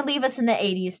 Huh. I'm going to leave us in the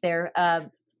 80s there.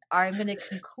 I'm going to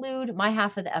conclude my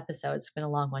half of the episode. It's been a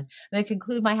long one. I'm going to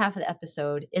conclude my half of the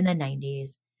episode in the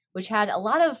 90s, which had a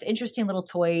lot of interesting little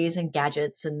toys and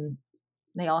gadgets, and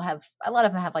a lot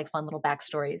of them have like fun little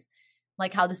backstories,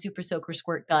 like how the Super Soaker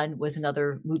squirt gun was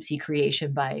another Moopsie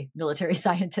creation by military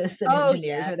scientists and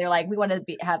engineers, where they're like, we want to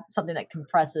have something that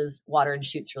compresses water and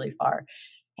shoots really far.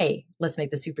 Hey, let's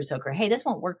make the Super Soaker. Hey, this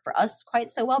won't work for us quite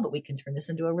so well, but we can turn this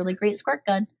into a really great squirt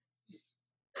gun.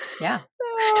 Yeah.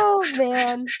 Oh,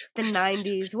 man. The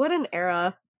 90s. What an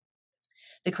era.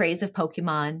 The craze of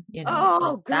Pokemon,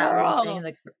 Oh, girl.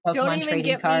 The Pokemon Don't even trading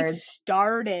get cards. Me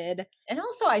started. And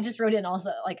also, I just wrote in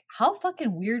also, like, how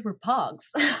fucking weird were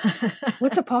Pogs?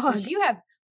 What's a Pog?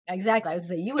 Exactly. I was going to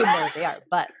say, you wouldn't know what they are,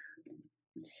 but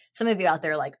some of you out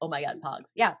there are like, oh my God,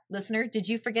 Pogs. Yeah. Listener, did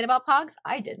you forget about Pogs?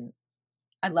 I didn't.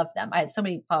 I loved them. I had so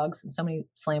many Pogs and so many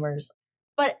Slammers.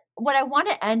 But what I want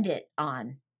to end it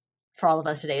on for all of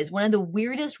us today is one of the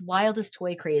weirdest, wildest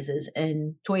toy crazes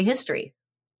in toy history.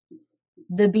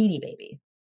 The Beanie Baby.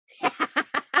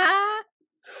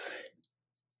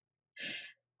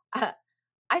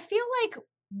 I feel like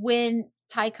when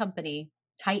Ty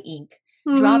Inc.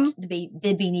 dropped the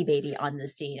Beanie Baby on the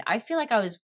scene, I feel like I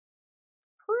was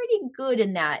pretty good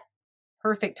in that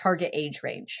perfect target age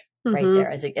range right there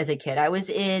as a kid. I was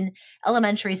in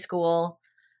elementary school,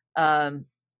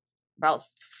 about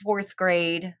 4th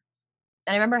grade.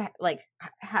 And I remember like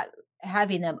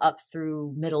having them up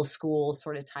through middle school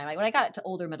sort of time. Like when I got to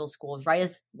older middle school, right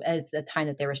as the time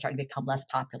that they were starting to become less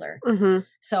popular.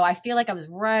 So I feel like I was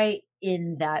right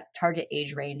in that target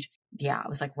age range. Yeah, I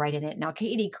was like right in it. Now,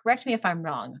 Katie, correct me if I'm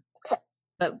wrong,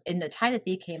 but in the time that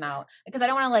they came out, because I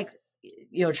don't want to like,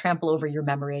 trample over your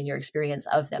memory and your experience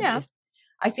of them. Yeah.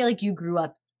 I feel like you grew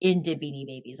up into Beanie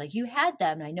Babies. Like you had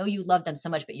them and I know you loved them so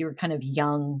much, but you were kind of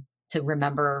young to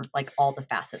remember like all the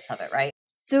facets of it, right?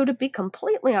 So to be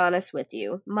completely honest with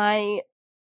you, my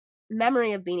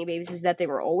memory of Beanie Babies is that they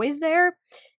were always there.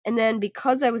 And then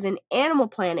because I was an Animal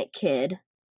Planet kid,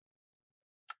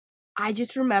 I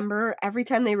just remember every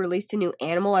time they released a new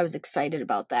animal, I was excited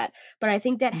about that. But I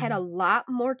think that had a lot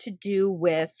more to do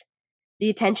with the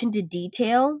attention to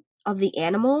detail of the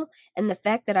animal, and the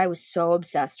fact that I was so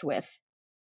obsessed with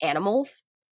animals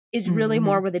is really Mm-hmm.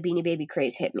 more where the Beanie Baby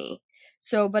craze hit me.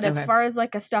 So, but as Okay. far as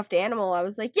like a stuffed animal, I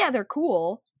was like, yeah, they're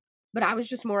cool, but I was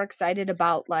just more excited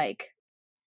about like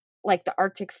the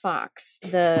Arctic fox,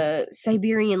 the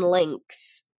Siberian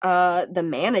lynx, the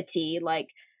manatee, like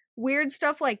weird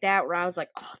stuff like that where I was like,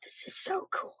 oh, this is so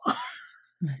cool.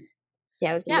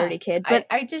 Yeah, I was a Yeah. nerdy kid, but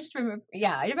I just remember,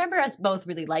 I remember us both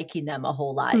really liking them a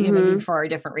whole lot, maybe Mhm. for our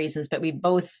different reasons, but we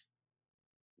both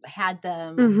had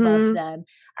them, loved Mhm. them.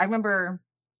 I remember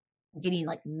getting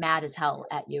like mad as hell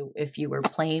at you if you were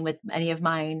playing with any of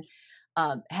mine.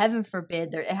 Heaven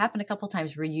forbid, it happened a couple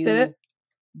times where Did you it?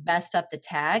 messed up the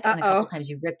tag and a couple Uh-oh. times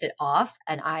you ripped it off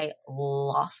and I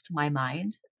lost my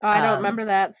mind. Oh, I don't remember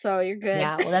that, so you're good.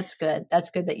 Yeah, well, that's good. That's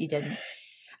good that you didn't.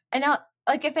 And now,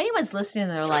 like, if anyone's listening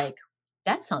and they're like,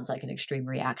 that sounds like an extreme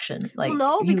reaction. Well, Like,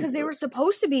 no, because they were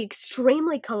supposed to be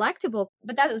extremely collectible.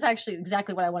 but that was actually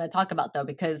exactly what I want to talk about, though,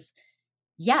 because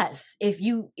yes, if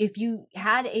you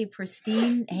had a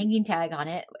pristine hanging tag on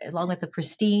it, along with the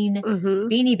pristine Mhm.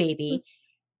 Beanie Baby,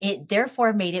 it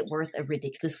therefore made it worth a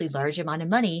ridiculously large amount of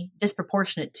money,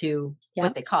 disproportionate to Yep.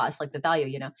 what they cost, like the value,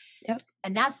 Yep.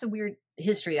 And that's the weird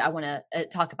history I want to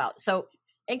talk about. So,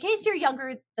 in case you're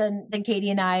younger than Katie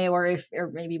and I, or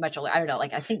maybe much older, I don't know.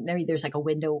 Like, I think there's like a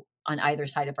window on either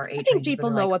side of our age I think ranges. people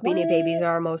where know like, what Beanie Babies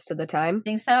are most of the time.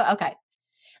 Think so? Okay.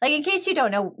 Like, in case you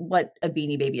don't know what a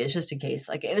Beanie Baby is, just in case,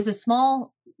 like, it was a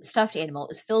small stuffed animal. It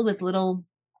was filled with little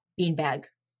beanbag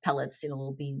pellets,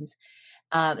 little beans.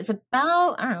 It's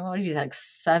about, I don't know, what do you like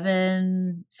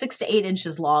 6 to 8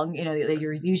 inches long.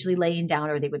 You're usually laying down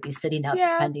or they would be sitting up,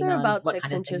 Yeah, depending they're on about what 6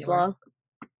 kind of thing inches they were. long.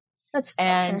 That's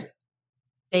And fair.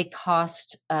 they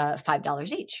cost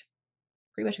 $5 each,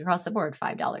 pretty much across the board,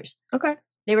 $5. Okay.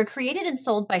 They were created and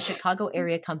sold by Chicago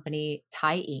area company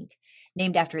Ty Inc.,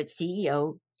 named after its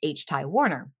CEO, H. Ty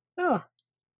Warner. Oh.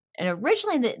 And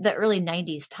originally, in the early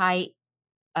 90s, Ty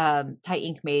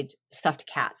Inc. made stuffed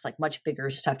cats, like much bigger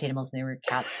stuffed animals than they were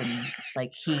cats. And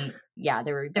like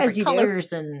there were different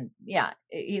colors and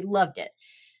he loved it.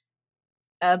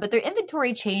 But their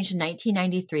inventory changed in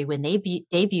 1993 when they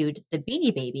debuted the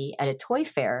Beanie Baby at a toy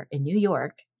fair in New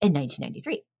York in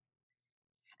 1993.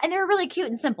 And they're really cute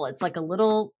and simple. It's like a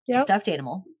little stuffed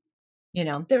animal. They're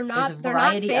not, there's a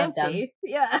variety they're not of them. fancy.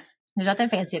 Yeah. There's nothing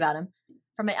fancy about them.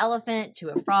 From an elephant to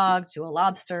a frog to a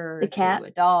lobster The cat. to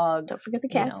a dog. Don't forget the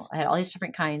cats. I had all these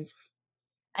different kinds.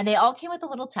 And they all came with a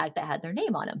little tag that had their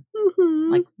name on them.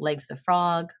 Mm-hmm. Like Legs the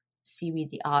frog, Seaweed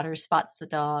the otter, Spots the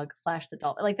dog, Flash the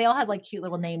dolphin. Like they all had like cute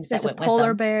little names There's that went with a them.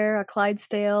 polar bear, a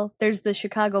Clydesdale. There's the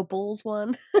Chicago Bulls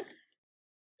one.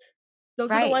 Those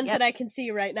are the ones that I can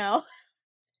see right now.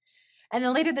 And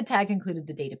then later the tag included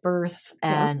the date of birth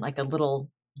and like a little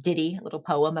ditty, a little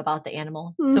poem about the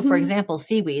animal. Mm-hmm. So for example,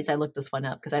 Seaweeds, I looked this one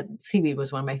up because Seaweed was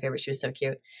one of my favorites. She was so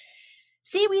cute.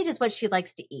 Seaweed is what she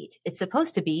likes to eat. It's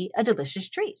supposed to be a delicious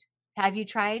treat. Have you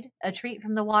tried a treat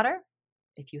from the water?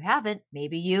 If you haven't,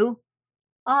 maybe you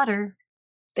otter.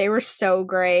 They were so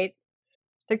great.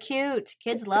 They're cute.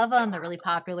 Kids love them. They're really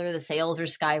popular. The sales are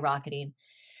skyrocketing.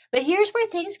 But here's where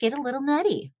things get a little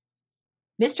nutty.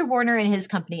 Mr. Warner and his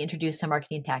company introduced some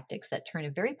marketing tactics that turn a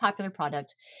very popular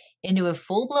product into a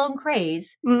full-blown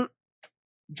craze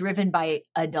driven by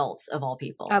adults of all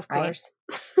people. Of course.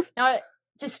 Now,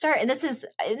 to start, and this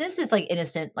is like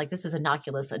innocent, like this is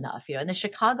innocuous enough, in the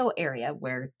Chicago area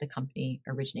where the company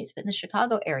originates, but in the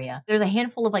Chicago area, there's a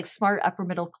handful of like smart upper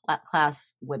middle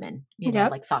class women,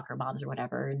 like soccer moms or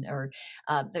whatever, or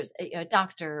there's a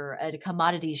doctor, a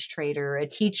commodities trader, a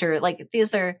teacher. Like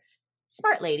these are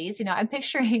smart ladies. I'm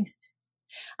picturing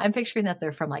that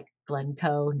they're from like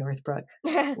Glencoe, Northbrook,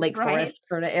 Lake Forest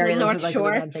sort of area. The North like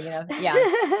Shore. I'm thinking of.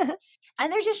 Yeah.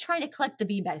 And they're just trying to collect the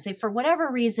beanbags. They, for whatever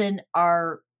reason,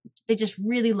 they just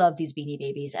really love these Beanie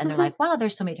Babies. And they're like, wow,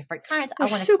 there's so many different kinds. I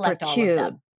want to collect all of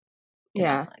them.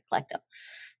 Yeah. Collect them.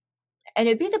 And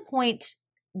it'd be the point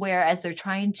where, as they're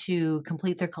trying to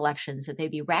complete their collections, that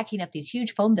they'd be racking up these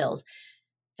huge phone bills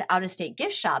to out-of-state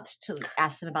gift shops to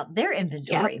ask them about their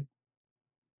inventory.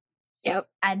 Yep.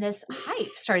 And this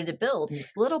hype started to build in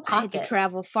this little pocket. I had to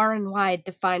travel far and wide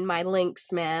to find my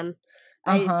Lynx, man.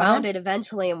 I found it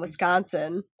eventually in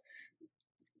Wisconsin.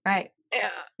 Right.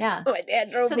 Yeah. My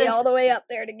dad drove me all the way up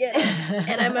there to get it.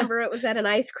 And I remember it was at an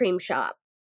ice cream shop.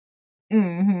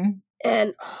 Mm-hmm.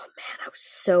 And, oh man, I was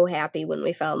so happy when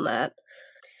we found that.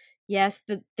 Yes,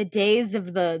 the days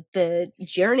of the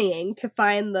journeying to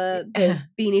find the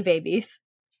Beanie Babies.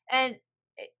 And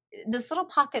this little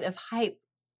pocket of hype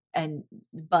and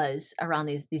buzz around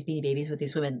these Beanie Babies with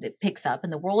these women that picks up,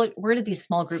 and the word of these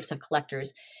small groups of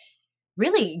collectors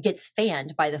really gets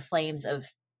fanned by the flames of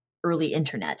early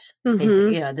internet. Mhm.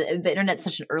 Basically, the internet's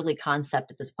such an early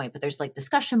concept at this point, but there's like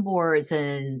discussion boards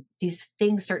and these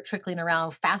things start trickling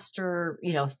around faster,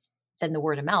 than the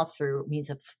word of mouth through means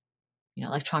of,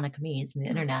 electronic means and the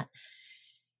internet.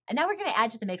 And now we're going to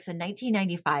add to the mix. In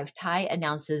 1995, Ty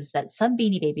announces that some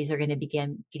Beanie Babies are going to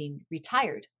begin getting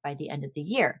retired by the end of the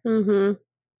year,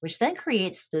 which then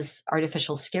creates this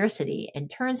artificial scarcity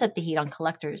and turns up the heat on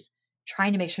collectors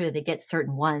trying to make sure that they get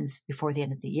certain ones before the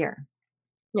end of the year.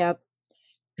 Yep.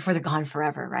 Before they're gone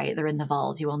forever, right? They're in the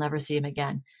vaults. You will never see them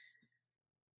again.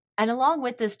 And along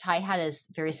with this, Ty had a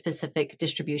very specific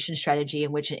distribution strategy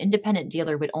in which an independent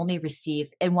dealer would only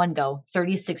receive in one go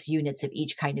 36 units of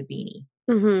each kind of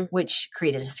beanie, which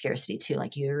created a scarcity too.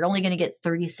 Like you're only going to get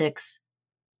 36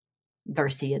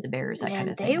 Garcia the Bears, that kind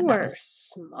of thing. They were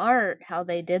smart how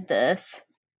they did this.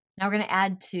 Now we're going to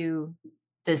add to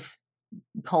this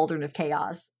cauldron of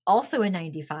chaos. Also in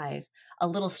 95, a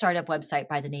little startup website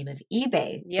by the name of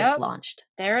eBay gets launched.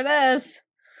 There it is.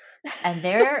 And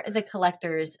there the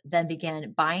collectors then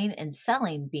began buying and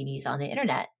selling beanies on the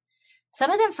internet.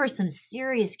 Some of them for some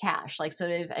serious cash. Like, so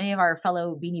if any of our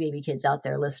fellow Beanie Baby kids out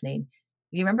there listening,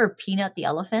 do you remember Peanut the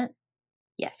elephant?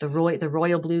 Yes. The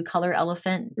royal blue color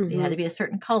elephant. It had to be a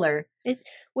certain color.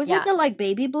 Was it the like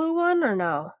baby blue one or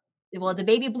no? Well, the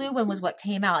baby blue one was what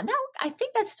came out. Now, I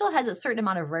think that still has a certain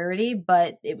amount of rarity,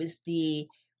 but it was the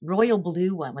royal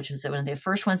blue one, which was one of the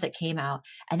first ones that came out.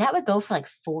 And that would go for like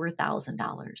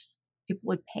 $4,000. People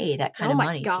would pay that kind of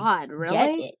money to really?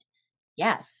 Get it.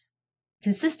 Yes.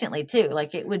 Consistently too.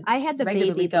 Like it would. I had the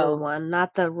baby blue one,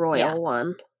 not the royal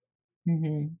one.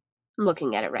 I'm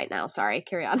looking at it right now. Sorry.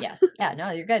 Carry on. Yes. Yeah, no,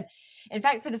 you're good. In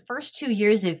fact, for the first 2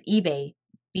 years of eBay,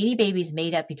 Beanie Babies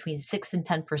made up between 6 and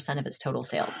 10% of its total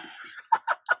sales.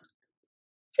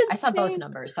 I saw both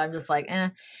numbers, so I'm just like, eh.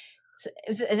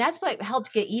 So, and that's what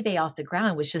helped get eBay off the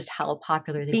ground, was just how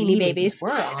popular the Beanie Babies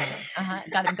were on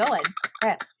it. Got them going.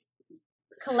 Right.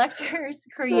 Collectors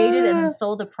created and then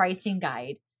sold a pricing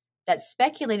guide that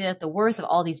speculated at the worth of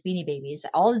all these Beanie Babies,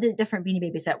 all of the different Beanie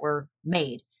Babies that were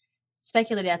made,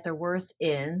 speculated at their worth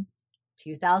in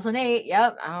 2008.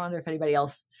 Yep. I wonder if anybody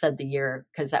else said the year,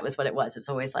 because that was what it was. It was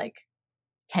always like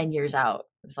 10 years out.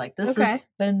 It was like, this has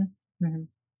been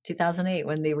 2008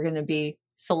 when they were going to be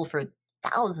sold for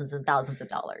thousands and thousands of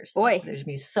dollars. Boy. They're going to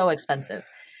be so expensive.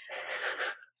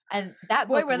 And that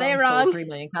book were they alone wrong? sold 3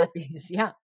 million copies.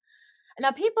 Yeah.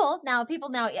 Now people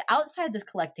outside this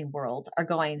collecting world are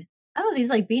going, oh, these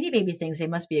like Beanie Baby things, they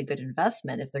must be a good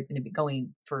investment if they're going to be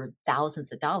going for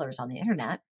thousands of dollars on the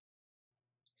internet.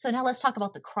 So now let's talk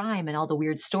about the crime and all the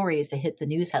weird stories that hit the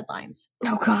news headlines.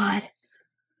 Oh, God.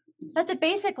 At the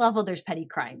basic level, there's petty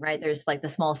crime, right? There's like the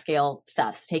small scale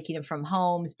thefts, taking them from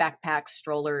homes, backpacks,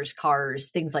 strollers, cars,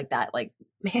 things like that. Like,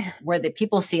 man, where the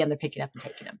people see them, they're picking up and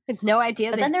taking them. I had no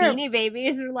idea that Beanie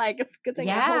Babies are like, it's a good thing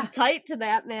I hold tight to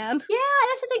that, man. Yeah,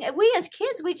 that's the thing. We as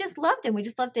kids, we just loved them. We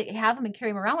just loved to have them and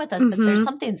carry them around with us. But there's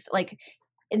something like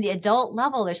in the adult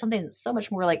level, there's something so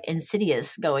much more like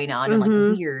insidious going on and like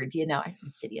weird,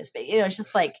 insidious. But, it's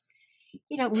just like,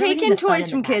 taking toys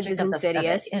from kids is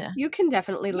insidious. You can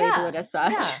definitely label it as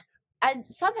such. Yeah. And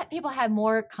some people have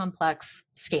more complex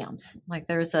scams. Like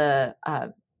there's a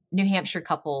New Hampshire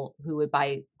couple who would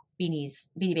buy Beanie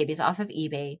Babies off of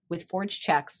eBay with forged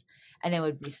checks and then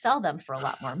would resell them for a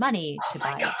lot more money to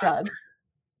buy drugs.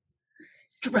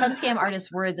 Some scam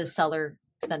artists were the seller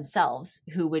themselves,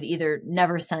 who would either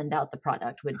never send out the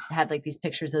product, would have like these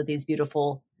pictures of these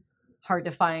beautiful, hard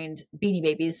to find Beanie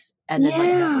Babies, and then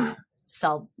like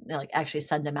never actually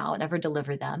send them out, never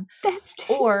deliver them. That's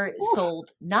terrible. Or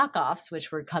sold knockoffs,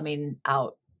 which were coming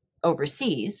out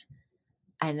overseas,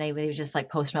 and they would just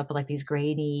like post them up with like these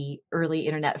grainy early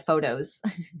internet photos,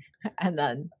 and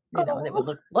then they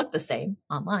would look the same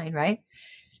online, right?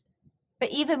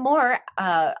 But even more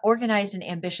organized and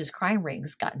ambitious crime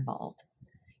rings got involved.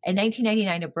 In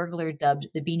 1999, a burglar dubbed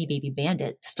the Beanie Baby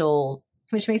Bandit stole,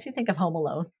 which makes me think of Home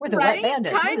Alone, where the Wet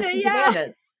Bandits,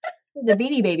 bandits, the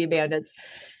Beanie Baby Bandits.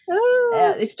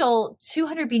 They stole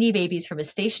 200 Beanie Babies from a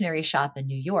stationery shop in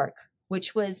New York,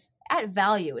 which was at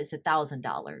value is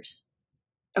 $1,000.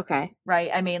 Okay, right?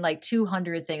 I mean, like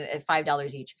 200 things at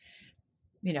 $5 each,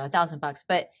 $1,000.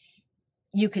 But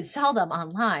you could sell them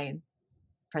online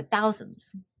for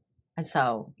thousands. And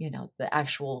so, the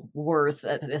actual worth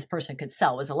that this person could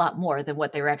sell was a lot more than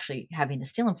what they were actually having to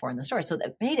steal them for in the store. So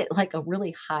that made it like a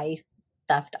really high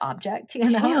theft object,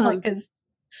 because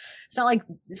it's not like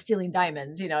stealing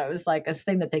diamonds, it was like a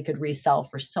thing that they could resell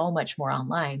for so much more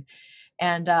online.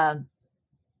 And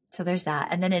so there's that.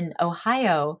 And then in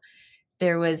Ohio,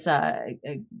 there was a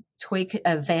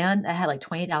van that had like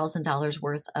 $20,000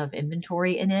 worth of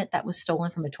inventory in it that was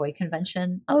stolen from a toy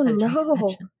convention outside a toy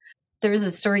convention. There was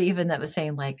a story even that was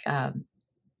saying like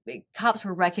cops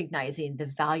were recognizing the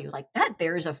value, like that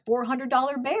bear is a $400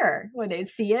 bear when they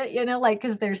see it, like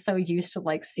because they're so used to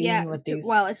like seeing what these.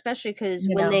 Well, especially because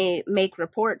when they make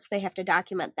reports, they have to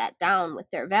document that down with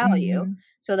their value,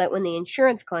 so that when the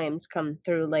insurance claims come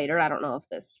through later, I don't know if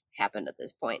this happened at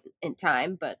this point in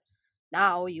time, but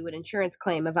now you would insurance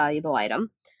claim a valuable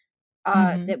item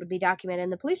that would be documented in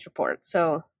the police report.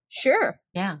 So sure,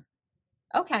 yeah,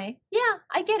 okay, yeah,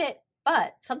 I get it.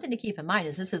 But something to keep in mind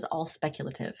is this is all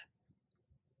speculative.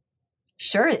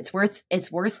 Sure, it's worth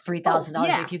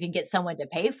 $3,000 if you can get someone to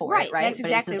pay for it, right? That's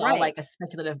exactly but this is all like a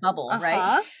speculative bubble,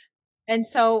 right? And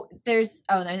so there's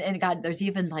God, there's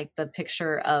even like the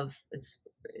picture of, it's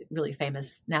really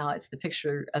famous now. It's the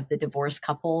picture of the divorced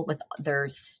couple with their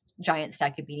giant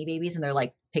stack of Beanie Babies, and they're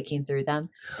like picking through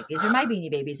them. Like, these are my Beanie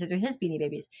Babies. These are his Beanie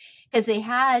Babies, because they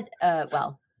had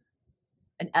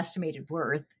an estimated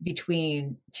worth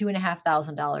between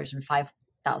 $2,500 and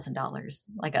 $5,000.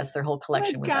 I guess their whole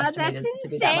collection was estimated to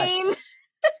be that much.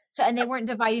 So, and they weren't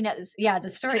dividing up. Yeah,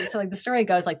 the story. So, like the story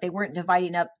goes, like they weren't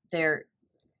dividing up their.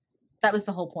 That was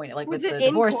the whole point. Like was with it the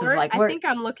divorce, is like I think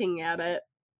I'm looking at it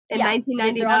in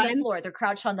 1999. They're on the floor. They're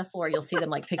crouched on the floor. You'll see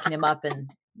them like picking him up, and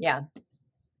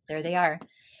there they are.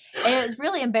 And it was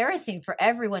really embarrassing for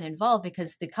everyone involved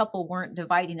because the couple weren't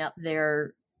dividing up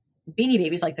their Beanie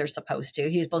Babies like they're supposed to.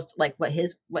 He was supposed to, like, what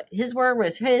his were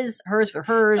was his, hers were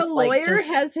hers. The lawyer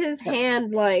has his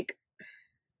hand like,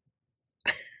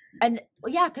 and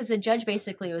because the judge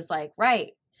basically was like,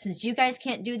 right, since you guys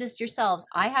can't do this yourselves,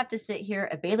 I have to sit here.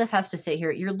 A bailiff has to sit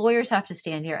here. Your lawyers have to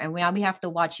stand here, and we have to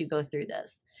watch you go through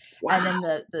this. Wow.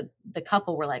 And then the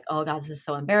couple were like, oh God, this is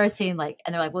so embarrassing. Like,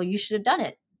 and they're like, well, you should have done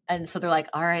it. And so they're like,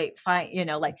 all right, fine.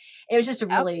 Like it was just a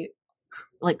really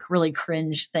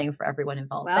cringe thing for everyone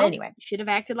involved. Well, but anyway, you should have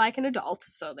acted like an adult.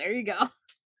 So there you go. So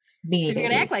if you're going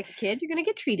to act like a kid, you're going to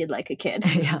get treated like a kid.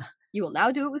 Yeah. You will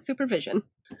now do it with supervision.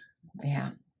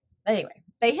 Yeah. Anyway,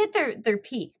 they hit their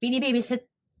peak. Beanie Babies hit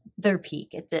their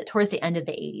peak towards the end of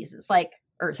the 80s. It's like,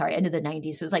 end of the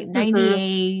 90s. So it was like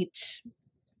 98,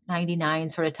 99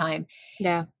 sort of time.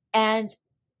 Yeah. And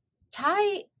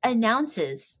Ty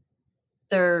announces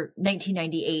their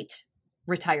 1998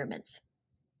 retirements.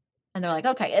 And they're like,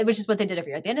 okay, which is what they did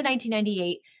every year. At the end of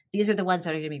 1998, these are the ones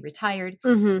that are going to be retired.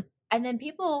 And then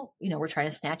people, were trying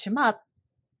to snatch them up.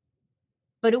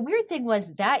 But a weird thing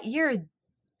was that year,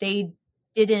 they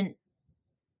didn't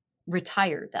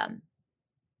retire them.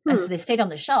 And so they stayed on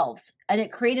the shelves. And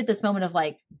it created this moment of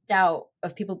like doubt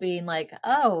of people being like,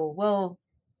 oh, well,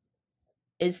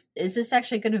 is this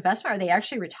actually a good investment? Are they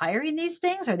actually retiring these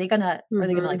things? Are they gonna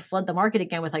like flood the market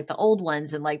again with like the old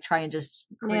ones and like try and just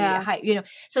create a high,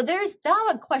 So there's now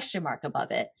a question mark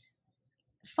above it.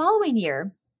 Following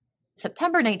year,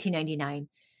 September 1999,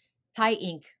 Thai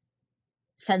Inc.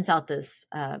 sends out this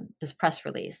press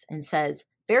release and says,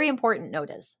 very important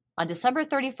notice. On December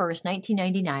 31st,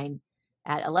 1999,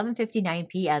 at 11:59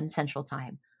 p.m. Central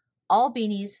Time, all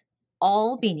beanies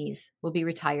will be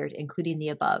retired, including the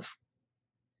above.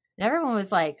 And everyone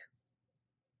was like,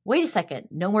 wait a second,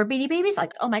 no more Beanie Babies?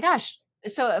 Like, oh my gosh.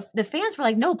 So if the fans were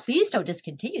like, no, please don't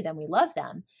discontinue them. We love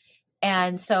them.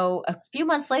 And so a few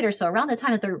months later, so around the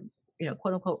time that they're,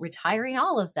 quote unquote, retiring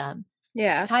all of them,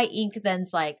 Thai Inc.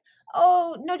 then's like,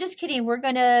 oh, no, just kidding. We're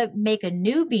going to make a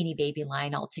new Beanie Baby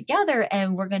line altogether.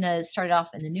 And we're going to start it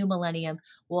off in the new millennium.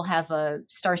 We'll have a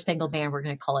Star Spangled Banner. We're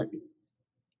going to call it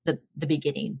the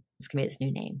beginning. It's going to be its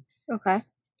new name. Okay.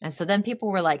 And so then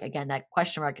people were like, again, that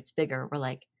question mark gets bigger. We're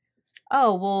like,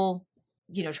 oh, well,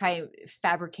 try and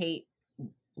fabricate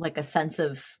like a sense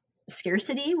of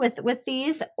scarcity with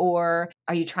these, or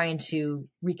are you trying to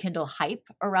rekindle hype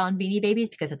around Beanie Babies?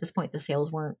 Because at this point, the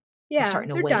sales were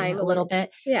starting to wane a little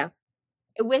bit. Yeah.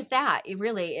 With that,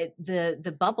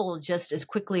 the bubble, just as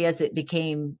quickly as it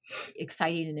became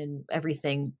exciting and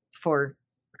everything for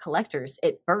collectors,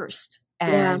 it burst,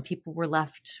 and people were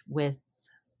left with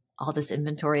all this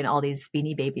inventory and all these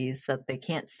Beanie Babies that they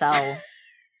can't sell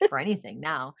for anything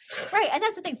now. Right. And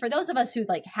that's the thing, for those of us who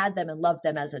like had them and loved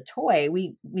them as a toy,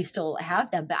 we still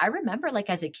have them. But I remember like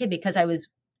as a kid, because I was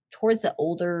towards the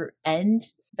older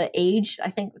end, the age I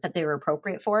think that they were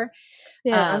appropriate for.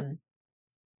 I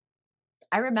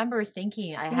remember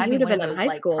thinking I had one of been those in high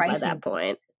school by that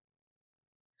point.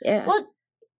 Yeah. Well,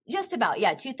 just about.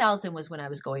 Yeah. 2000 was when I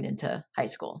was going into high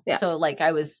school. Yeah. So like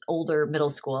I was older, middle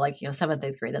school, like, 7th,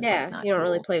 8th grade. That's like not you don't cool.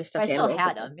 really play with stuff. I still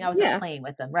had them. I wasn't playing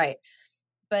with them. Right.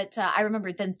 But I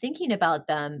remember then thinking about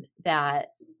them, that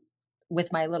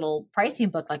with my little pricing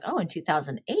book, like, oh, in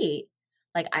 2008,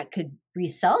 like I could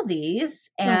resell these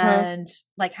and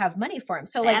like have money for them.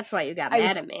 So like, that's why you got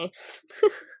mad at me.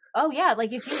 Oh yeah,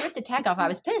 like if you ripped the tag off, I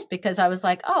was pissed because I was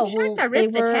like, oh, well, I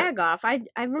ripped the tag off. I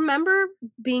remember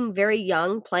being very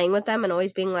young, playing with them, and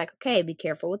always being like, okay, be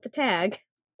careful with the tag.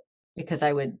 Because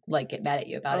I would like get mad at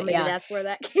you about it. Maybe that's where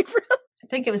that came from. I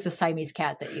think it was the Siamese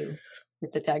cat that you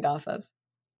ripped the tag off of.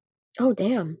 Oh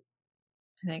damn.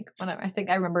 I think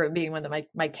I remember it being one of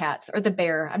my cats or the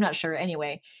bear. I'm not sure.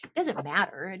 Anyway, it doesn't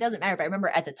matter. But I remember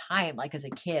at the time, like as a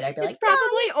kid, I'd be like, it's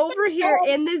probably over here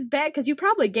in this bag because you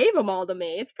probably gave them all to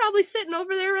me. It's probably sitting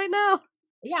over there right now.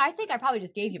 Yeah, I think I probably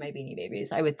just gave you my Beanie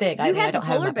Babies. I would think. You had the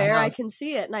polar bear. I can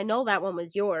see it, and I know that one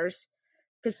was yours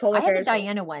because polar bears. I had the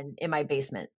Diana one in my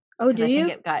basement. Oh, do you? I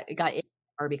think it got in the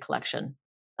Barbie collection.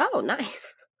 Oh,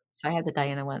 nice. So I had the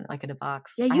Diana one like in a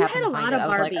box. Yeah, you had a lot of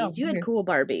Barbies. Like, oh, you had cool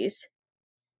Barbies.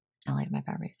 I like my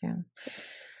Barbies, yeah.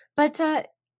 But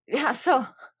yeah, so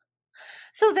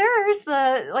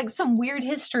there's some weird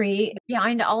history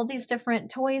behind all these different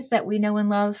toys that we know and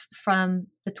love from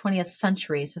the 20th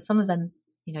century. So some of them,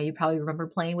 you probably remember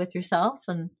playing with yourself,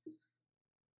 and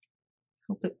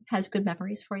hope it has good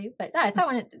memories for you. But I thought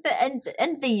when the end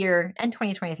of the year, and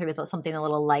 2023 with something a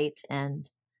little light and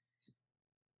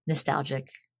nostalgic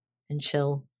and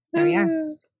chill. There we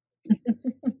are.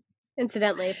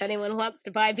 Incidentally, if anyone wants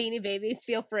to buy Beanie Babies,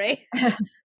 feel free.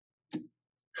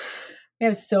 We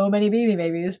have so many Beanie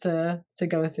Babies to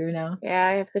go through now. Yeah,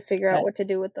 I have to figure out what to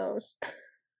do with those.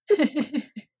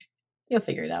 You'll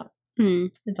figure it out.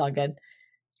 It's all good.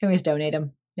 You can always donate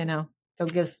them, Go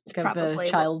give the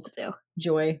child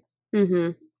joy.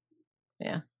 Mm-hmm.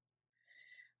 Yeah.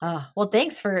 Well,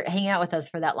 thanks for hanging out with us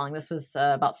for that long. This was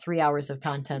about 3 hours of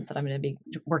content that I'm going to be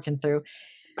working through.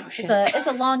 Oh, shit. It's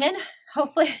a long one.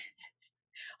 Hopefully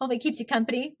it keeps you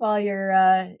company while you're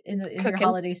in your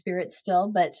holiday spirit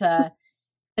still. But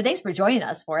thanks for joining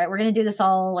us for it. Year going to do this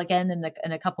all again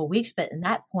in a couple weeks. But in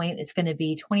that point, it's going to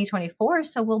be 2024.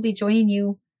 So we'll be joining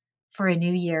you for a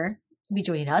new year. You'll be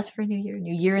joining us for a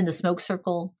new year in the smoke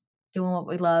circle, doing what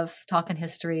we love, talking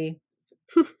history,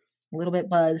 a little bit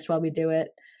buzzed while we do it.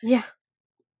 Yeah.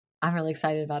 I'm really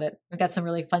excited about it. We've got some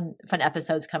really fun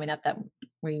episodes coming up that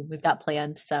we've got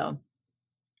planned. So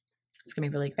it's going to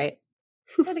be really great.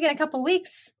 It's going to get a couple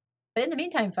weeks. But in the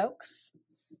meantime, folks,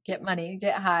 get money,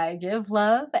 get high, give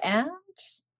love, and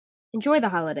enjoy the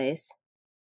holidays.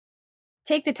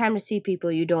 Take the time to see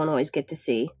people you don't always get to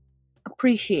see.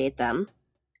 Appreciate them.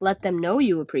 Let them know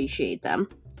you appreciate them.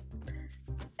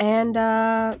 And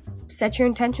set your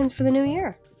intentions for the new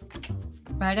year.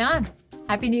 Right on.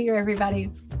 Happy New Year,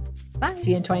 everybody. Bye.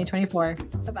 See you in 2024.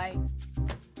 Bye-bye.